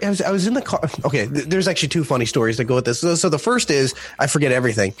was in the car. Okay, there's actually two funny stories that go with this. So the first is I forget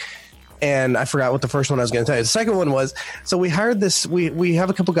everything. And I forgot what the first one I was going to tell you. The second one was, so we hired this. We have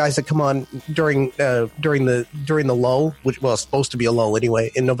a couple guys that come on during the lull, which it's supposed to be a lull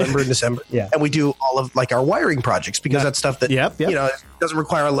anyway, in November and December. Yeah. And we do all of like our wiring projects because that's stuff that doesn't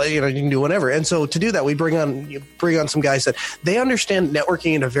require you can do whatever. And so to do that, we bring on some guys that they understand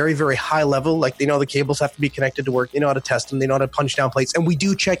networking at a very, very high level. Like they know the cables have to be connected to work. They know how to test them. They know how to punch down plates. And we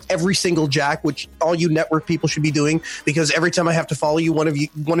do check every single jack, which all you network people should be doing, because every time I have to follow you, one of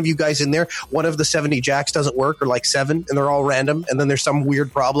you guys in there, one of the 70 jacks doesn't work, or like 7, and they're all random. And then there's some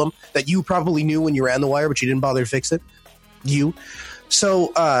weird problem that you probably knew when you ran the wire, but you didn't bother to fix it. So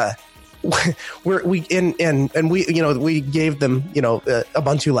we gave them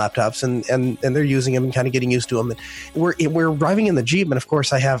Ubuntu laptops, and they're using them and kind of getting used to them. And we're driving in the Jeep, and of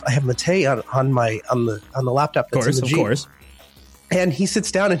course I have Matei on the laptop that's in the Jeep. Of course. And he sits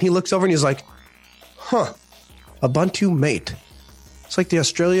down and he looks over and he's like, Ubuntu Mate. It's like the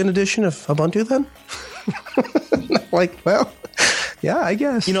Australian edition of Ubuntu then? Like, well, yeah, I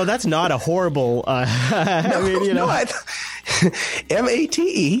guess. That's not a horrible...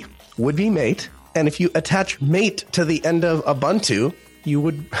 MATE would be mate. And if you attach mate to the end of Ubuntu, you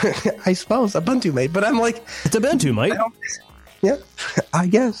would, I suppose, Ubuntu Mate. But I'm like... It's Ubuntu, mate. Yeah, I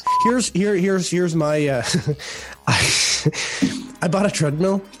guess. Here's my... I bought a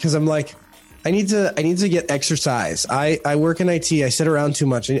treadmill because I'm like... I need to get exercise. I work in IT. I sit around too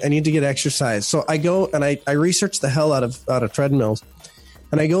much. I need to get exercise. So I go and I research the hell out of treadmills.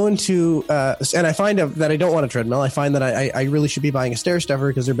 And I go into and I find out that I don't want a treadmill. I find that I really should be buying a stair stepper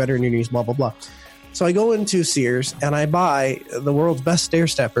because they're better in your knees, blah, blah, blah. So I go into Sears and I buy the world's best stair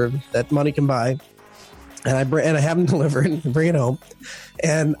stepper that money can buy. And I have them delivered and bring it home.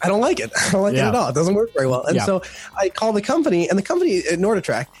 And I don't like it. I don't like it at all. It doesn't work very well. And so I call the company, and the company at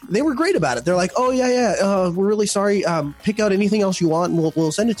NordiTrack, they were great about it. They're like, we're really sorry. Pick out anything else you want and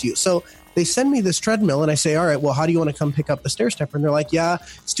we'll send it to you. So they send me this treadmill and I say, all right, well, how do you want to come pick up the stair stepper? And they're like,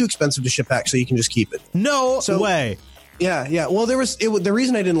 it's too expensive to ship back, so you can just keep it. No way. Yeah. Well, the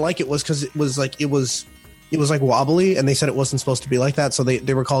reason I didn't like it was because it was like wobbly, and they said it wasn't supposed to be like that. So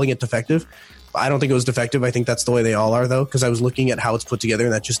they were calling it defective. I don't think it was defective. I think that's the way they all are, though, because I was looking at how it's put together,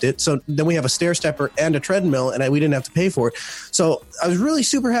 and that's just it. So then we have a stair stepper and a treadmill, and we didn't have to pay for it. So I was really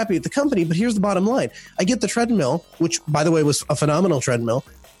super happy at the company, but here's the bottom line. I get the treadmill, which, by the way, was a phenomenal treadmill,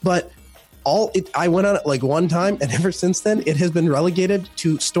 but I went on it like one time, and ever since then, it has been relegated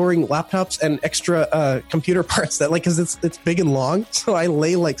to storing laptops and extra computer parts that, like, because it's big and long, so I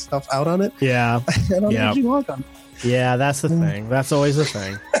lay like stuff out on it. Yeah. I don't usually walk on it. Yeah, that's the thing. That's always the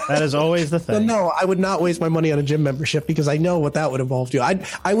thing. That is always the thing. No, I would not waste my money on a gym membership because I know what that would involve too.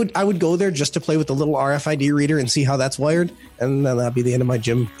 I would go there just to play with the little RFID reader and see how that's wired, and then that'd be the end of my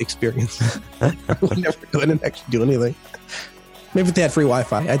gym experience. I would never go in and actually do anything. Maybe if they had free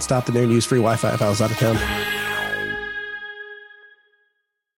Wi-Fi, I'd stop in there and use free Wi-Fi if I was out of town.